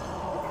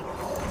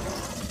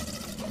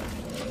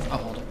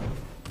 hold on.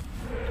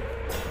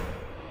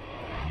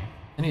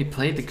 And he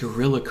played the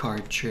Gorilla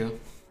card, true.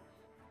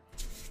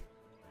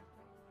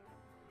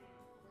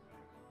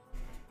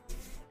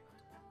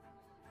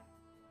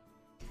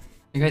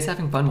 You guys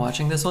having fun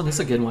watching this one? This is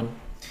a good one.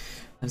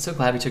 I'm so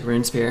glad we took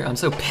Runespear. I'm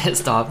so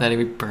pissed off that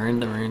we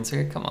burned the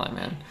Runespear. Come on,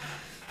 man.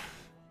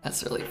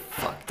 That's really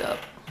fucked up.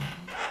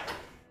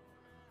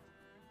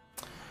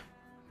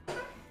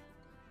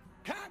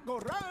 Can't go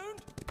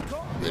round.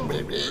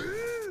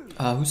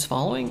 Who's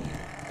following?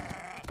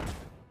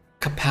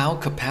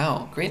 Kapow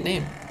Kapow. Great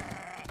name.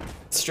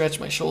 Stretch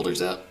my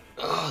shoulders out.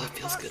 Oh, that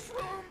feels good.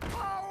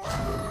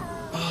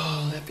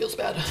 Oh, that feels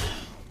bad.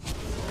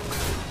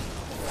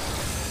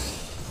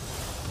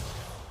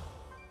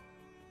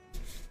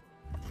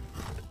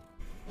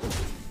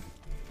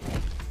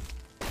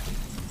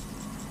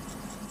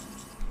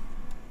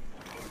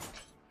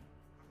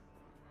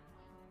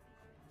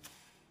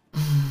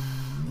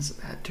 This is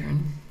a bad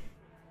turn.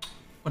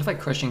 What if I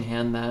Crushing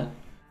Hand that?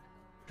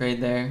 Trade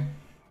there.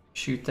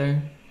 Shoot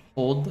there.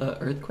 Hold the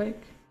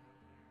Earthquake?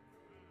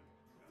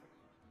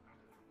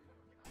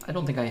 I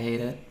don't think I hate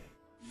it.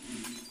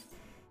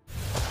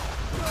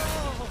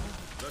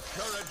 The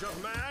courage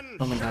of man I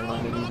don't think I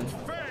love it either.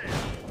 fail.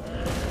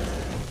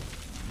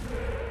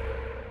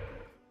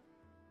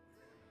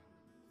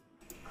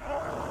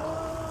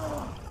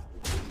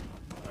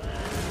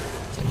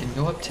 So I can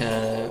go up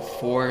to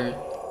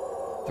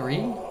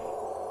 4-3.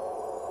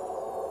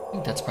 I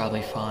think that's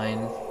probably fine.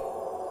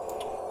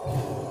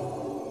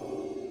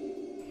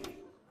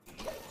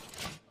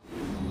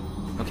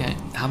 Okay,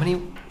 how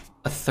many?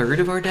 A third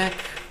of our deck?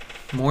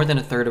 More than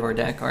a third of our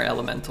deck are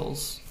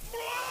elementals.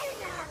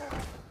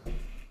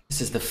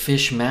 This is the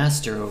fish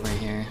master over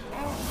here.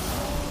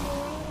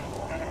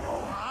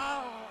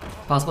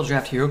 Possible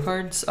draft hero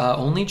cards?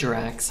 Only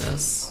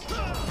Jiraxis.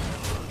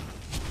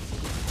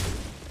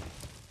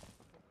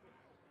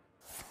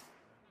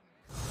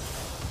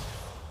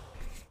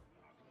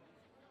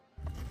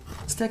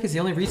 This deck is the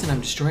only reason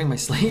I'm destroying my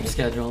sleep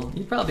schedule.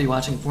 You'd probably be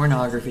watching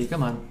pornography.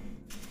 Come on.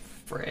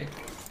 Frick.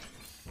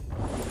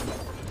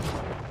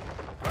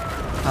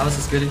 If I was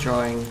as good at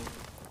drawing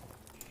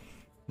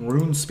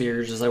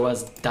Runespears as I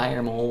was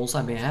Dire Moles,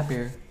 I'd be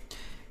happier.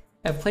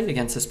 I've played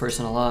against this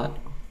person a lot.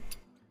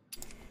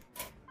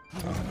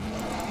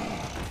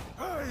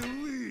 I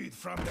lead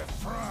from the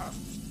front.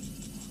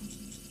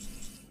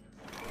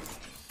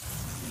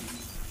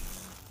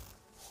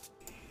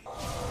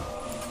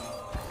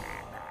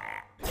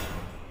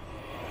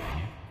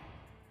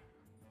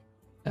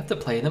 I have to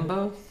play them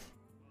both?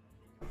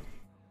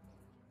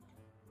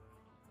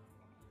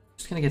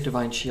 Just gonna get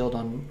Divine Shield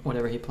on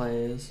whatever he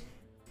plays.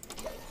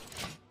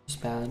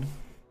 Just bad.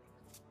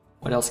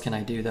 What else can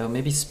I do though?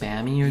 Maybe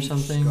Spammy or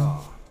something?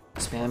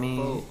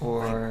 Spammy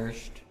or...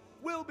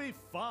 We'll be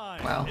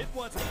fine. Wow. It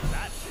wasn't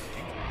that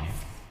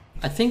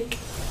big.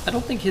 I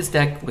don't think his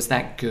deck was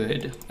that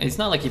good. It's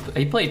not like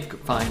he played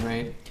fine,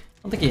 right? I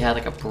don't think he had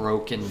like a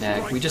broken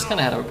deck. We just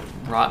kind of had a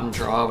rotten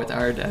draw with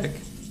our deck.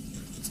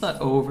 It's not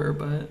over,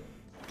 but...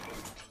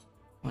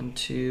 1,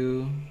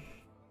 2,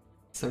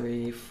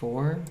 3,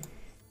 4.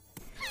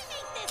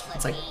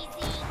 It's like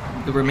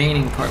the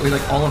remaining part,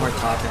 like all of our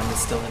top end is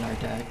still in our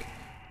deck.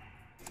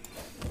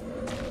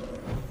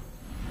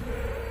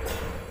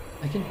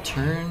 I can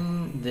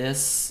turn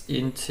this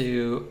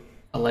into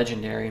a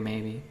legendary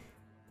maybe.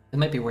 It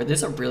might be worth. This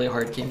is a really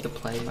hard game to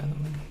play, by the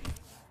way.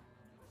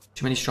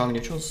 Too many strong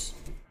neutrals.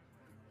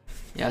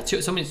 Yeah,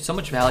 so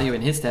much value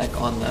in his deck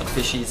on the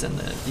fishies and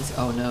the.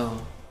 Oh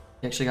no,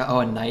 he actually got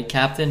a Knight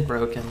Captain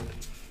broken.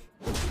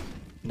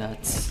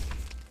 Nuts.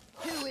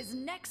 Who is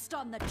next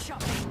on the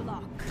chopping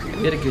block?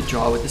 We had a good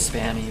draw with the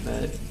Spammy,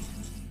 but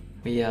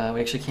we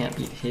actually can't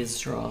beat his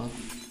draw.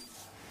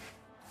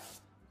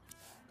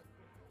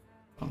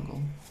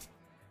 Bungle.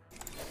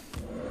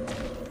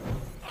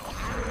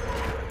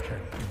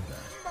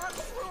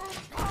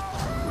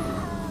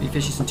 3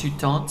 fishies and 2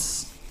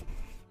 taunts.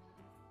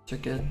 Which are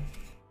good.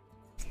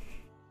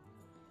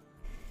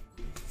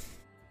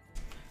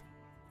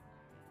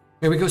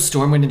 Maybe we go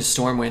Stormwind into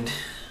Stormwind.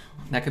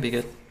 That could be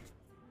good.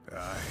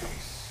 I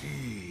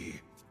see.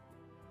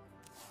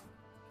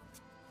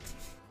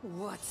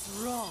 What's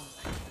wrong?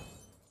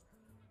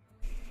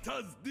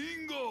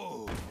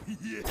 Tazdingo!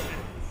 Yeah.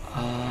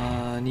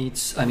 I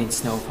mean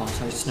Snowfall,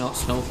 sorry,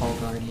 Snowfall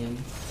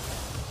Guardian.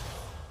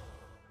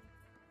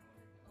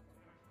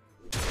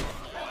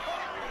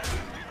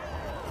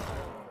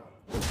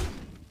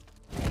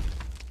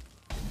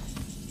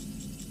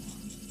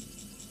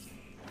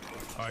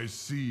 I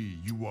see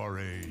you are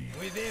a...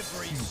 With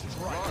every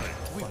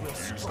strike, we will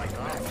strike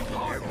back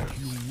harder.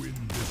 You win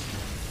this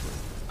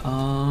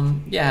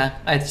Yeah,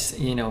 I just,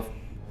 you know,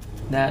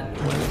 that,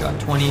 what we got,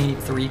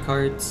 23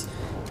 cards,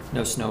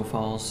 no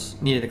Snowfalls,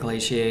 needed the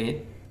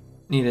Glaciate,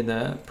 needed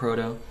the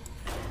Proto.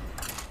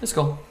 Let's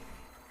go.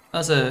 That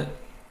was a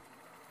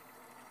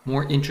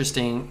more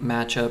interesting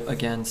matchup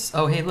against,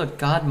 oh hey look,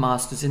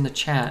 Godmost is in the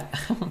chat.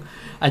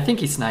 I think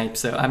he snipes,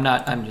 so I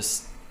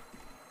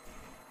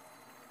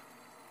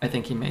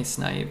think he may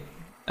snipe.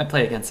 I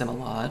play against him a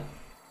lot.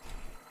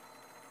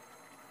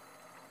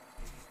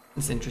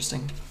 It's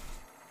interesting.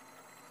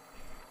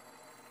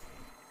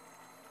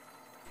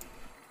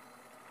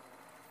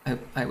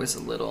 I was a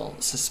little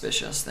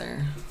suspicious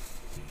there.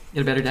 You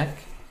had a better deck?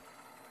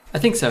 I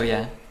think so,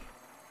 yeah.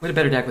 We had a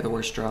better deck with a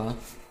worse draw.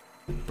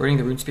 Burning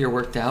the Runespear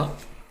worked out.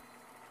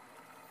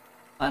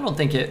 I don't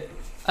think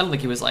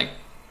he was like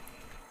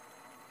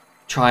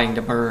trying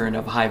to burn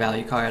a high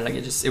value card. Like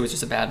it was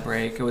just a bad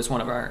break. It was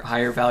one of our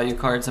higher value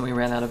cards and we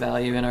ran out of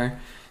value in our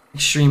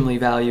extremely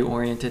value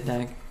oriented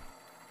deck.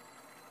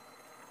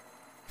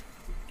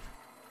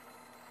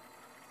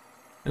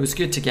 It was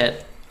good to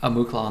get a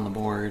Mukla on the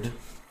board.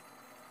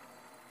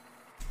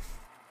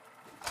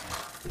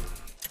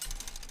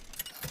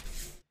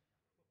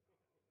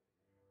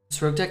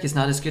 This rogue deck is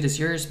not as good as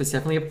yours, but it's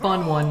definitely a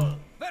fun one.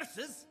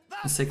 Versus the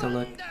Let's take a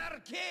look.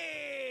 Thunder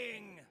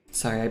King.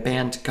 Sorry, I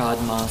banned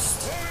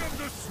Godmost.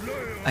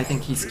 I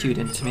think he's queued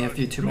into me a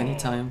few too many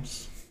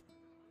times.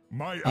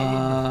 My elements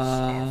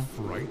are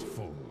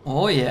frightful.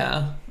 Oh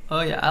yeah.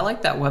 Oh yeah, I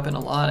like that weapon a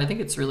lot. I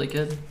think it's really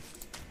good.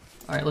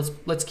 Alright,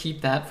 let's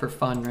keep that for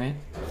fun, right?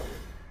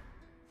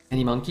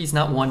 Any monkeys?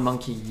 Not one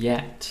monkey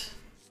yet.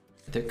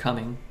 But they're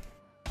coming.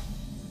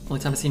 Only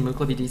time I've seen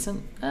Mukla be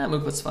decent?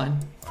 Mukla's fine.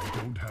 I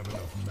don't have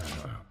enough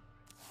mana.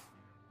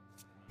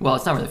 Well,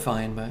 it's not really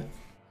fine, but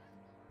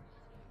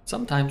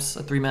sometimes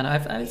a 3 mana. I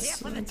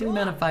 3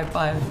 mana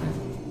 5/5.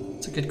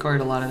 It's a good card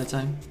a lot of the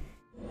time.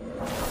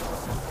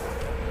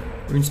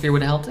 Runespear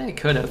would have helped. It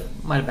could have.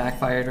 Might have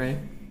backfired, right?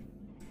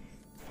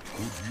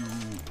 Could you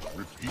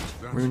repeat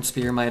that?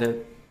 Runespear might have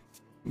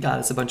got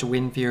us a bunch of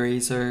Wind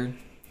Furies or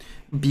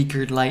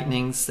Beakered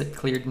Lightnings that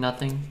cleared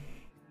nothing.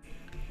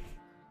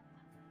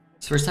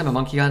 It's the first time a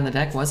monkey got in the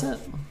deck, was it?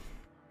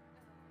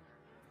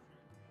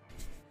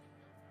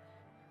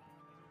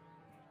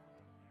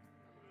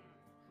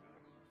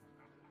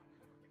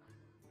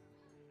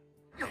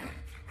 Oh,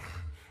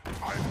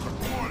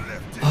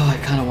 I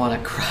kind of want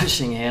a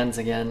crushing hands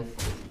again.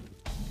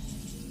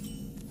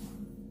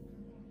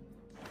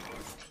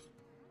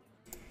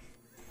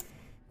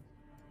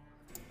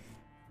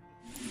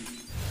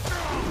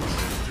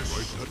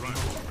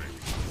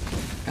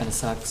 Kind of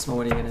sucks, but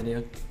what are you gonna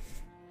do?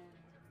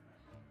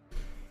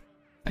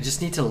 I just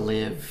need to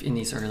live in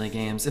these early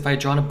games. If I had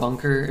drawn a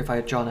bunker, if I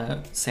had drawn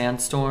a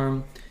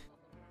sandstorm,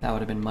 that would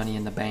have been money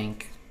in the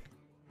bank.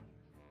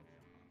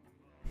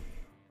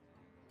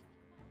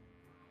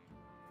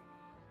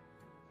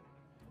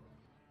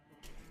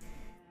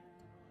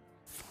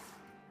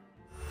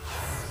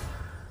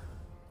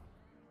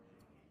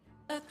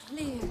 A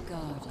clear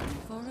garden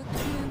for a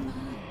clear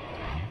mind.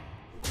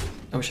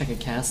 I wish I could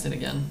cast it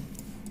again.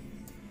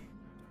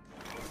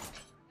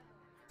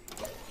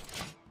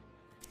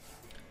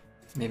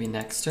 Maybe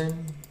next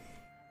turn?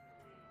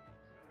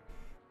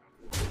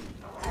 The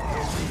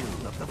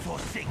will of the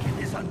Forsaken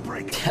is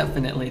unbreakable.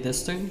 Definitely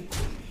this turn.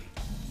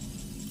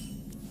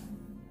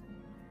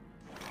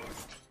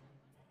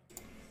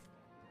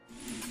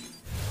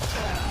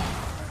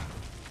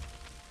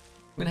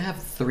 I'm gonna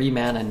have 3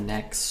 mana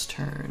next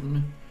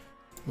turn.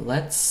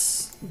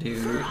 Let's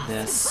do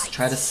this.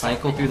 Try to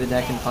cycle through the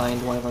deck and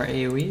find one of our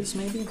AoEs,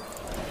 maybe?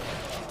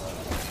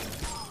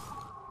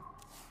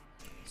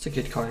 It's a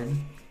good card.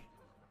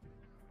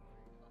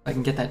 If I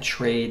can get that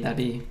trade, that'd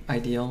be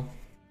ideal.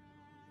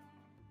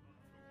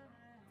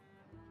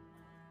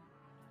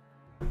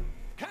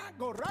 Can't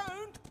go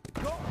round,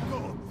 gotta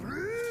go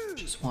through.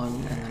 Just one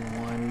and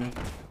then one.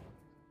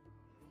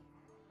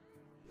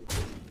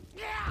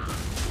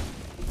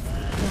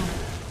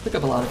 Took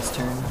up a lot of his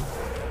turn.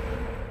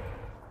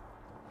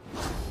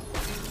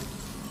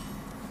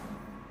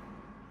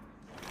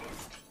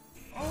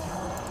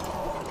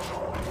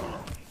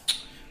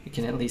 We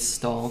can at least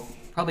stall.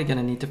 Probably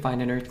gonna need to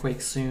find an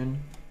earthquake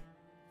soon.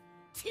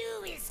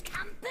 Two is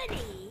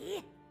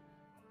company.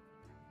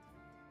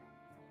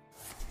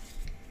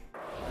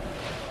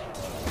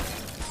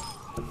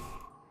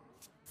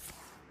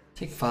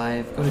 Take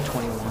 5, go to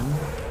 21.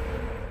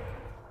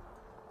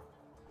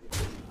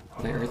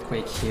 The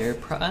earthquake here,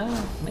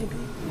 maybe.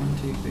 1,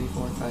 2, 3,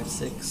 4, 5,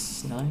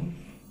 6, 9.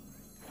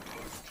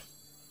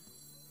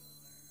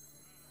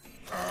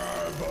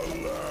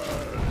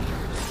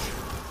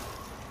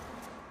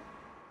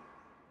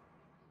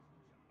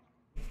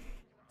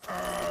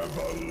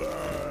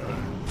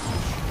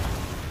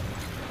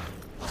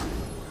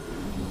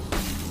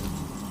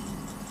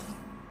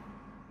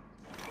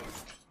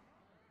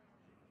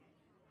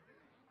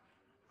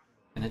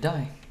 Gonna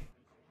die.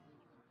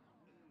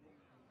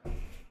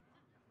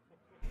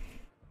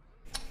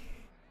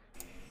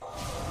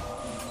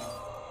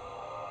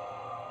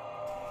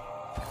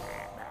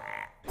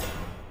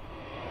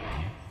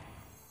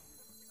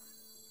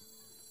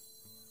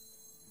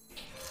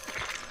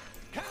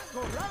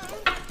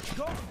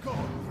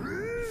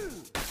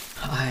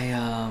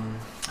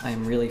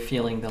 I'm really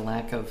feeling the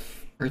lack of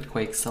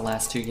earthquakes the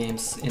last 2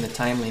 games in a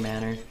timely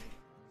manner.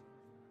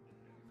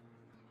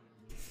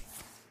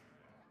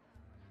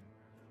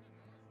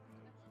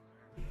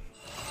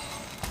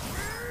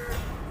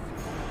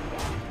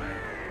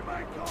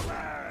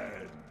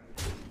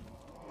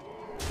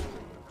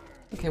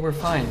 Okay, we're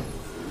fine.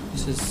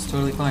 This is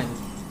totally fine.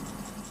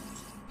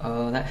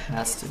 Oh, that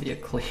has to be a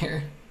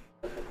clear.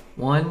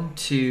 1,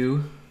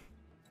 2.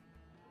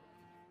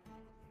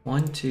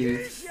 1,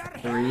 2,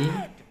 3.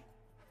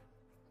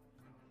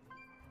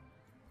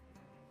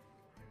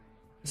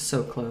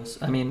 So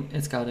close. I mean,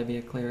 it's gotta be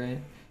a clear,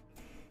 right?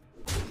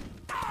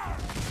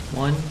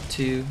 1,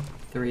 2,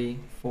 3,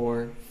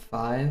 4,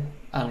 5.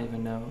 I don't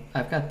even know.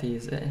 I've got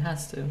these. It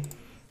has to.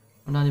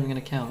 I'm not even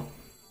gonna count.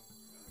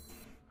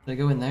 Did I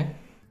go in there?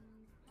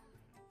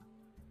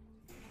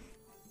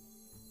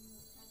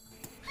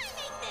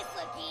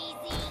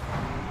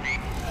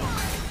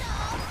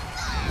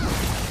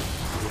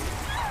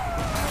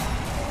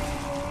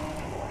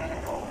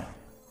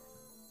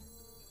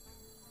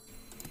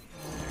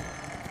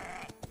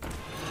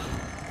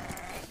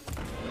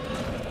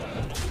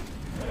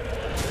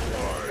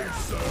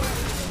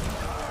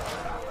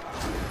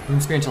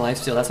 Runespear into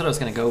lifesteal, that's what I was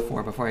gonna go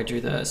for before I drew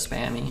the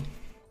spammy.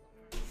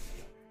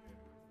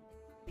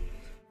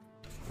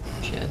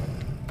 Shit.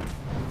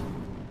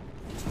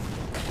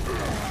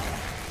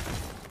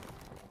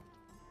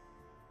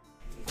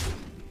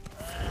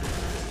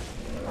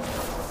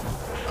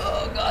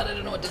 Oh god, I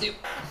don't know what to do.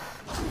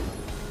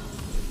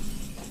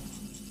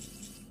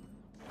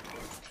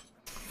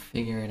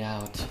 Figure it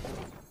out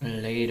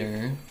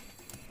later.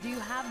 Do you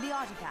have the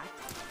artifact?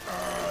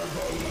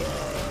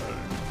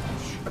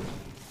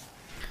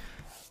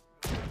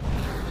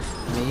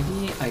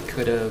 Maybe I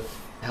could have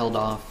held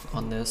off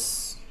on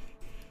this.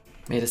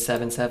 Made a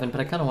 7/7,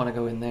 but I kind of want to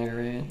go in there,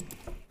 right?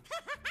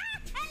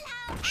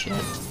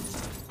 Shit.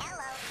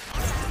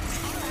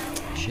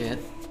 Shit.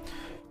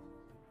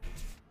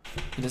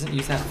 He doesn't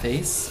use that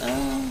face.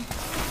 I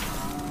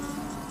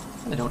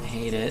don't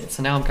hate it.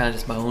 So now I'm kind of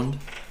just boned.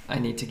 I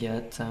need to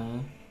get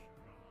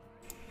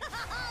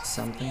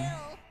something. I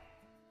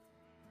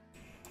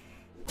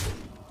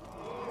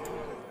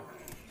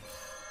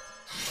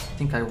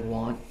think I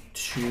want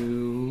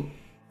to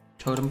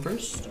totem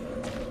first.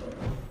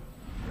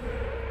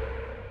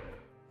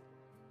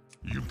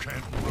 You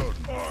can't run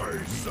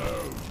from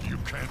me. You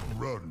can't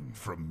run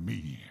from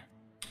me.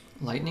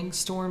 Lightning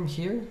storm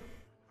here,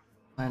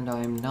 and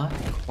I'm not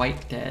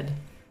quite dead.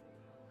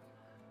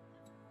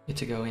 Get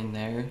to go in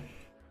there.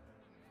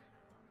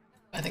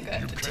 I think I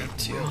have to take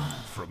 2.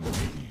 From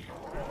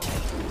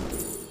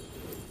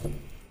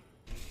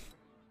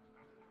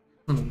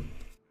me.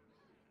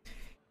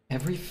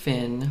 Every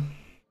fin.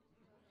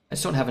 I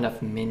just don't have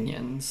enough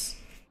minions.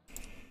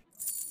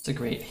 It's a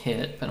great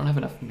hit, but I don't have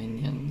enough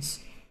minions.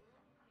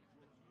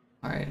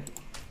 Alright.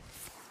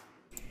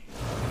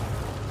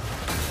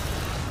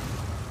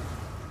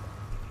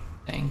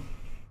 Dang.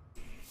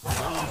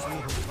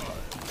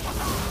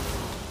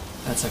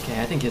 That's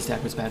okay, I think his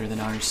deck was better than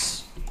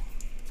ours.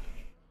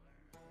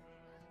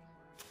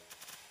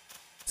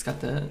 He's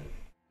got the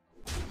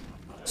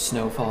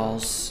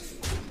snowfalls.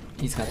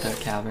 He's got the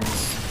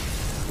caverns.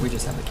 We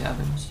just have the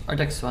caverns. Our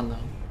deck's fun though.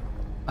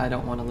 I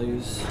don't want to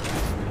lose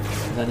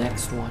the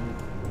next one.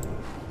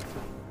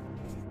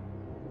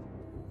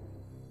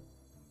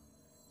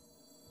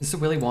 This is a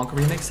Willy Wonka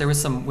remix. There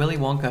was some Willy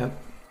Wonka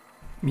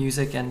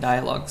music and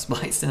dialogue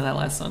spliced into that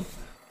last song.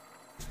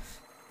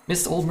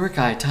 Missed Old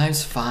Murkai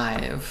times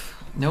 5.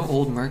 No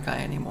Old Murkai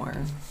anymore.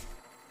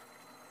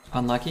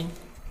 Unlucky.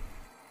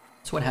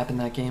 That's what happened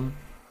that game.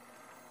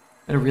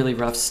 Had a really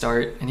rough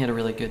start, and he had a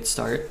really good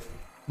start.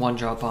 1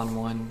 drop on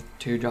 1,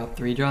 2 drop,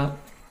 3 drop.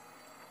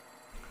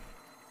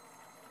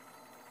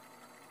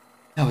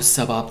 That was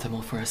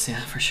suboptimal for us,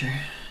 yeah, for sure.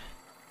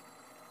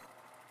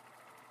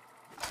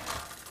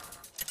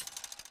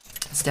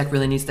 This deck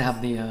really needs to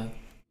have the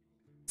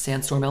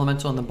Sandstorm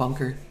Elemental in the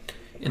bunker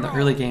in the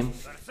early game.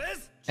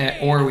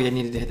 Or we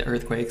needed to hit the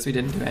Earthquakes. We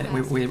didn't do it.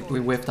 We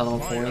whiffed on all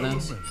 4 of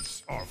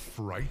those. Are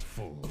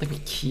frightful. I think we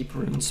keep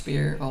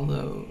Runespear,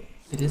 although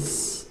it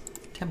is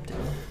tempting.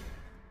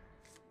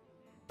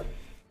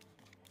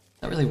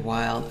 Not really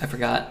wild. I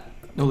forgot.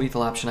 No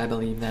lethal option, I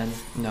believe, then.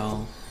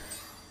 No.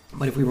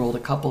 But if we rolled a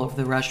couple of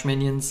the rush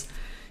minions,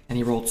 and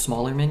he rolled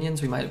smaller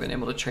minions, we might have been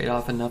able to trade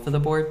off enough of the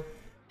board.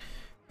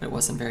 But it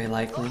wasn't very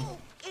likely. Oh,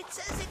 it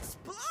says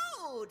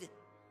explode!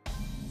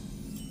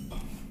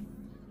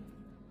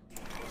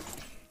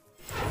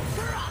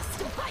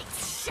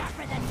 Frostbite's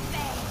sharper than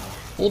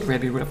bane. Old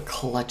Redbeard would have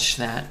clutched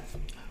that.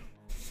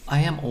 I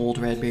am old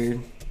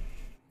Redbeard.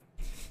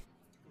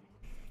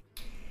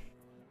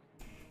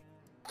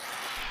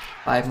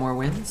 5 more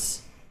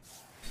wins?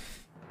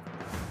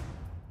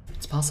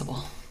 It's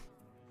possible.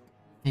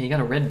 Hey, you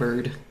got a red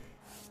bird.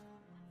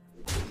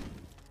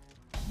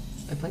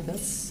 I played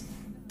this?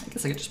 I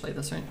guess I could just play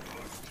this, right?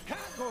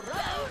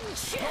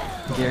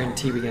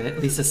 Guarantee we get at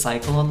least a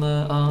cycle on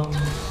the,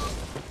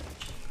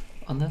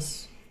 on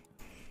this.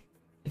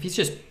 If he's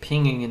just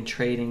pinging and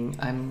trading,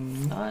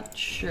 I'm not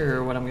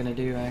sure what I'm gonna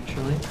do,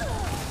 actually.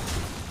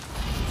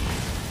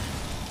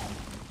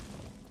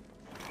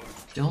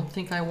 Don't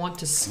think I want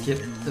to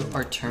skip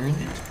our turn.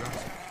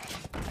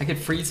 I could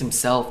freeze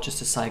himself just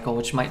to cycle,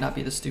 which might not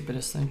be the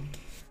stupidest thing.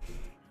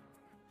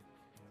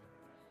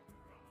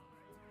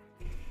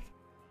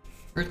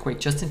 Earthquake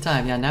just in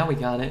time. Yeah, now we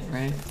got it,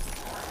 right?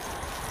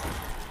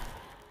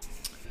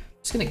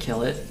 Just gonna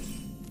kill it.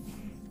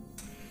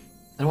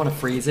 I don't want to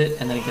freeze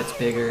it, and then it gets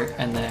bigger,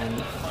 and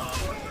then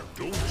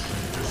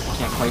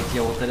can't quite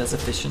deal with it as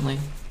efficiently.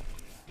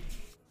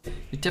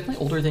 You're definitely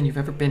older than you've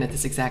ever been at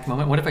this exact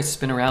moment. What if I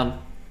spin around?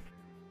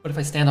 What if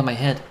I stand on my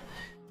head?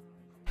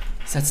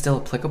 Is that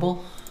still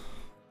applicable?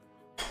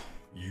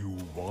 You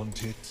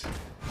want it?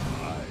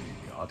 I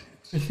got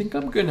it. I think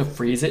I'm gonna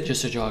freeze it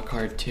just to draw a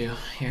card too.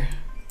 Here.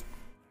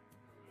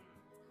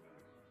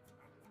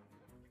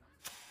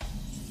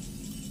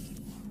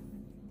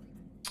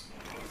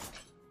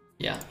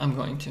 Yeah, I'm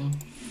going to.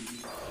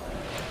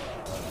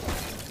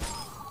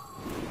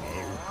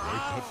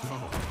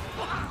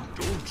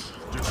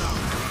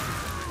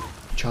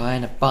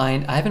 Trying to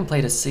find. I haven't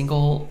played a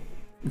single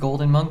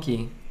golden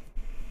monkey.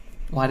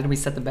 Why did we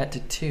set the bet to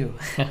 2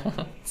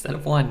 instead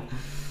of 1?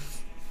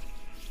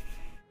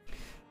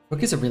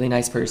 Brooke is a really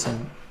nice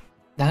person.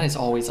 That is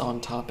always on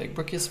topic.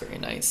 Brooke is very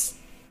nice.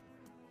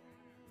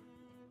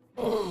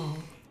 Oh.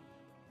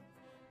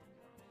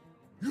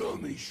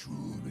 Yummy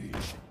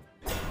shroomies.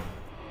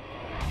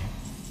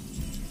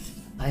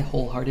 I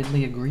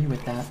wholeheartedly agree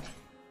with that.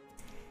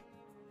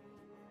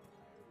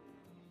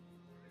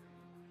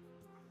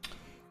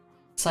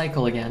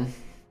 Cycle again.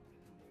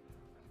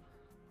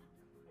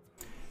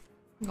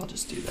 I'll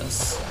just do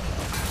this.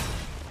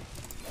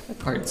 That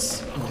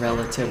card's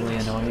relatively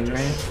annoying,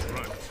 right?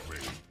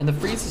 And the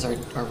freezes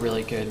are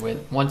really good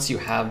with once you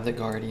have the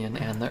Guardian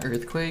and the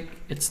Earthquake,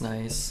 it's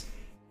nice.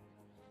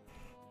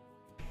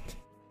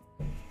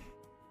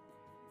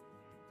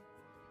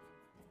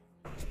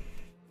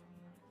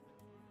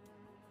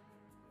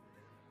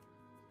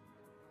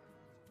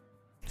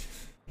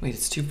 Wait,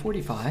 it's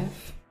 2:45?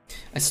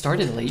 I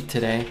started late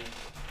today.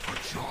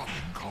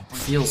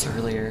 Feels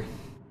earlier.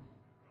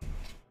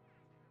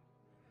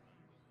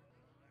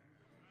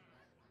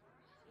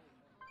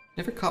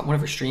 Never caught one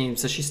of her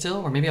streams. Does she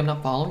still? Or maybe I'm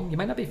not following? You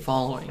might not be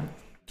following.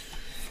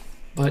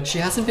 But she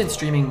hasn't been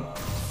streaming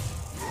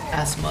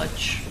as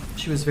much.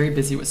 She was very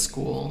busy with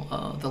school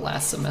the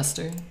last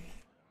semester.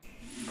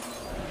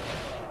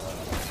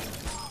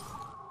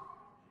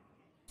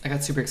 I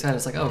got super excited. I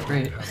was like, oh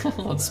great,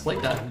 let's play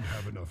that.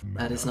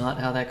 That is not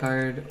how that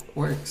card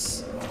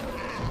works.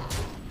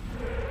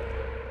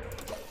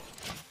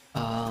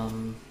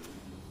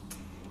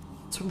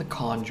 It's from the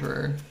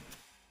Conjurer.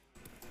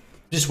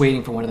 Just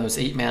waiting for one of those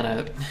 8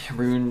 mana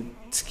rune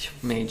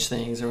mage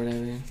things or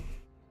whatever.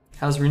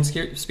 How's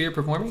Runespear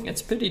performing?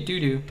 It's pretty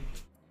doo-doo.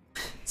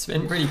 It's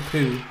been pretty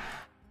poo,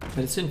 but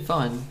it's been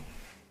fun.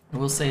 I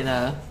will say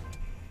that.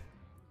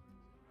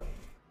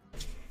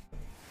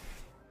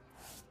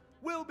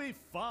 We'll be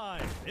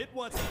fine. It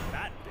wasn't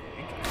that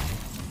big.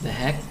 The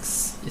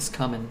Hex is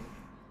coming.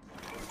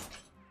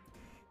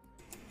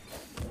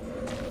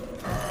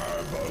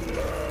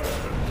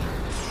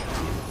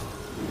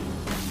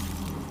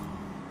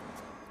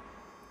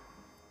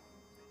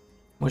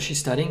 What's she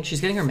studying?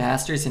 She's getting her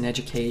master's in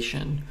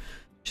education.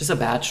 She's a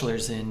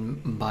bachelor's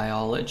in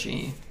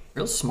biology.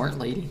 Real smart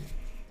lady.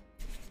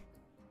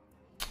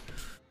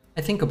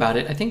 I think about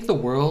it. I think the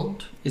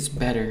world is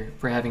better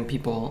for having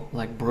people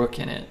like Brooke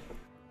in it.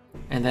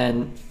 And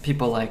then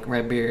people like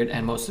Redbeard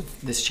and most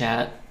of this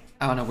chat.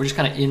 I don't know, we're just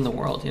kind of in the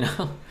world, you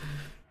know?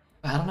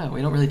 I don't know,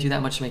 we don't really do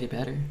that much to make it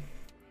better.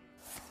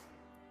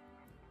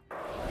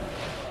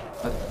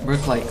 But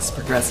Brooke likes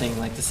progressing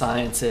like the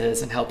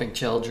sciences and helping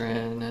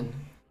children, and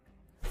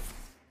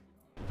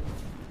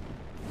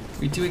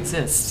we do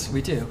exist.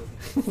 We do.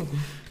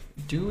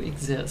 We do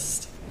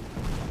exist.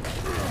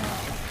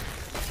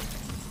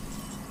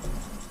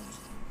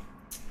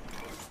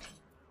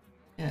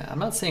 Yeah, I'm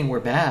not saying we're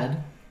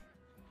bad.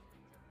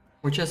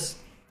 We're just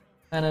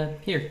kind of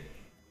here.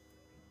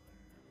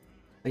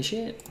 Play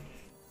shit.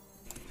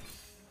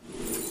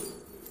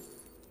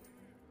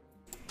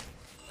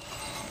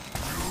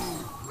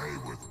 Play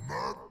with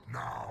mud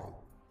now.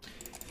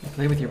 You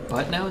play with your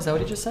butt now? Is that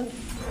what he just said?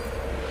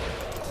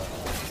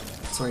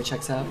 Sorry,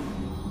 checks out.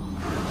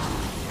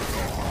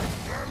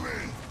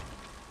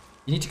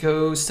 You need to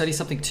go study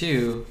something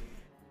too.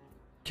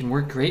 Can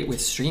work great with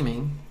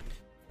streaming.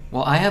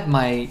 Well, I have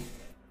my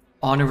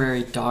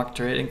honorary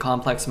doctorate in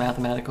complex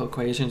mathematical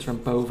equations from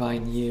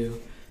Bovine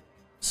U.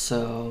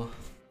 So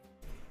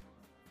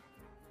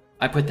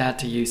I put that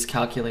to use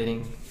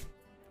calculating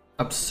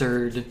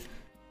absurd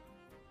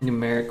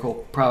numerical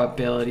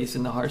probabilities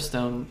in the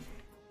Hearthstone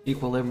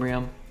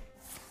equilibrium.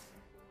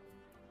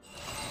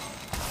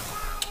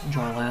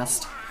 Draw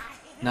last.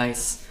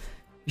 Nice.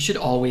 You should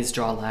always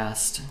draw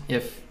last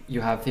if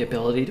you have the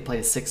ability to play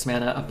a 6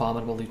 mana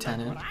Abominable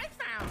Lieutenant.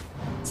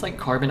 It's like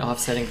carbon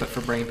offsetting but for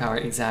brain power.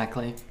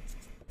 Exactly.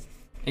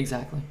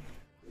 Exactly.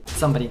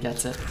 Somebody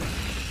gets it.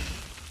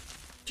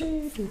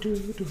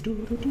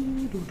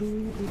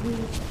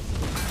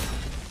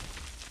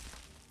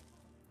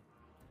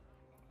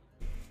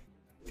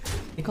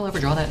 Think I'll ever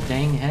draw that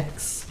dang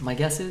Hex? My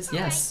guess is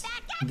yes.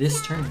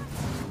 This turn.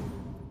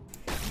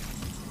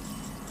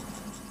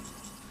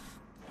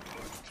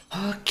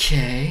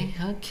 Okay,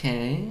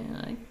 okay.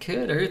 I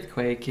could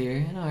Earthquake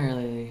here. I don't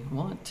really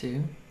want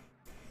to.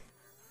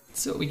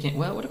 So we can.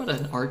 Well, what about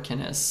an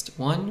Arcanist?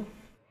 1,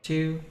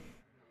 2.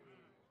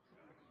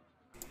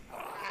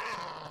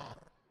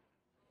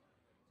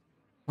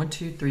 1,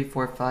 2, 3,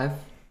 4, 5.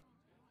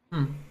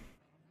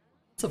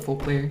 It's a full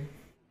clear.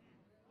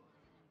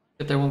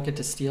 If they won't get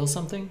to steal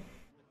something.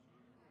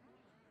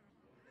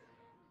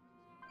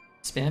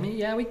 Spammy?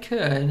 Yeah, we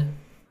could.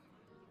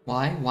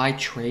 Why? Why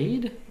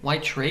trade? Why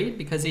trade?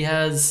 Because he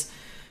has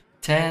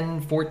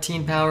 10,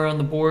 14 power on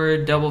the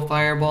board, double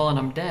fireball, and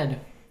I'm dead.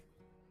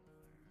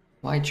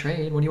 Why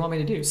trade? What do you want me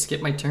to do?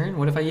 Skip my turn?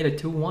 What if I hit a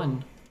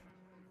 2-1?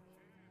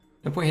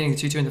 No point hitting the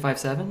 2-2 into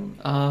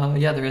 5-7?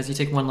 Yeah, there is. You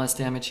take 1 less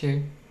damage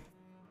here.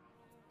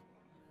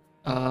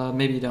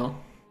 Maybe you don't.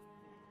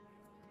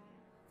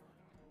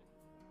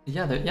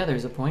 Yeah,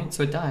 there's a point,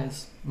 so it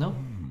dies. No?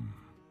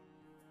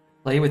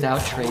 Play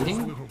without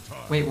trading?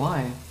 Wait,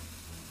 why?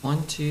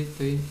 1, 2,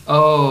 3.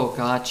 Oh,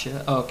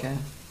 gotcha. Okay.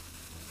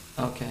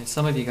 Okay,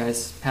 some of you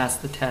guys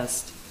passed the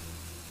test.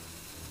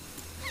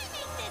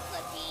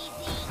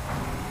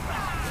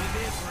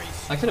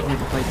 I could have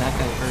maybe played that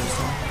guy first.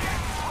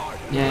 Huh?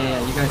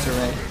 Yeah, you guys are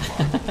right.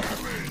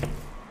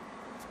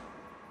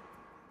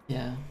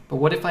 Yeah, but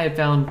what if I had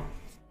found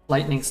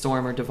Lightning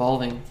Storm or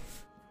Devolving?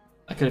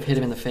 I could have hit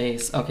him in the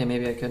face. Okay,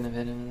 maybe I couldn't have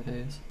hit him in the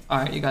face.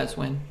 Alright, you guys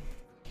win.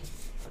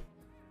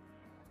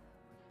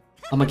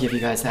 I'm gonna give you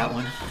guys that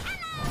one.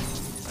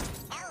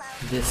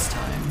 This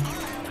time.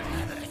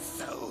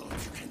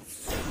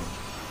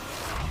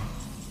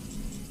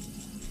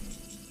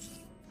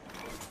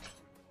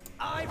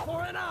 Eye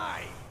for an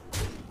eye.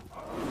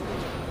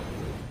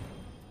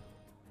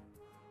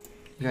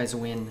 You guys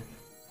win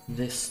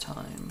this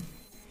time.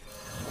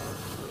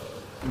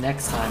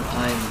 next time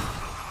I'm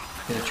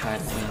gonna try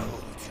to win.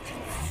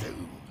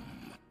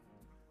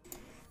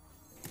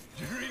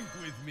 Drink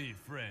with me,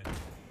 friend.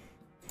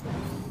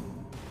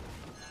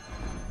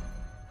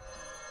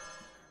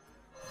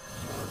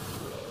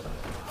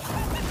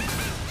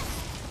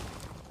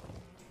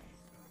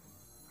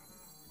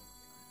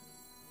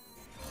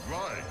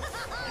 Right.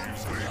 You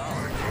sleep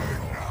like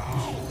that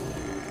now.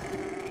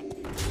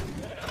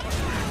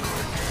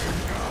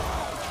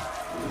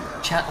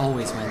 Chat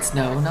always wins.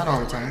 No, not all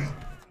the time.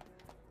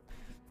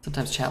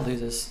 Sometimes chat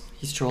loses.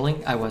 He's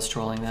trolling? I was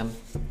trolling them.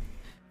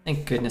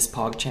 Thank goodness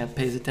PogChamp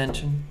pays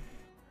attention.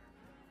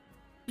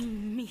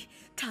 Me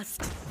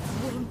tusk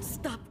won't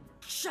stop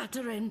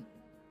shattering.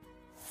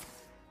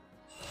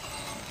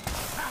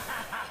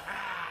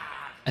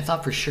 I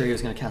thought for sure he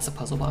was going to cast a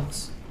puzzle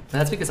box. But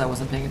that's because I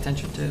wasn't paying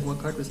attention to what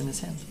card was in his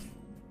hand.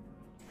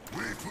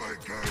 We play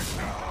games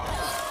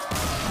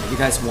now. You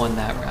guys won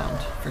that round,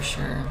 for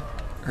sure.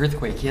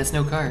 Earthquake, he has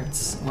no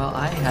cards. Well,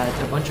 I had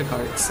a bunch of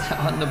cards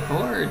on the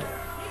board.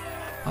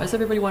 Why does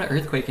everybody want to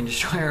Earthquake and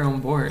destroy our own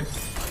board?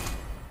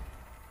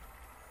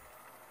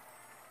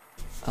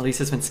 Elise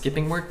has been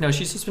skipping work? No,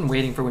 she's just been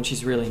waiting for when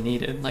she's really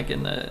needed, like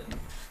in the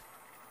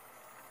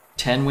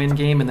 10-win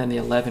game and then the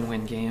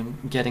 11-win game,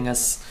 getting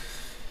us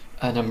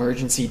an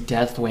emergency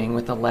Deathwing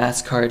with the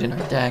last card in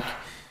our deck.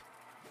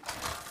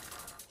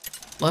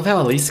 Love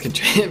how Elise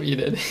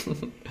contributed.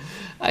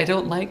 I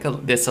don't like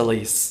this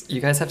Elise.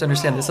 You guys have to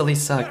understand, this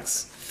Elise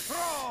sucks.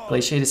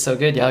 Glaciate is so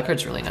good. Yeah, that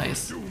card's really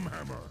nice.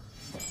 Doomhammer.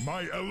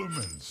 My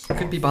elements. I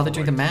couldn't be bothered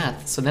doing the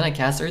math, so then I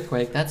cast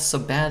Earthquake. That's so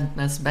bad.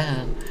 That's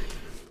bad.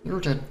 You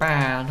did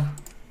bad.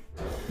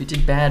 You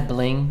did bad,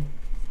 Bling.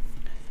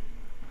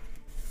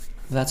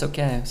 That's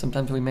okay.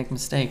 Sometimes we make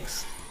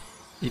mistakes.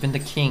 Even the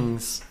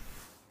kings.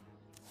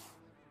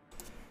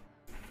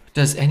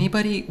 Does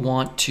anybody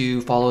want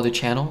to follow the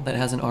channel that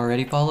hasn't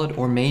already followed,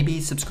 or maybe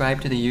subscribe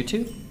to the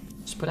YouTube?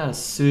 Just put out a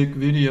sick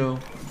video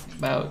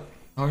about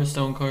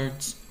Hearthstone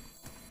cards.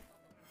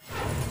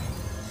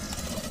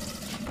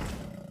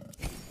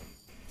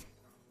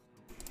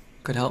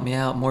 Could help me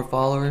out. More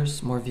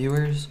followers, more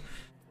viewers,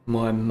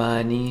 more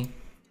money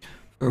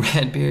for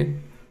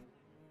Redbeard.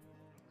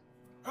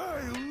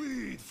 I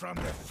lead from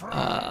the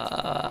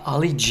front.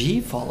 Ollie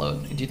G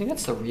followed. Do you think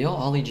that's the real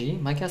Ollie G?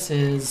 My guess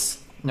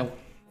is no.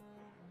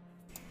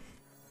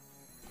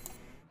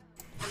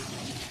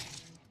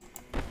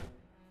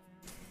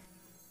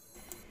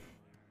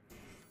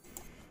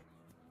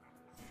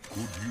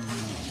 Could you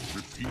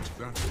repeat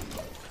that?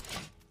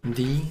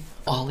 The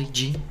Ollie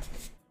G.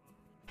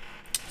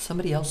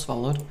 Somebody else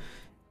followed.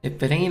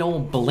 If it ain't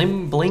old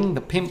Blim Bling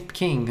the Pimp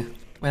King.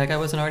 Wait, that guy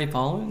wasn't already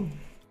following?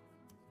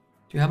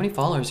 Dude, how many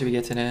followers did we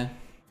get today?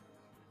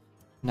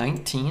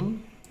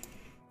 19?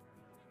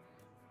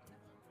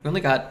 We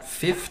only got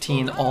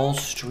 15 all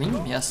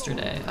stream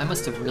yesterday. I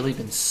must have really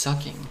been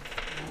sucking.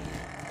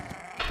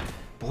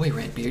 Boy,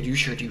 Redbeard, you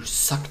sure do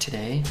suck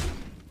today.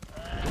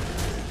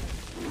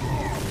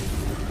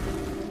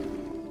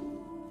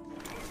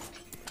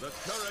 The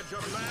courage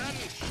of man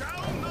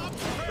shall not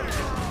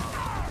fail.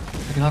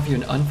 I can offer you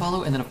an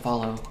unfollow and then a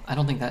follow. I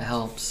don't think that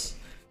helps.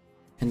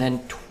 And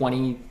then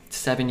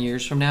 27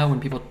 years from now, when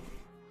people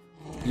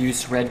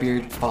use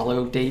Redbeard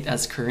follow date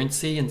as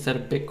currency instead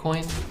of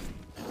Bitcoin,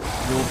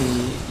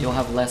 you'll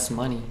have less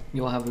money.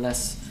 You'll have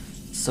less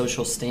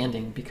social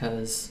standing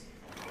because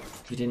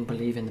you didn't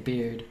believe in the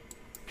beard.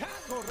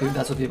 Dude,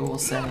 that's what people will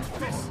say. I'm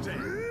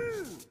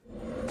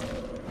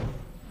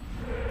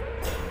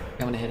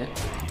gonna hit it.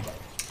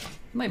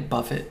 I might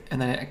buff it, and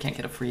then I can't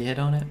get a free hit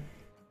on it.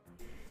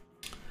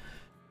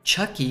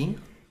 Chucky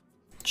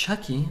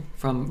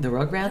from the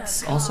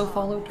Rugrats also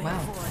followed.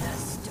 Wow,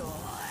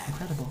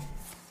 incredible,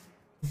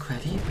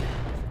 incredible.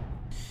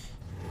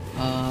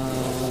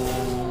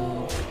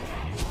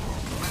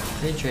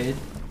 Trade.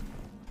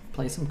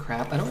 Play some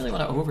crap. I don't really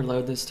want to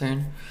overload this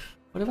turn.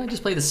 What if I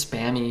just play the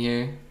spammy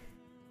here?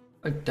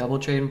 A double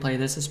trade and play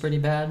this is pretty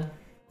bad.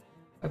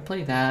 If I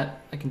play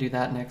that, I can do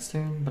that next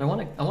turn. But I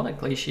want to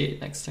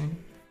glaciate next turn.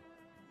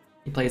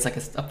 He plays like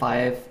a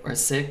 5 or a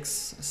 6,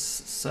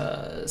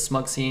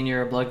 Smug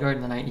Senior or Blood Guard,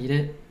 and then I eat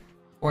it.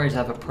 Or I just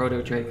have a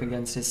Proto Drake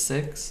against his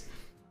 6.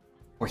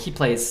 Or he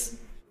plays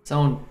his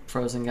own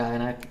Frozen guy,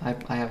 and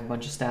I have a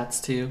bunch of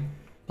stats too,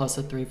 plus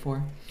a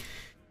 3/4.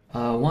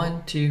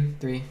 1, 2,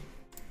 3.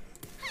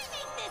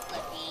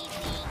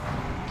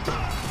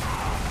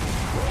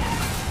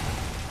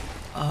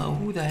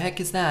 Who the heck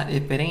is that?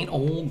 If it ain't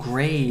old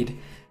grade,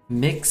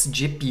 Mix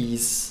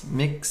Gyppies,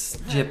 Mix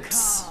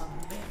Gyps.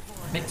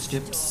 Mixed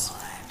Gyps.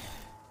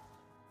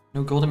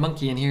 No golden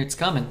monkey in here. It's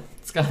coming.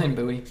 It's coming,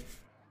 Bowie.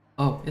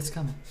 Oh, it's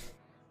coming.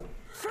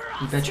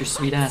 You bet your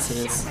sweet ass it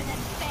is.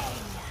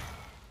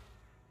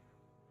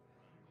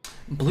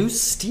 Blue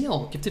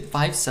Steel gifted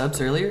 5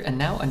 subs earlier, and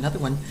now another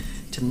one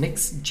to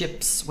Mix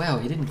Gyps. Wow,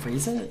 you didn't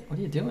freeze it? What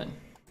are you doing?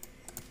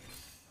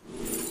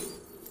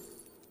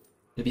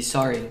 You'll be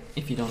sorry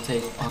if you don't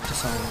take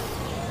Octosari.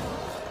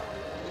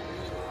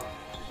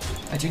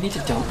 I do need to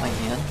dump my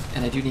hand,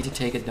 and I do need to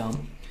take a dump.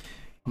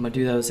 I'm gonna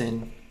do those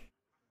in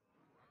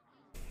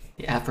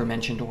The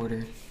aforementioned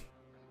order.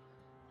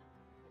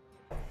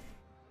 Why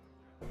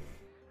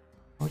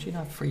would you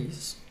not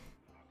freeze?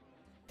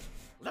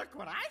 Look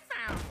what I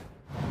found.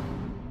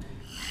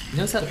 He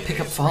knows how to pick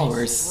up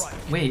followers.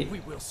 Wait, We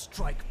will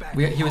strike back.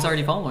 he was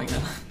already following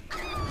them.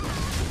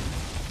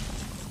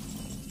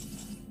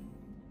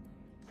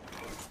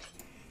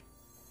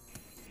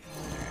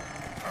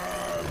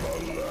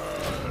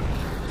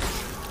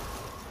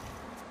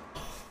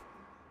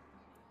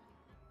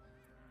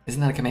 Isn't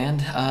that a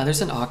command?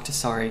 There's an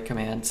Octosari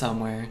command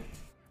somewhere.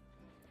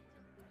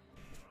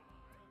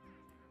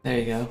 There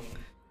you go.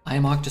 I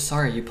am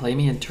Octosari. You play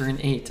me in turn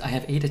 8. I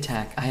have 8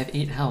 attack. I have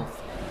 8 health.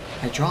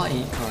 I draw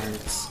 8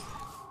 cards.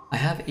 I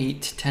have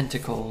 8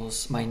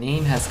 tentacles. My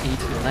name has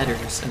 8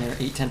 letters, and there are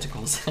 8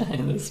 tentacles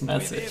in this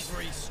message.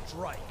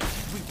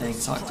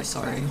 Thanks,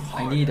 Octosari.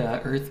 I need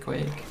a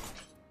Earthquake.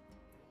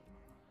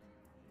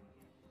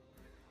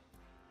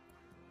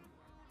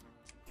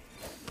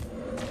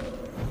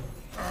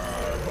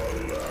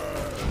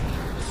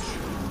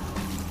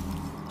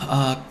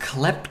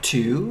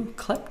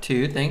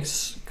 Kleptu,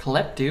 thanks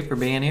Kleptu for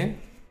being here.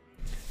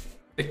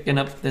 Picking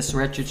up this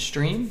wretched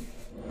stream.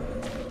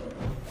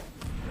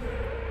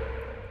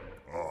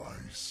 I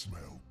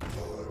smell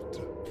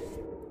blood.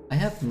 I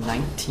have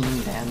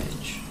 19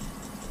 damage.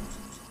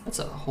 That's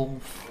a whole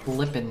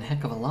flippin'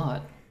 heck of a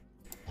lot.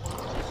 Do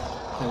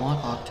I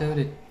want Octo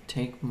to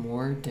take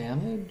more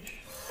damage?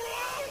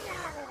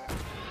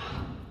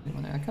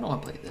 I kinda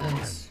wanna play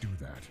this. Do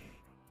that.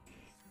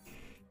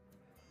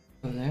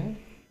 Go there.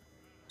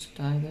 Just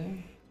die there.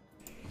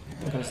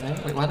 It goes there.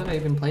 Wait, why did I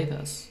even play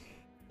this?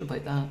 Should have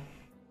played that. Alright,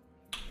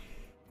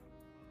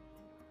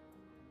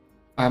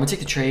 I'm gonna take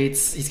the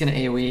traits. He's gonna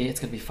AoE. It's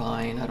gonna be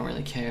fine. I don't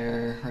really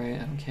care. Right?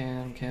 I don't care.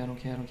 I don't care. I don't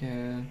care. I don't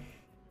care.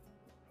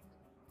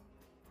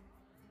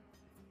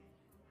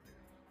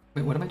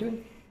 Wait, what am I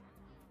doing?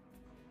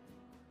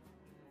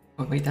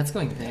 Oh, wait, that's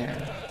going there.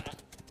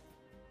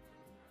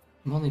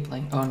 I'm only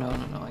playing. Oh, no,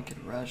 no, no. I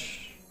could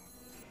rush.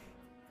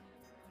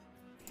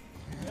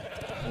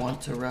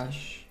 Want to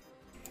rush.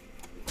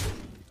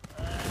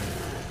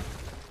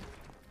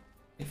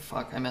 Hey,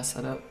 fuck, I messed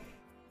that up.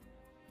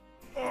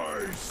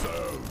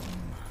 Awesome.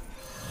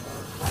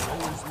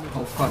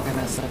 Oh fuck, I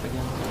messed it up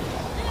again.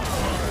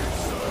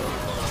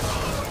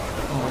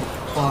 Oh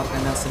fuck,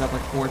 I messed it up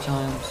like 4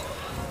 times.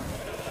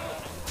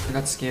 I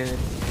got scared.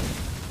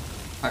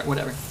 Alright,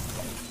 whatever.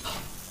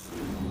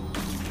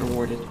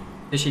 Rewarded.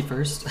 Fishy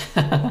first?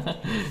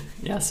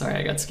 Yeah, sorry,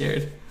 I got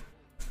scared.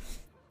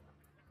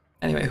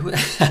 Anyway, who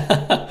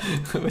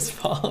was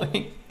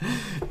following?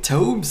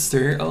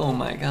 Tobster? Oh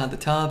my god, the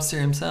Tobster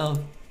himself.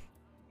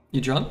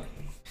 You drunk?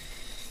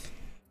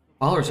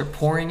 Followers are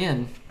pouring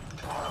in.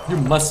 You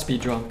must be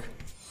drunk.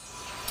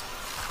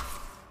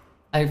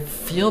 I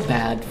feel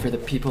bad for the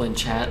people in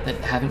chat that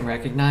haven't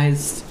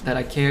recognized that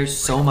I care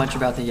so much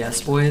about the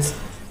Yes Boys,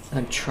 and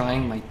I'm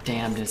trying my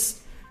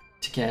damnedest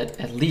to get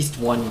at least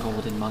 1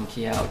 golden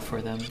monkey out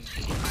for them.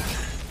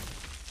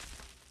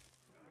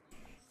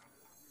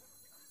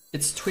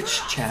 It's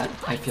Twitch chat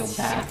I feel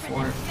bad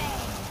for.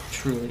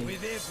 Truly.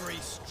 With every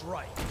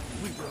strike,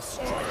 we will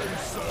strike.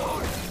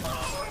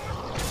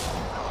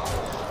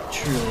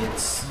 Truly,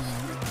 it's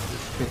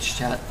Twitch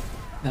chat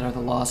that are the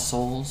lost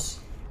souls.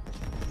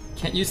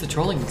 Can't use the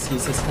trolling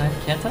excuse this time,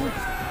 can't I?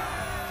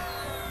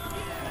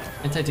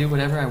 Can't I do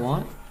whatever I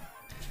want?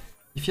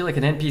 You feel like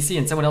an NPC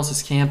in someone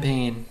else's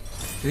campaign,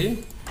 do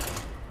you?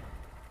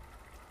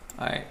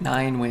 Alright,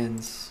 9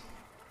 wins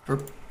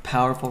for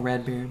powerful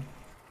Redbeard.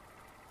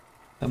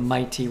 The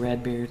mighty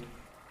Redbeard.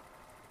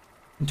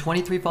 And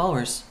 23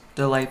 followers.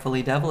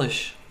 Delightfully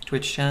devilish,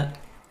 Twitch chat.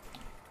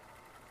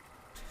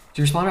 Did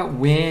you respond about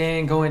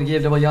when going to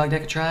give Double Yogg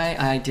deck a try?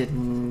 I did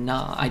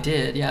not. I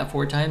did, yeah,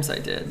 4 times I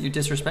did. You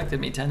disrespected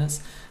me,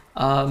 Tennis.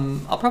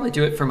 I'll probably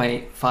do it for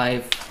my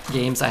 5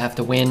 games I have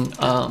to win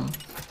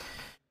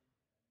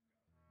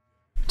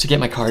to get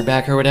my card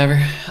back or whatever.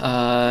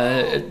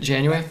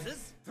 January.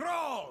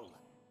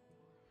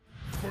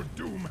 For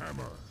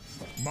Doomhammer,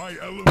 my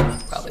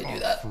elements Probably do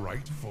that. are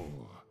frightful.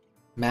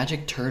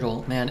 Magic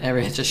Turtle. Man,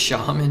 it's just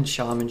Shaman,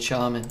 Shaman,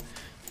 Shaman.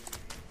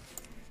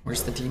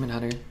 Where's the Demon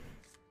Hunter?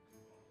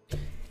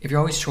 If you're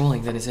always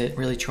trolling, then is it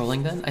really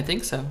trolling then? I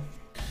think so.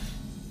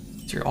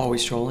 So you're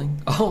always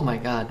trolling? Oh my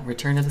god,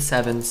 Return of the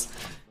Sevens.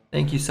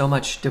 Thank you so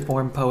much,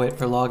 Deformed Poet,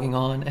 for logging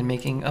on and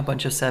making a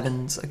bunch of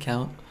Sevens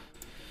account.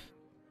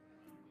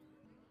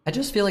 I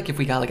just feel like if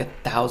we got like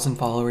 1,000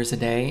 followers a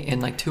day in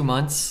like 2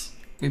 months,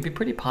 we'd be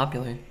pretty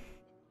popular.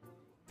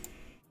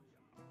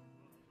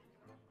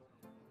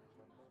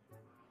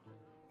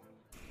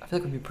 I feel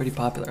like we'd be pretty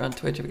popular on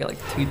Twitch if we got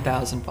like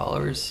 2,000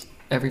 followers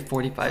every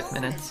 45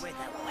 minutes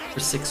for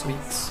 6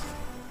 weeks.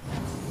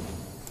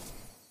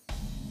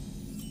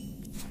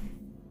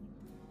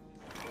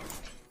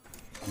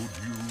 Could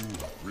you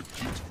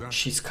repeat that?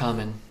 She's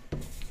coming.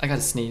 I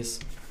gotta sneeze.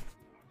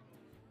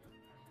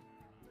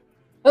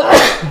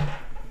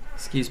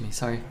 Excuse me,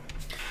 sorry.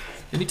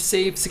 You need to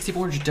save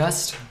 6,400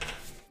 dust.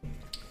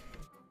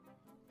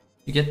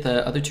 You get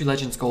the other 2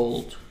 legends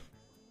gold.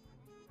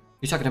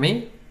 You talking to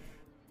me?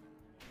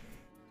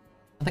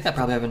 I think I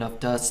probably have enough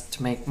dust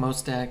to make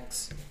most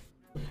decks.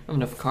 I have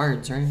enough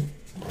cards, right?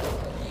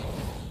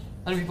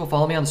 How many people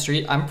follow me on the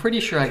street? I'm pretty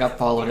sure I got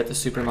followed at the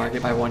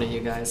supermarket by one of you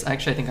guys.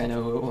 Actually, I think I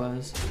know who it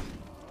was.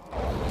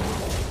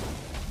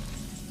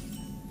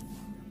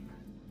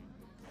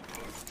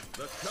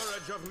 The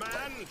courage of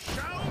man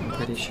shall I'm not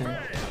pretty sure.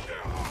 fail.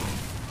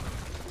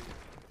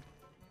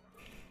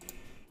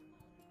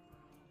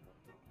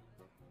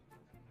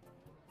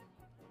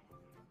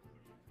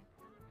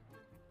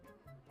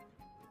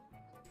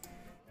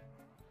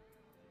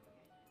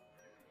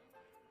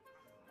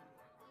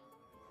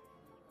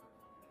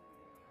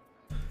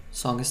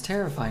 Song is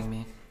terrifying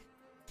me.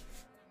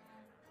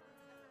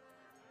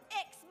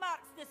 X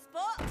marks the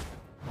spot.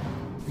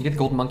 You get the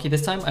golden monkey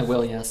this time? I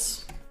will,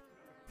 yes.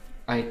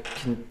 I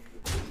can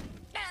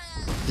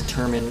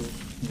determine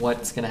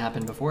what's gonna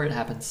happen before it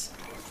happens.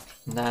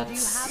 And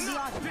that's Have the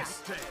automatic.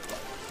 This day.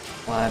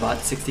 why I bought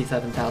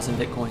 67,000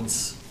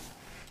 bitcoins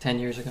 10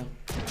 years ago.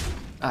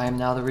 I am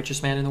now the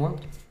richest man in the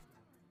world.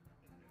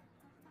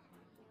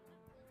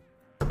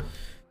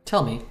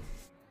 Tell me,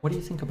 what do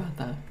you think about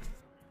that?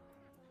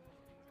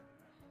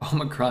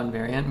 Omicron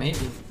variant,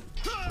 maybe.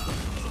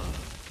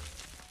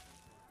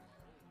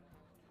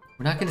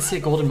 We're not gonna see a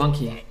golden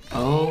monkey.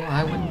 Oh,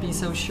 I wouldn't be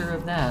so sure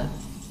of that.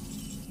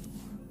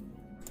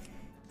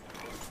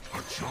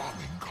 A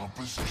charming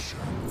composition.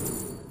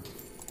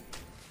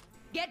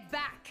 Get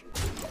back.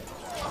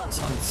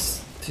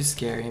 Sounds too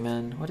scary,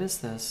 man. What is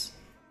this?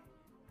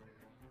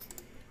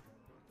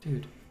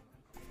 Dude.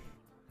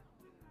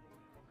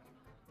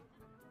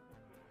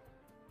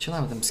 Chill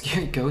out with them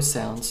scary ghost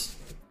sounds.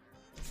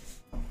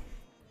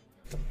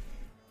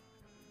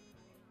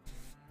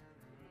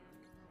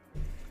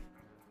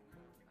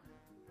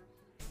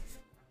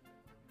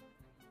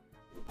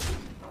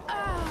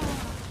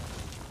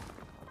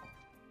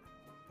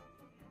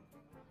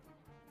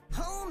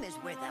 Home is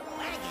where the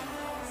wagon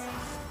is.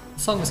 The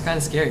song was kind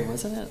of scary,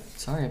 wasn't it?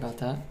 Sorry about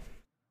that.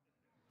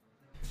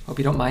 Hope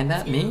you don't mind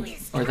that. Me?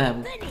 Or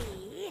them?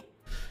 Company.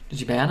 Did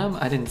you ban them?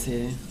 I didn't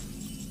see.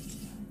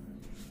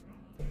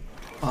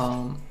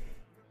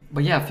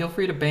 But yeah, feel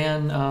free to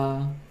ban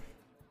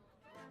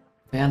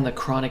the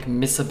chronic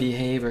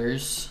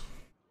misbehaviors.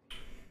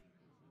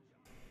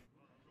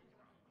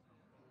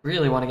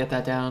 Really want to get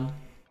that down.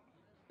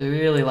 They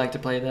really like to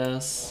play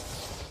this.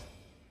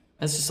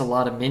 That's just a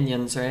lot of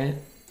minions, right?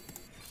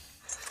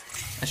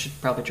 I should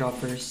probably drop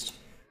first.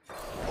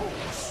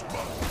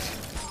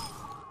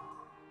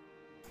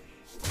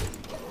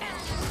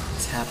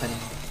 What's happening?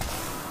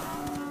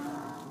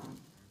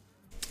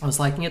 I was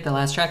liking it the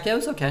last track. Yeah, it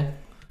was okay.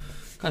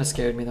 Kind of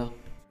scared me though.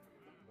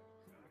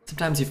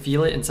 Sometimes you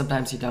feel it and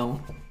sometimes you don't.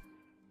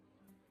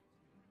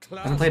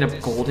 I haven't played a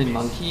golden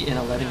monkey in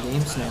 11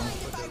 games now.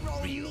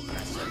 I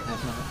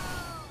have not.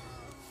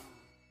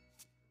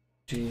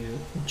 Do you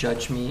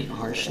judge me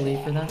harshly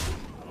for that?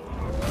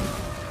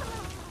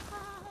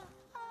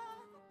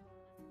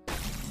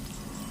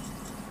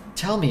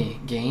 Tell me,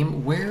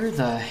 game, where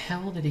the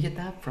hell did he get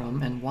that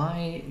from, and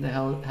why the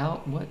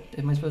hell, what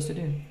am I supposed to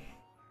do?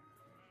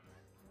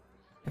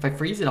 If I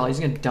freeze it all, he's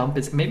gonna dump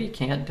his, maybe he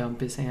can't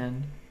dump his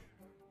hand.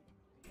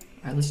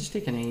 Alright, let's just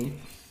take an 8.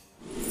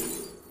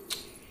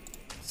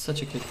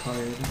 Such a good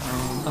card.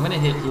 I'm gonna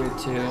hit here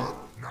too.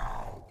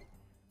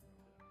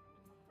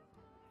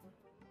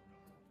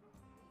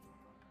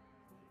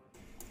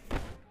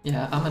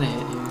 Yeah, I'm gonna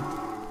hit here.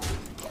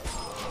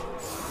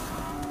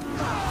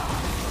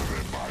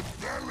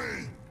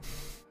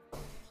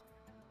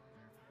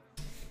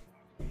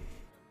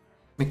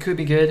 It could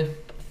be good.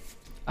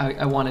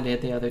 I wanted to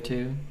hit the other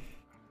two.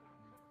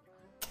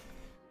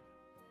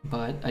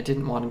 But I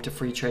didn't want him to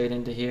free trade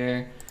into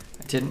here.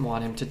 I didn't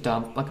want him to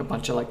dump like a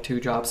bunch of like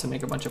 2-drops and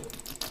make a bunch of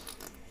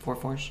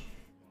 4/4s.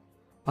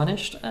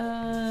 Punished?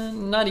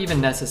 Not even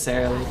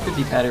necessarily. It could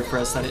be better for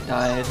us that it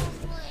died.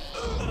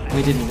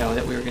 We didn't know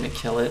that we were gonna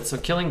kill it, so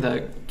killing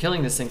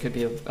this thing could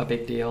be a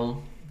big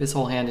deal. If his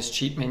whole hand is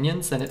cheap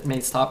minions, then it may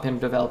stop him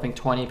developing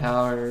 20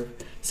 power or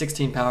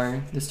 16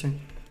 power this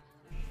turn.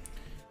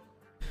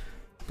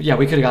 But yeah,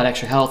 we could have got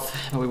extra health,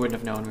 but we wouldn't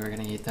have known we were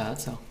gonna eat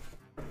that, so.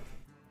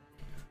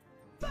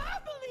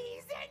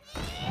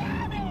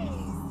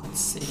 Let's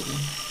see.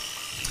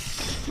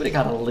 Would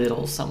have got a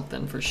little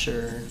something for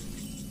sure.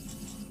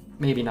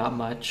 Maybe not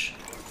much.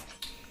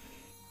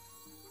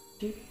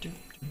 It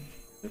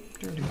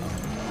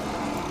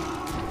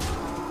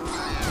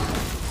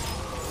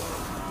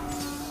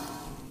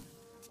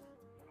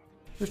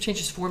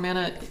changes 4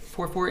 mana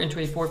 4/4 into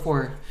a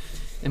 4/4.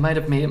 It might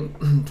have made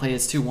him play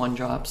his 2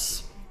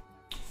 1-drops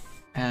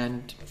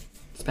and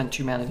spend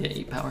 2 mana to get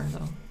 8 power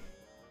though.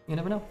 You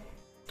never know.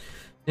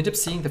 End up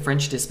seeing the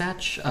French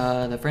Dispatch.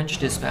 The French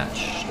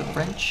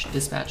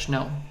Dispatch.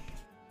 No.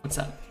 What's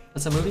that?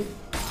 That's a movie?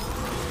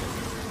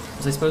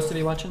 Was I supposed to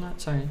be watching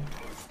that? Sorry.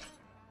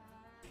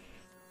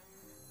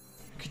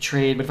 I could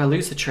trade, but if I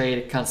lose the trade,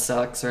 it kind of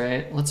sucks,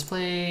 right? Let's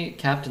play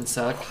Captain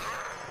Suck.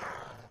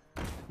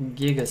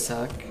 Giga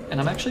Suck.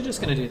 And I'm actually just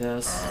gonna do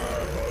this.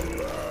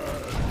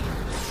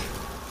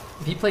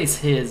 If he plays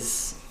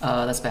his,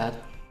 that's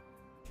bad.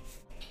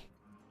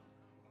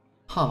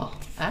 Huh,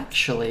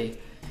 actually,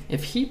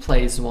 if he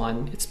plays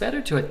one, it's better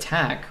to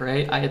attack,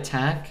 right? I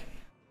attack,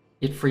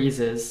 it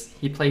freezes.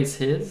 He plays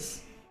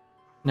his.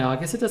 No, I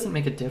guess it doesn't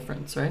make a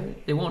difference,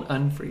 right? It won't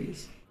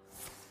unfreeze.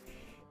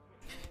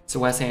 It's a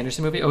Wes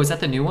Anderson movie. Oh, is that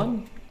the new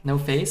one? No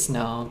face?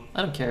 No,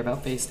 I don't care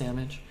about face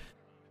damage.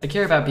 I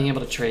care about being able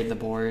to trade the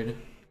board.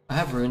 I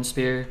have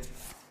Runespear.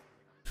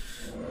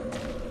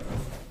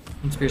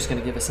 Runespear's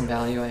gonna give us some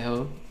value, I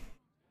hope.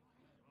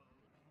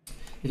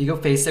 If you go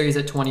face there, he's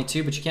at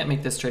 22, but you can't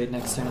make this trade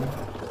next turn.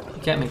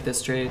 You can't make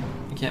this trade.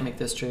 You can't make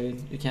this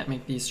trade. You can't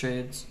make these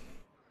trades.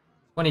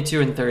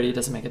 22 and 30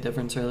 doesn't make a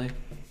difference, really.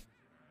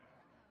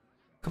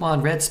 Come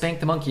on, red,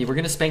 spank the monkey. We're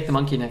gonna spank the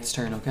monkey next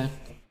turn, okay?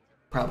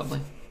 Probably.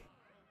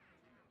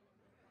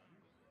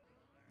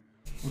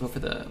 We'll go for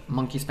the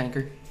monkey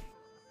spanker.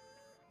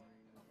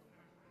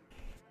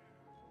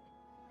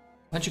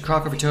 Why don't you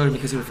croc over totem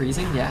because you were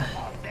freezing? Yeah.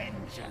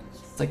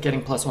 It's like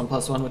getting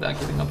 +1/+1 without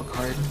giving up a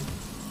card.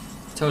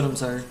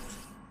 Totems are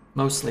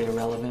mostly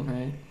irrelevant,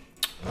 right?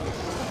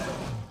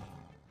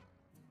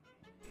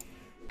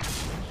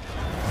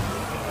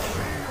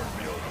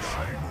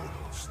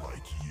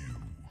 Like you.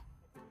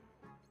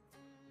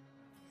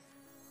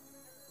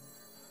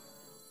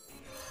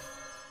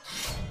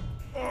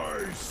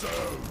 I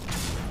serve.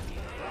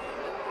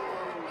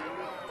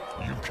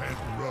 You can't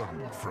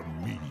run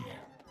from me.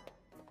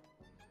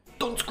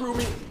 Don't screw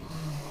me!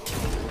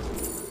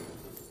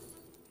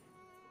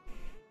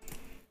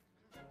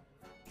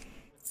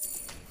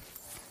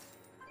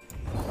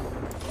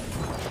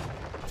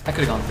 I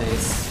could've gone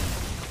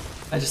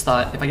face. I just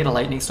thought if I get a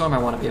lightning storm, I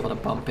want to be able to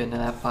bump into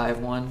that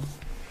 5/1.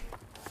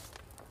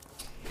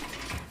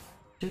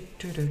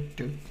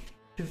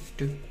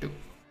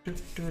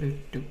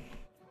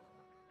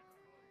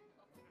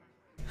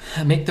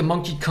 Make the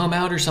monkey come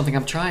out or something.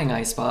 I'm trying,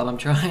 Ice Bob. I'm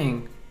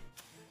trying.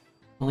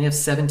 Only have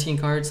 17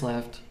 cards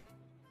left.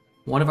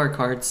 One of our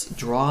cards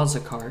draws a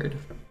card.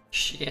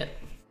 Shit.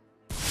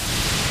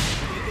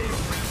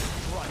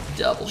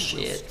 Double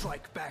shit.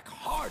 Strike back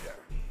harder.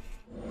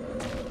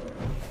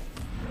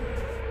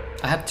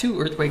 I have 2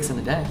 earthquakes in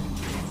the deck.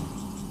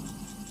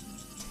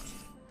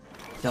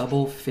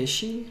 Double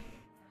fishy?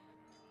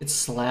 It's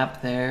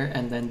slap there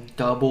and then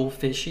double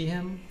fishy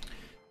him.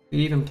 You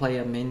even play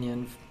a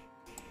minion.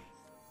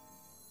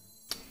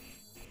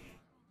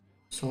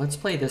 So let's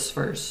play this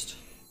first.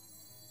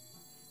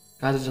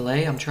 Got a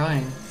delay? I'm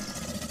trying.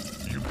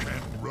 You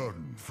can't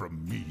run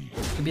from me.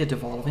 Could be a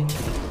devolving.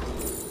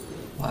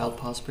 Wild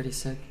Paw's pretty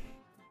sick.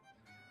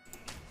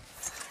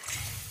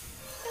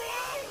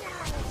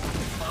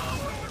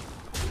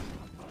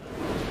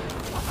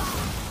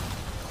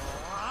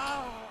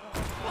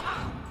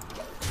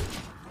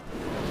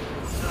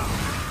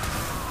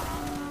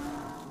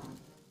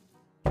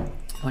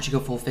 Why don't you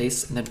go full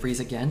face and then freeze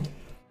again?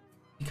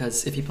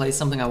 Because if he plays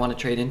something I want to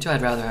trade into,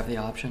 I'd rather have the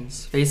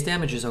options. Face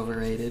damage is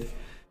overrated.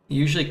 You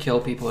usually kill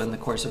people in the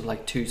course of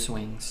like 2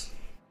 swings.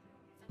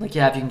 Like,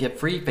 yeah, if you can get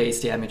free face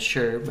damage,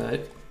 sure,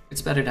 but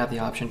it's better to have the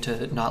option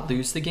to not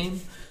lose the game.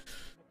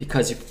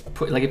 Because you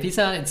put, like, if he's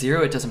out at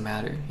 0, it doesn't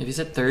matter. If he's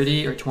at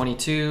 30 or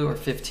 22 or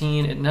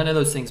 15, none of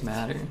those things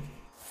matter.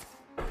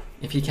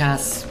 If he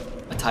casts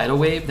a tidal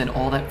wave, then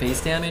all that face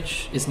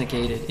damage is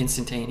negated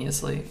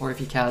instantaneously. Or if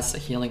he casts a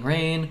healing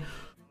rain,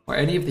 or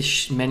any of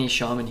the many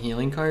Shaman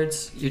healing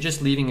cards, you're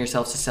just leaving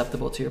yourself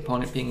susceptible to your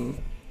opponent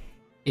being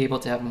able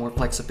to have more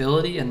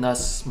flexibility, and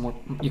thus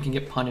you can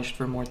get punished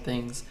for more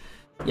things.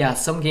 Yeah,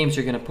 some games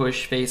you're going to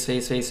push face,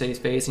 face, face, face,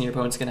 face, and your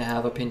opponent's going to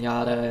have a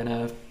Pinata and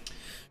a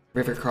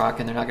River Croc,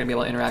 and they're not going to be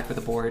able to interact with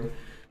the board.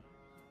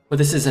 But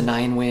this is a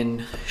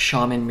 9-win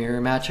Shaman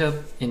Mirror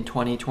matchup in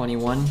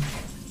 2021.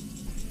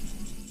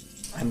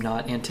 I'm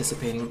not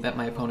anticipating that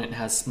my opponent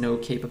has no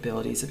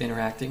capabilities of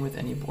interacting with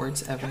any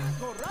boards ever.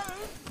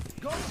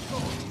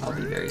 I'll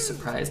be very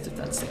surprised if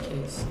that's the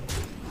case.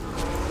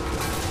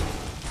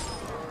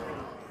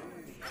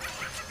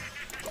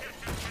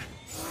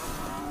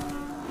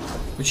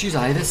 Would you choose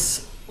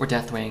Ibis or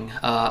Deathwing?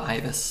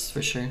 Ibis,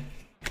 for sure.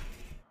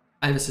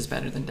 Ibis is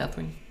better than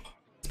Deathwing.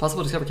 It's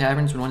possible to discover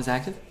caverns when one is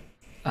active?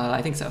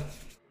 I think so.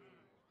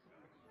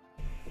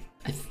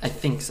 I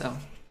think so.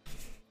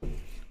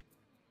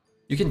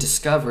 You can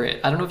discover it.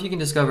 I don't know if you can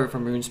discover it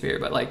from Runespear,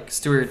 but like,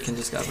 Steward can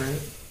discover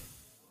it.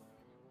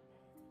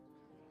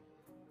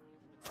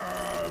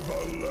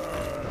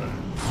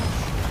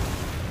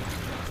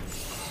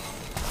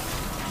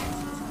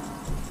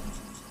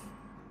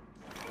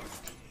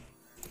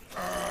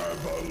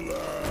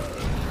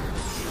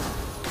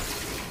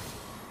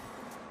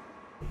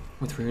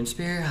 With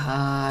Runespear?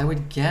 I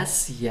would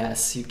guess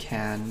yes, you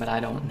can, but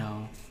I don't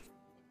know.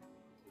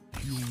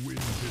 You win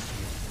this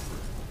one.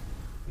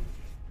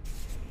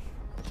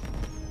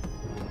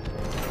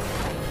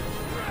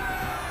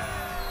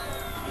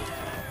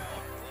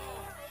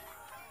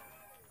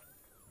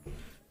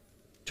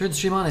 Turn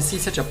stream on, I see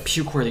such a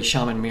puke-worthy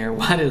Shaman Mirror.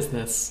 What is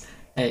this?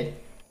 Hey,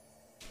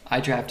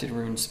 I drafted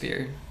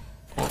Runespear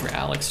over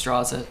Alex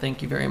Straza.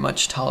 Thank you very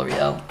much,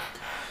 Talariel.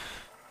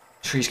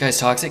 Treesh guy's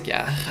toxic?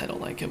 Yeah, I don't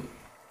like him.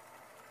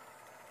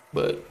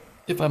 But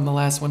If I'm the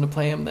last one to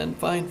play him, then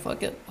fine,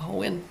 fuck it, I'll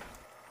win.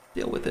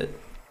 Deal with it.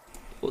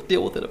 We'll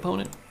deal with it,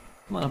 opponent.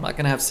 Come on, I'm not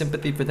gonna have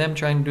sympathy for them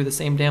trying to do the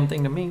same damn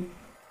thing to me.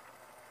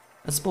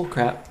 That's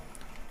bullcrap.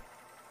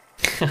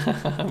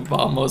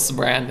 Vamos,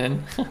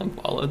 Brandon. I'm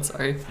followed,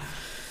 sorry.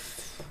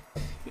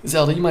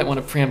 Zelda, you might want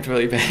to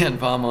preemptively ban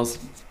Vamos.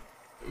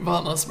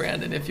 Vamos,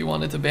 Brandon, if you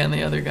wanted to ban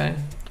the other guy.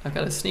 I've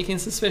got a sneaking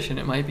suspicion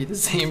it might be the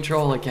same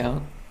troll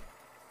account.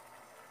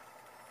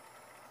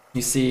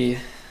 You see,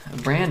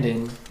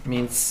 Brandon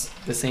means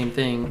the same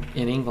thing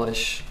in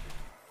English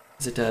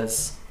as it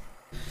does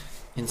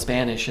in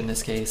Spanish in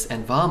this case,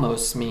 and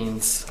Vamos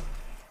means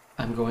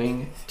I'm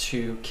going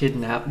to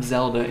kidnap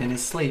Zelda in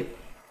his sleep,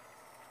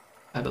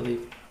 I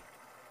believe.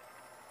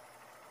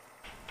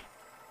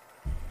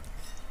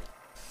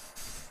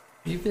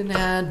 We even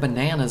had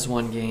bananas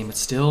one game, but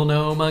still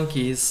no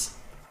monkeys.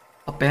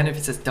 I'll ban if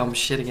he says dumb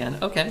shit again.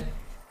 Okay.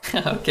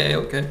 okay.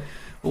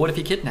 Well, what if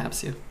he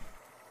kidnaps you?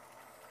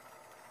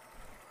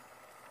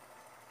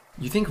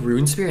 You think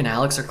Runespear and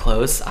Alex are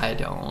close? I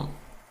don't.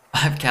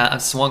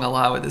 I've swung a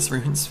lot with this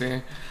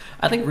Runespear.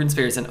 I think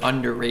Runespear is an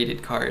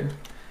underrated card,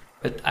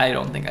 but I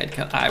don't think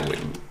I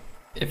wouldn't.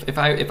 If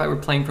I were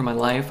playing for my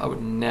life, I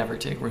would never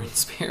take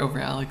Runespear over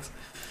Alex.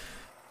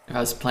 If I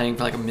was playing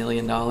for like $1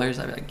 million, I'd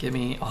be like, give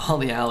me all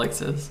the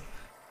Alexes.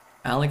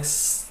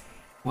 Alex,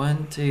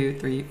 1, 2,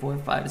 3, 4,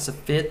 5. It's the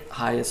 5th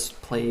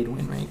highest played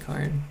win rate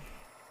card.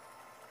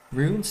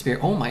 Runespear.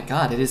 Oh my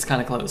god, it is kind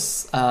of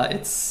close.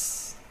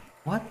 It's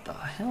what the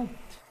hell?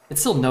 It's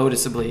still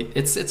noticeably.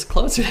 It's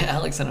closer to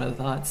Alex than I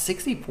thought.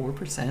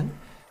 64%.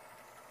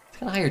 It's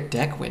got a higher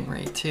deck win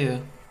rate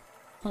too.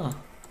 Huh.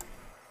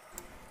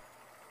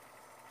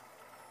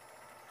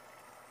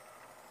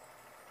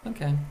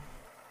 Okay.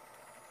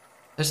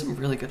 There's some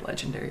really good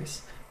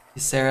legendaries.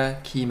 Sarah,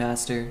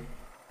 Keymaster,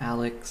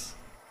 Alex,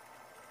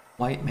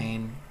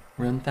 Whitemane,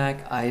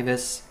 Runethak,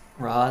 Ibis,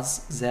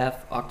 Raz,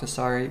 Zeph,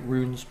 Octosari,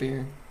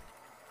 Runespear.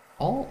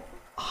 All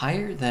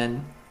higher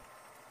than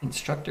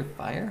Instructor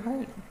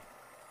Fireheart?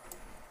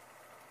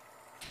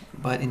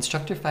 But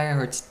Instructor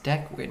Fireheart's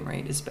deck win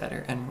rate is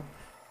better, and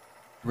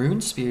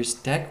Runespear's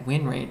deck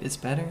win rate is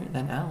better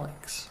than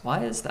Alex.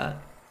 Why is that?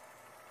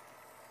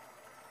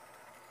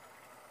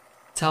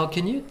 Tal,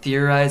 can you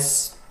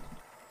theorize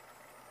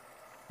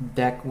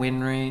deck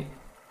win rate?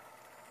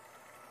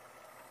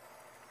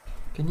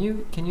 Can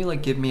you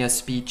like give me a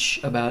speech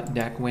about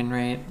deck win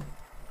rate?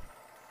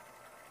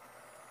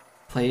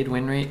 Played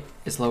win rate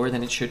is lower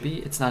than it should be.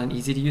 It's not an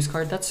easy to use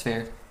card. That's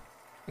fair.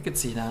 I could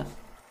see that.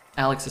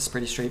 Alex is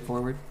pretty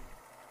straightforward.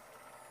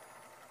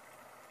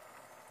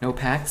 No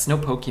packs, no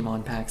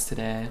Pokemon packs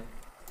today.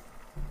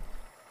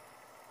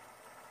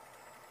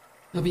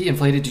 They'll be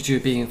inflated due to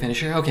it being a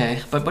finisher.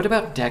 Okay, but what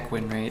about deck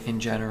win rate in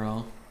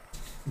general?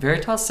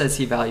 Veritas says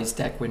he values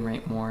deck win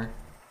rate more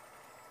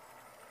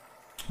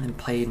than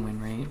played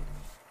win rate.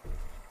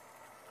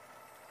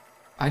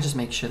 I just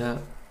make shit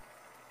up.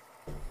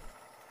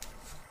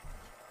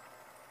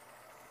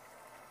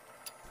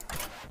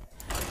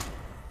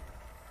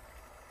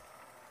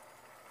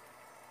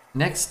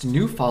 Next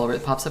new follower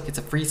that pops up gets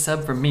a free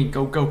sub from me.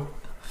 Go, go.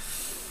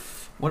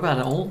 What about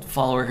an old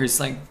follower who's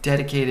like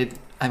dedicated?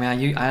 I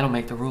mean, I don't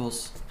make the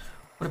rules.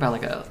 What about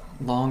like a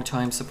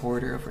long-time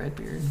supporter of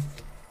Redbeard?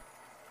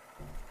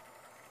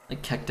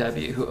 Like Keck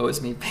W, who owes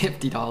me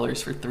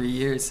 $50 for 3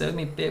 years. Owed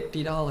me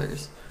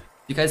 $50.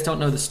 You guys don't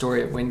know the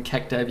story of when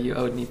Keck W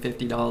owed me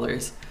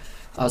 $50.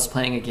 I was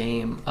playing a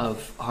game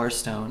of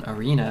Hearthstone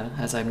Arena,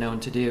 as I'm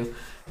known to do.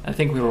 I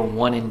think we were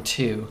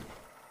 1-2.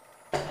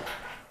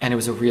 And it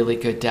was a really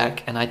good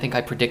deck, and I think I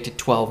predicted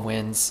 12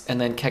 wins.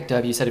 And then Keck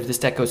W said, if this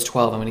deck goes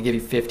 12, I'm going to give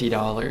you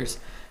 $50.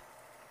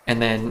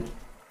 And then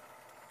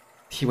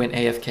he went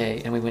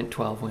AFK, and we went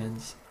 12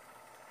 wins.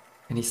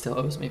 And he still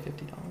owes me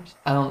 $50.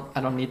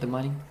 I don't need the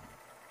money.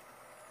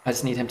 I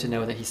just need him to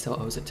know that he still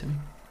owes it to me.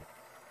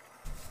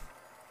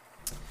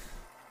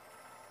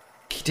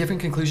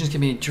 Different conclusions can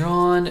be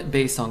drawn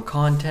based on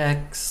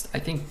context. I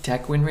think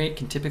deck win rate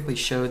can typically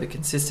show the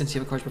consistency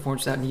of a card's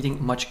performance without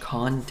needing much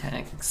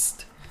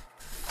context.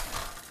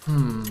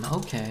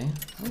 Okay.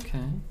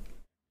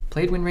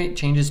 Played win rate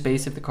changes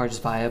based if the card is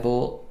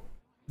viable,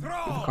 if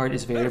the card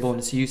is variable in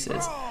its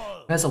uses.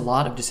 If it has a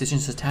lot of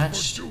decisions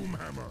attached,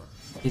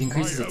 it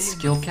increases its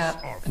skill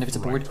cap, and if it's a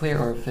board clear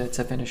or if it's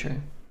a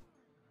finisher.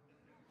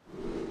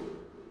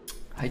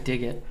 I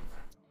dig it.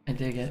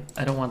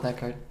 I don't want that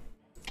card.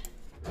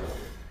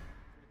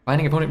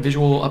 Finding opponent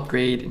visual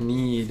upgrade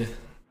need.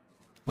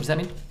 What does that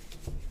mean?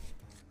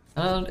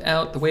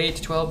 Out the way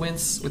to 12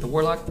 wins with a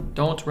Warlock.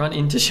 Don't run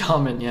into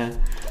Shaman, yeah.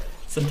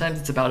 Sometimes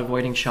it's about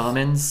avoiding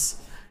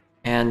Shamans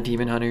and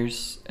Demon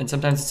Hunters. And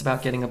sometimes it's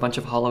about getting a bunch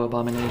of Hollow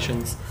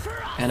Abominations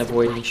and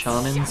avoiding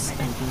Shamans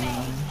and Demon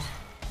Hunters.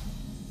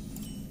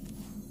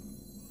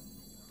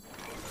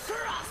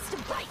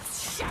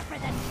 Frostbite's sharper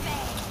than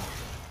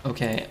fang.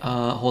 Okay,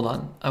 hold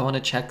on. I want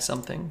to check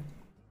something.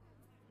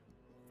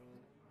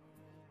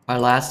 Our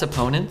last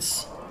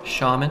opponents,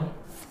 Shaman,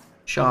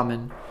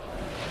 Shaman,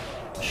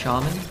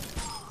 Shaman,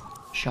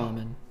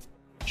 Shaman,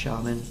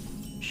 Shaman,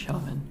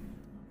 Shaman,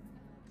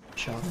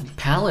 Shaman.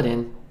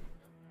 Paladin.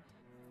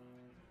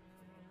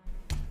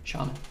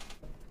 Shaman.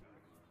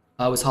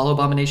 Was Hollow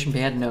Abomination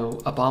banned? No.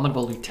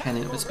 Abominable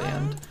Lieutenant was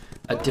banned.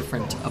 A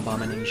different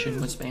Abomination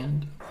was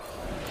banned.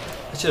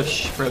 I should have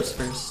froze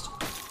first.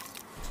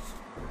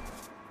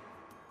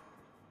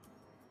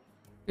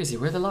 Crazy,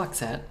 where are the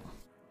locks at?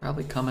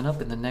 Probably coming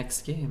up in the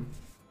next game.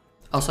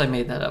 Also, I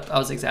made that up. I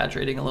was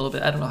exaggerating a little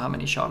bit. I don't know how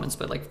many Shamans,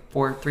 but like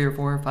 3 or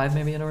 4 or 5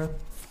 maybe in a row.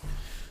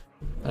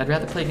 But I'd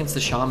rather play against the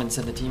Shamans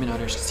than the Demon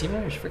Hunters, because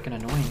Demon Hunters are freaking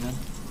annoying, man.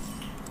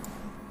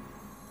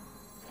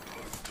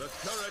 The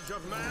courage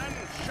of man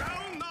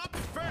shall not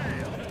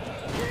fail.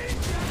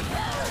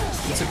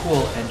 It's a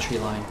cool entry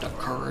line. The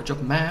courage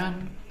of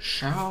man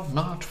shall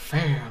not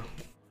fail.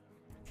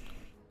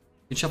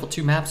 You can shuffle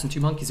 2 maps and 2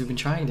 monkeys. We've been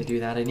trying to do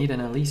that. I need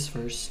an Elise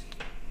first.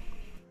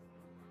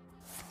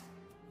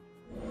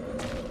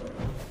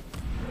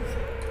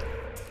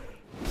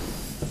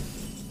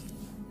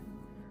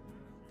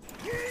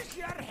 Use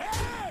your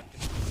head.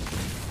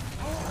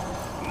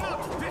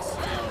 Not this.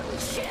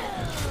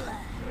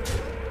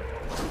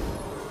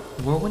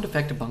 Whirlwind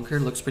Effective Bunker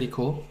looks pretty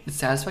cool. It's a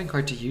satisfying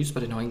card to use,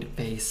 but annoying to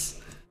face.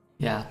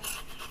 Yeah.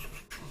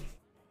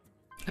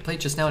 I played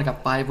just now and I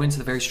got 5 wins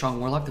with a very strong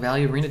Warlock. The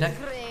value of Arena deck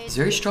is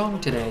very strong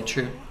today.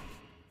 True.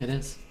 It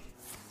is.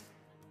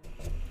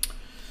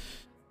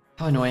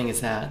 How annoying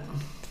is that?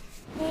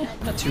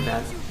 Not too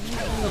bad. A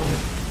little bit.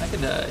 I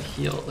could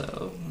heal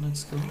though.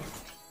 Let's go.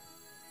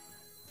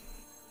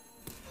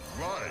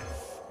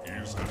 Life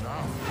is an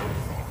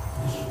afterthought.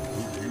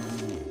 Would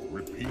you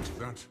repeat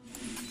that?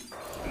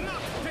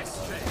 Not this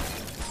thing.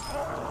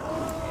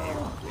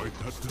 I'll write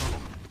that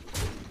down.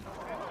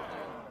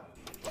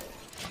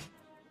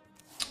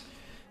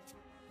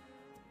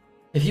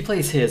 If he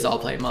plays his, I'll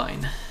play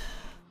mine.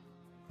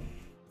 If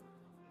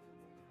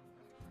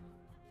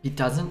he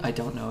doesn't, I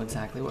don't know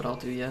exactly what I'll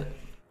do yet.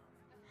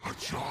 A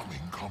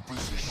charming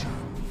composition.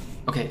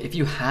 Okay, if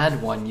you had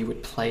one, you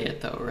would play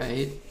it though,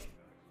 right?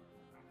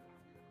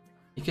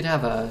 You could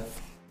have a...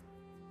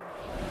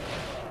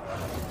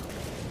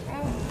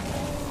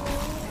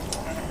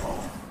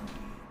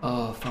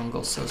 Oh,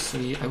 Fungal's so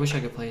sweet. I wish I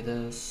could play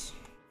this.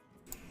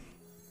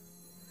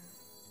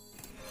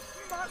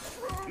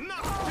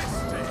 Not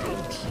this thing.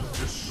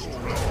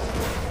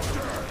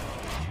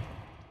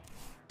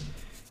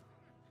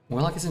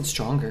 Warlock isn't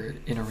stronger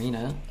in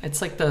Arena.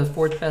 It's like the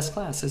 4th best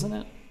class, isn't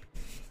it?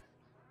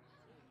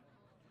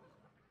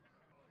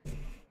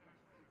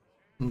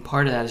 And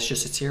part of that is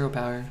just its hero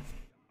power.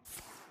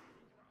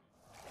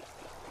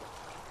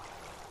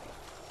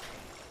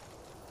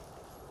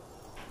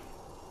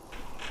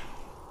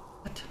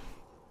 What?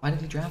 Why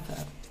did he draft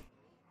that?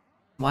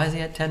 Why is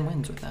he at 10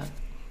 wins with that?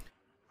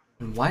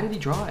 And why did he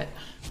draw it?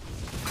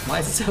 Why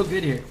is it so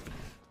good here?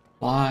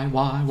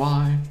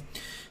 Why?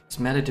 It's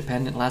meta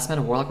dependent. Last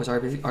meta Warlock was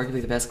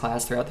arguably the best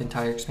class throughout the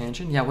entire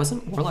expansion. Yeah,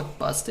 wasn't Warlock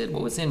busted?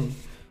 What was in...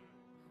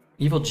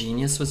 Evil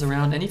Genius was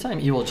around. Anytime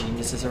Evil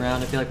Genius is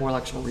around, I feel like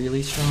Warlock's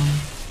really strong.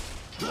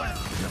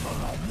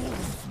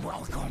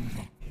 Welcome.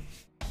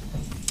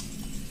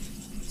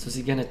 So is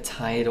he gonna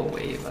tidal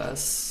wave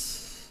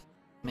us?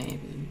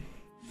 Maybe.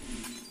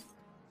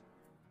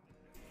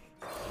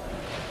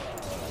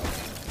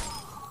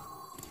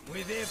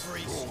 With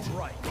every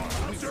strike,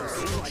 we will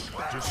strike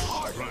back.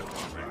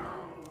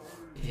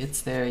 He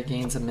hits there, he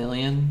gains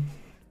 1,000,000.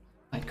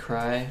 I'd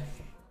cry.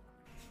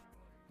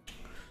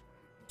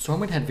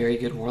 Stormwind had very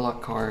good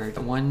Warlock card.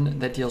 The one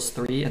that deals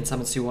 3 and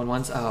summons 2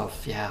 1/1s. Oh,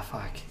 yeah,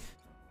 fuck.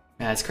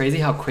 Yeah, it's crazy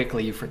how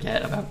quickly you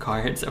forget about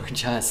cards that were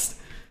just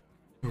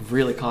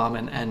really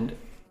common and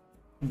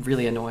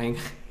really annoying.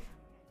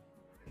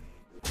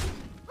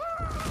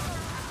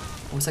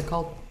 What was that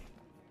called?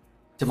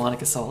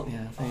 Demonic Assault,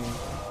 yeah. There you go.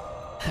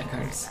 That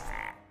card's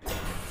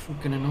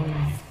fucking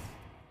annoying.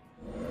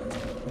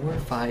 4,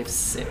 5,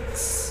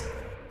 6.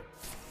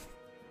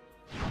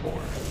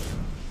 4.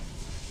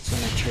 So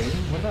am I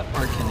trading? What about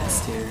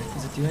Arcanist here?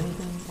 Does it do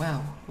anything?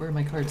 Wow, where are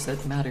my cards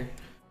that matter?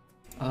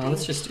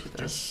 Let's just do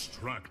this.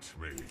 Distract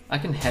me. I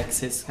can hex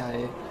his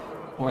guy,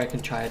 or I can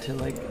try to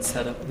like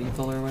set up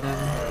lethal or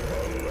whatever.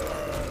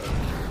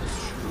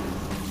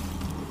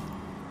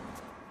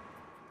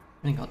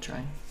 I think I'll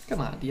try.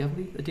 Come on, do you have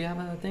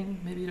a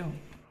thing? Maybe you don't.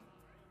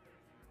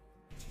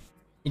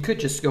 You could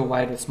just go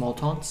wide with small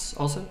taunts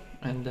also,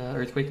 and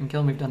Earthquake and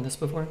kill. We've done this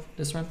before,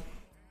 this run.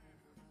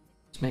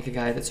 Just make a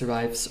guy that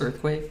survives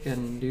Earthquake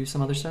and do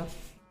some other stuff.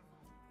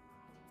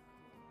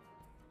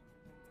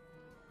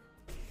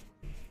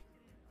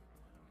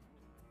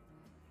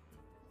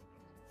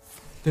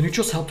 The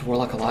neutrals helped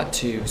Warlock a lot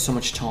too. So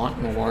much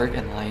taunt, Mawarg,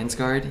 and Lion's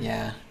Guard.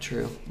 Yeah,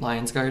 true.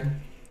 Lion's Guard.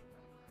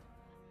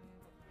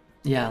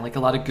 Yeah, like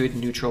a lot of good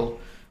neutral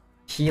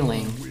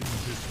healing,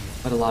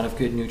 but a lot of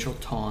good neutral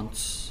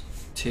taunts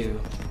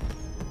too.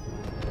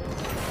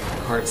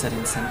 Cards that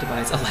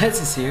incentivize.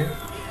 Elise is here.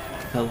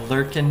 The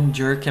lurkin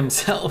jerk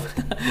himself.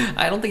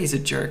 I don't think he's a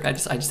jerk. I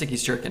just think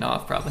he's jerking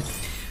off probably.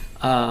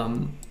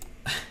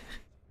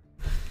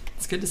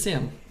 It's good to see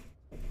him.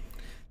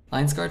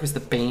 Lion's Guard was the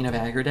bane of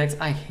aggro decks.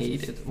 I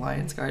hated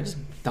Lion's Guard. Just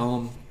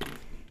dumb.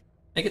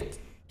 Make it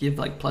give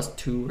like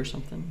 +2 or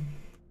something.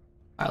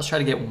 Alright, let's try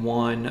to get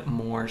one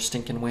more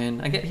stinking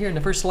win. I get here in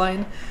the first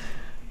line,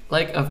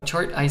 like of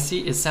chart I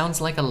see, it sounds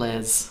like a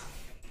les.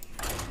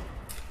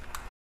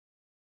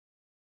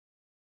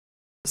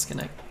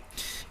 Disconnect.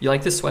 You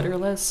like this sweater,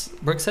 Les?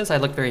 Brooke says I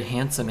look very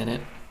handsome in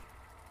it.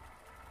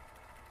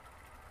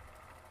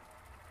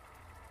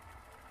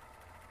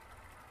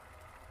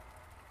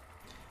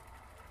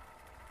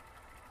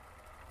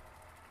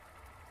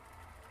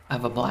 I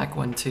have a black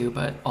one too,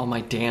 but all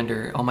my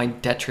dander, all my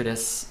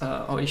detritus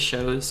always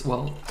shows.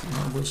 Well,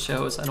 it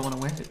shows. I don't want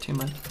to wear it too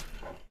much.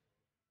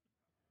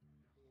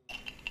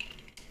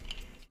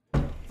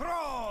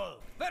 Brawl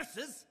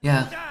versus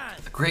Yeah,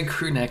 dance. a great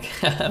crew neck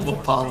will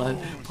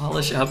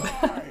polish up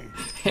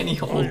any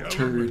old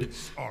turd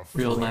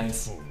real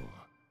nice.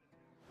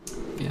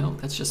 You know,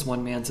 that's just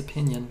one man's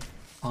opinion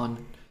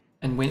on,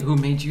 and who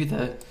made you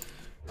the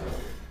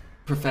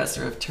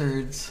professor of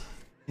turds?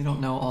 You don't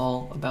know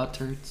all about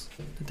turds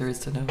that there is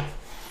to know.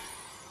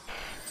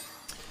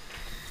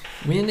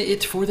 Win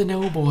it for the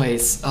no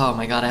boys. Oh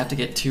my god, I have to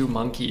get 2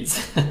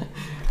 monkeys. I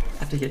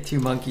have to get 2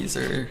 monkeys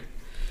or...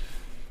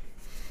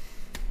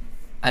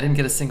 I didn't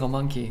get a single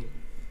monkey.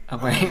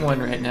 I'm wearing one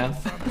right now.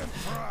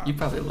 You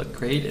probably look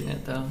great in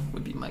it though,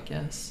 would be my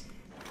guess.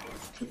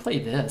 Should play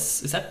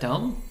this. Is that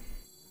dumb?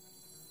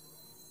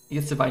 He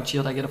gets Divine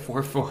Shield, I get a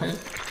 4/4.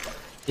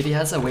 If he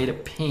has a way to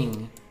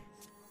ping,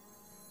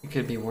 it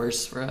could be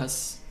worse for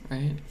us,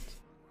 right?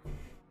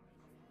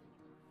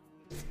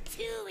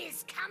 2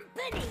 is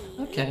company.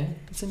 Okay,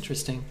 it's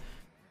interesting.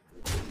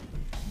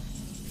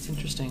 It's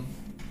interesting.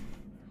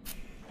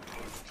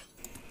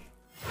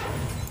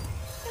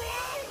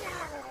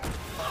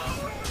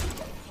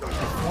 A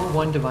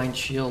 4/1 Divine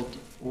Shield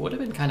would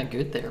have been kind of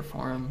good there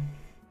for him.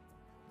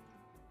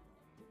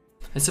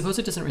 I suppose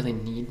it doesn't really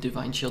need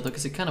Divine Shield though,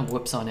 because it kind of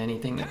whoops on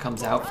anything that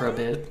comes out for a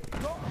bit.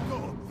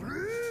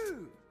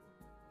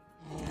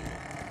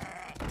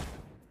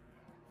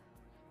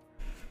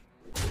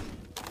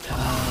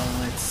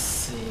 Let's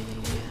see.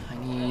 I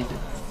need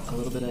a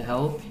little bit of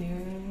help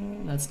here.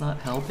 That's not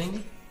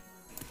helping.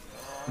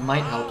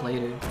 Might help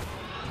later.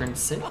 Turn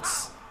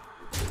 6.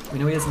 We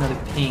know he has another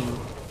ping.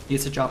 He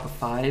gets to drop a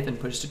 5 and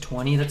push to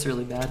 20. That's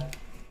really bad.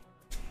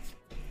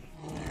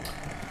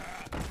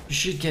 You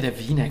should get a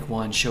V-neck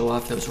one. Show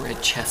off those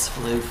red chest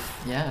floof.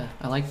 Yeah,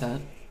 I like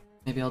that.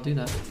 Maybe I'll do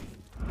that.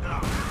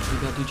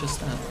 Maybe I'll do just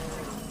that.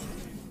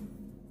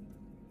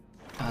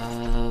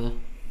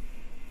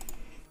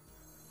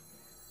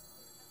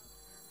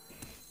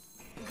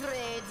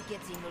 Grades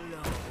getting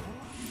low.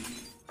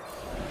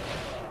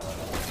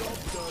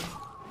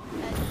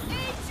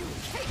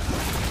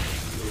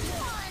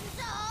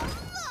 One's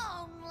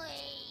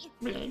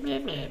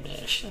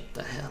lonely. Shut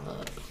the hell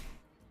up.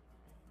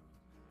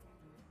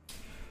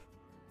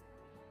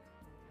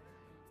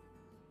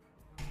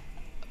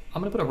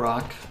 I'm gonna put a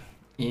rock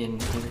in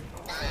here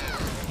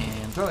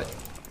and throw it.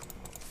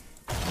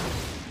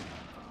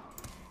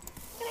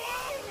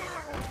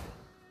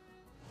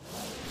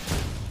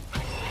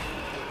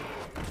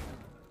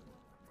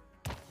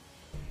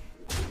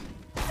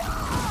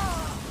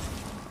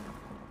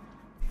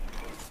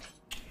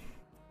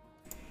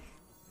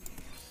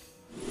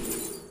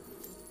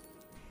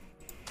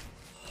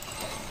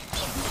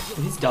 If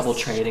he's double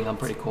trading, I'm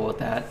pretty cool with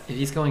that. If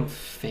he's going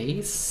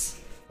face,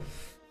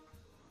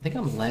 I think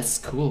I'm less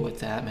cool with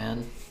that,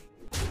 man.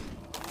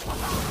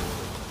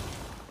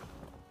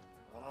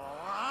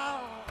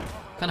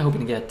 Kinda hoping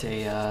to get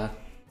a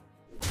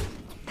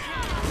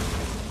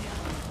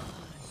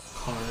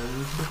card,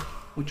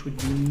 which would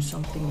do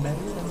something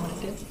better than what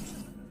it did.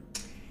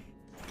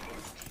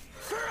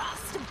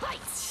 Frost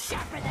bites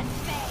sharper than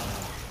fang.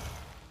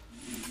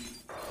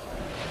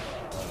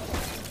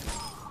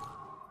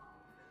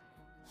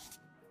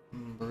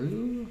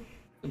 Brew?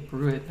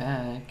 Brew it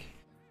back.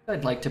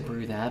 I'd like to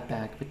brew that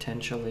back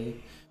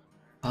potentially.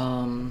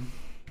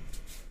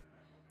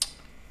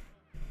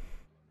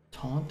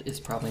 Taunt is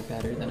probably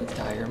better than a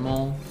Dire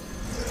Mole.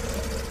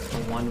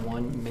 A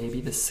 1/1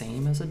 maybe the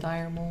same as a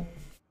Dire Mole.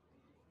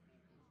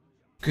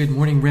 Good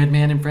morning,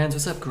 Redman and friends.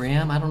 What's up,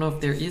 Graham? I don't know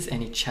if there is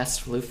any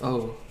chest floof.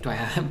 Oh, do I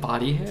have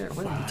body hair?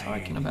 What are you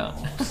talking about?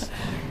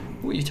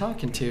 Who are you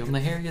talking to? I'm the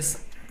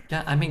hairiest.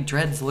 Yeah, I make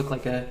dreads look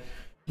like a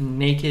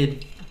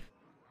naked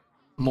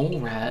mole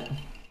rat.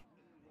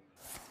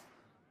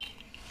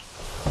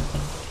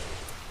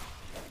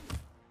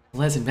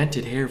 Les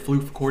invented hair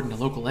floof according to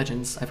local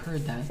legends. I've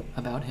heard that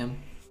about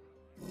him.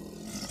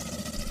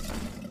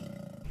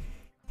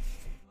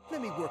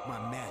 Let me work my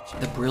magic.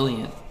 The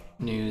brilliant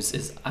news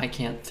is I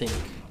can't think.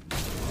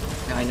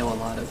 I know a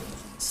lot of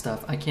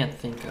stuff. I can't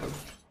think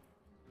of.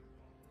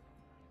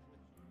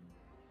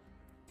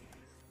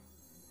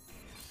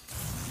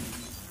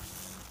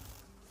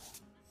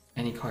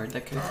 Any card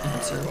that could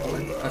answer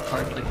or a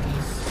card like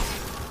this.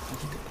 I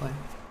think could play.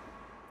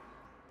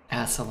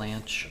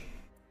 Avalanche.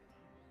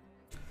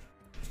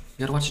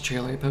 You gotta watch the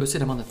trailer I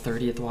posted. I'm on the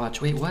 30th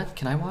watch. Wait, what?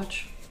 Can I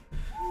watch?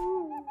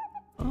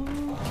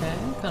 Okay,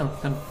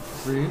 kind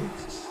of rude.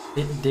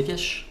 Bit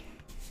dickish.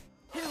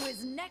 Who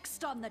is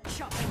next on the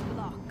chopping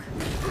block.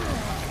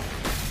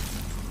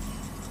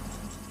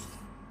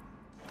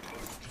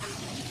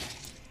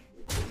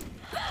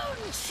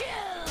 Bone chill.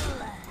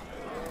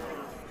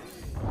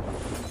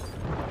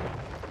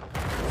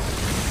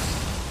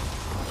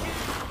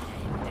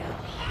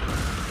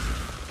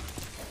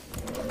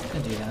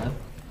 Can do that.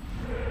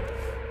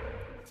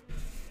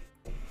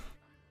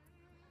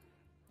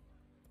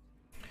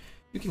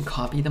 You can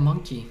copy the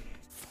monkey.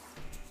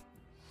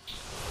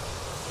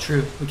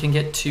 True, we can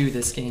get 2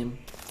 this game.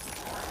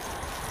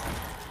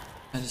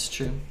 That is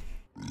true.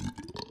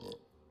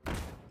 We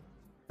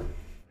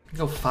can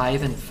go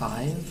 5 and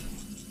 5.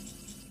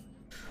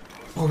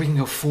 Or we can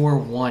go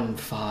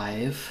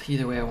 4-1-5.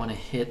 Either way I want to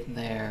hit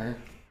there.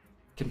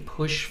 We can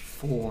push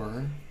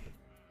 4.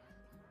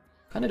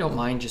 Kinda don't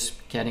mind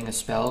just getting a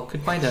spell.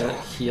 Could find a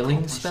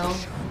healing spell.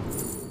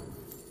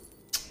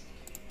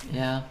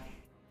 Yeah.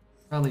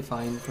 Probably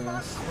fine for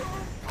us.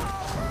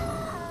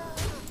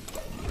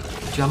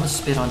 Dude, I'm gonna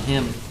spit on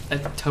him.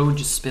 That toad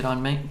just spit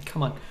on me.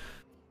 Come on.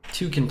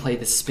 2 can play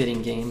the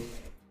spitting game.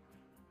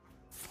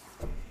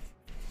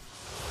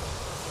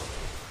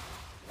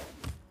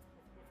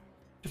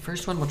 The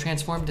first one will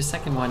transform to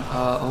second one.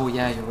 Oh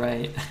yeah, you're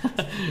right.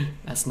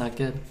 That's not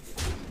good.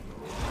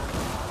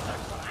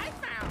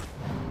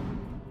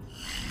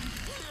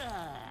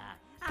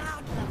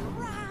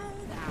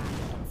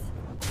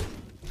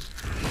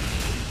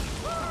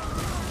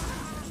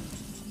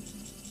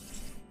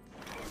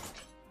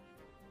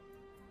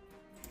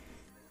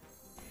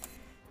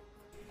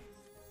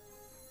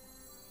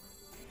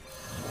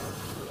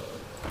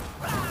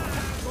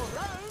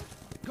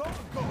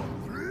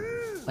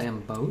 Play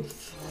them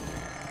both.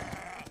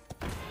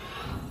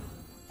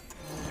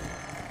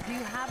 Do you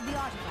have the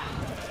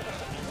artifact?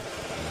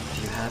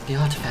 Do you have the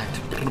artifact?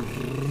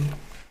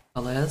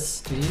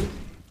 Elise, do you?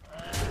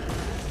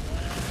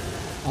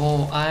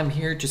 Oh, I'm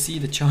here to see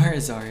the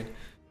Charizard.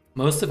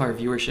 Most of our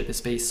viewership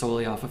is based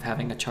solely off of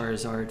having a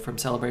Charizard from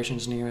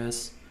celebrations near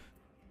us.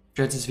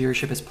 Dreads'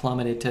 viewership has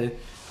plummeted to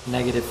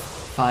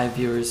 -5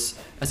 viewers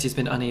as he's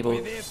been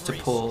unable to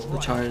pull the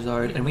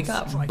Charizard. And we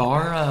got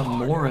Bara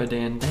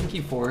Moradin. Thank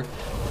you for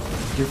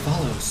your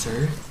follow,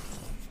 sir.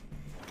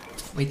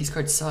 Wait, these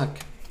cards suck.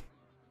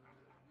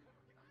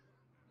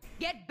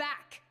 Get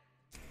back!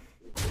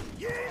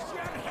 Use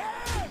your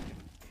head!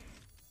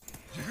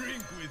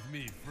 Drink with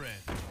me,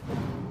 friend.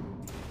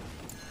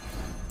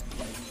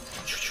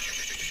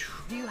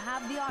 Do you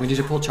have the artifact? We need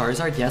to pull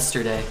Charizard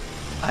yesterday.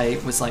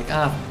 I was like,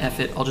 F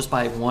it, I'll just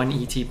buy 1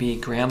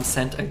 ETB. Graham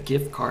sent a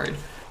gift card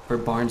for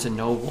Barnes &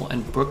 Noble,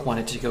 and Brooke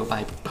wanted to go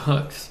buy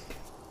books.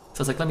 So I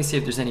was like, let me see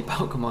if there's any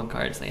Pokemon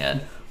cards. They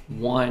had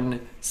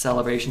 1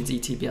 Celebrations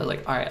ETB. I was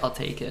like, alright, I'll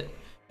take it.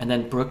 And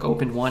then Brooke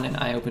opened 1, and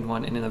I opened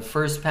 1, and in the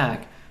first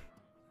pack,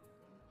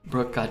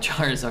 Brooke got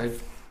Charizard.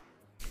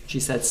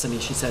 She said to me,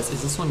 she says,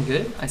 is this one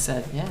good? I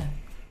said, yeah.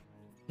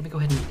 Let me go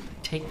ahead and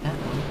take that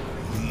one.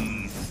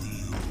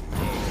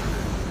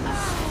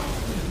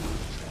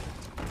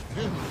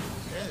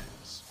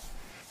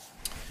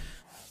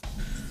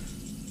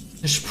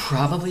 There's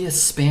probably a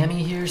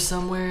spammy here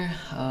somewhere.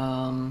 We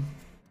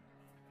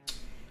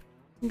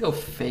can go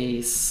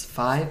face.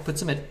 5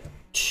 puts him at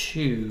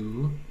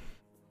 2.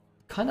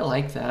 Kind of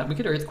like that. We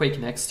could Earthquake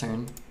next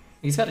turn.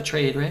 He's got a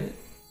trade, right?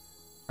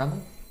 Probably.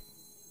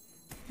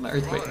 I'm gonna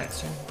Earthquake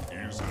next turn.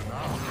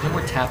 No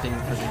more tapping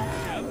for him.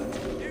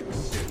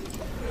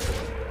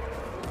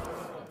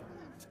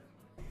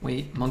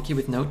 Wait, monkey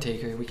with note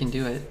taker. We can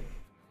do it.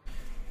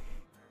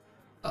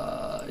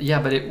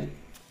 Yeah, but it.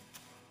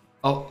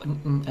 Oh,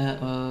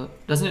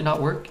 doesn't it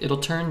not work? It'll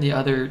turn the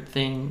other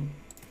thing.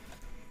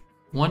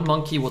 1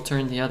 monkey will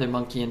turn the other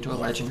monkey into a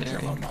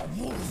legendary.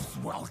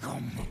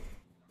 Welcome.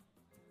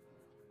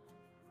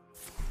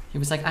 He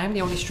was like, I'm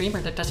the only streamer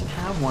that doesn't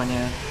have one.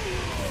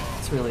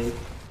 It's really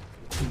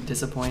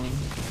disappointing.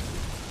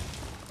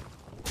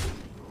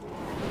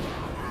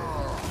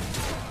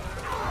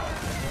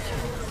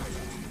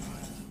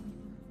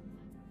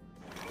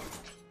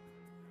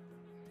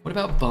 What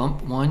about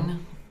bump?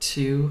 1,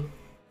 2.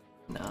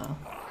 Nah,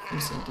 I'm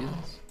just gonna do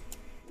this.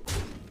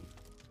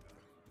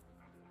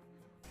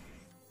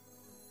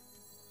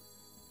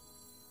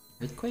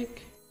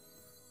 Earthquake?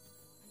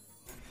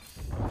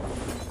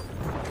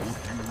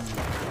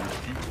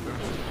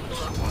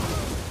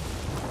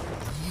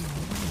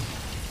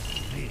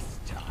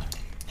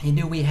 He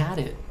knew we had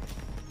it.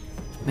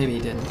 Maybe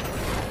he didn't.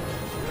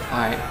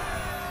 Alright.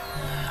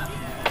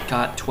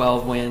 Got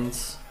 12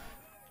 wins.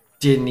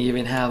 Didn't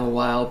even have a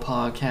Wild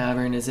Paw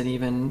Cavern. Is it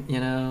even, you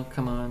know,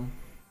 come on.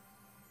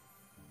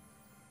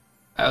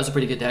 That was a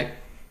pretty good deck.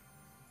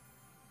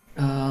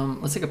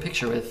 Let's take a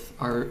picture with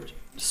our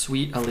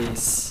sweet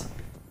Elise.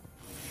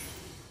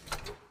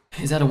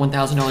 Is that a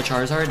 $1,000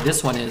 Charizard?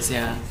 This one is,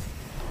 yeah.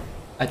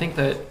 I think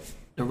that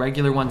the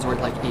regular one's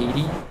worth like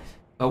 80,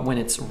 but when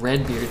it's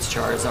Redbeard's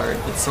Charizard,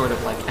 it's sort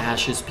of like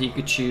Ash's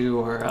Pikachu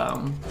or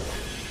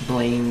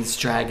Blaine's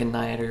Dragon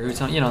Knight or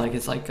something, you know, like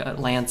it's like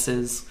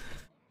Lance's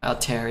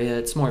Altaria.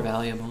 It's more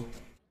valuable.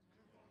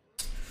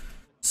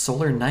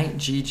 Solar Knight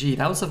GG.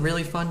 That was a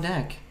really fun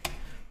deck.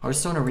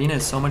 Hearthstone Arena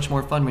is so much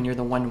more fun when you're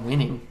the one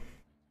winning.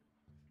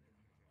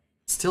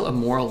 Still a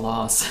moral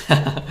loss.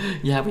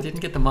 Yeah, we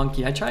didn't get the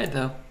monkey. I tried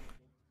though.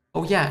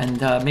 Oh yeah,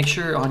 and make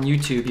sure on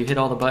YouTube you hit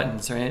all the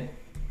buttons, right?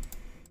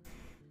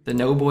 The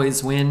no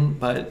boys win,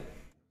 but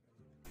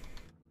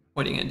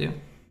what are you gonna do?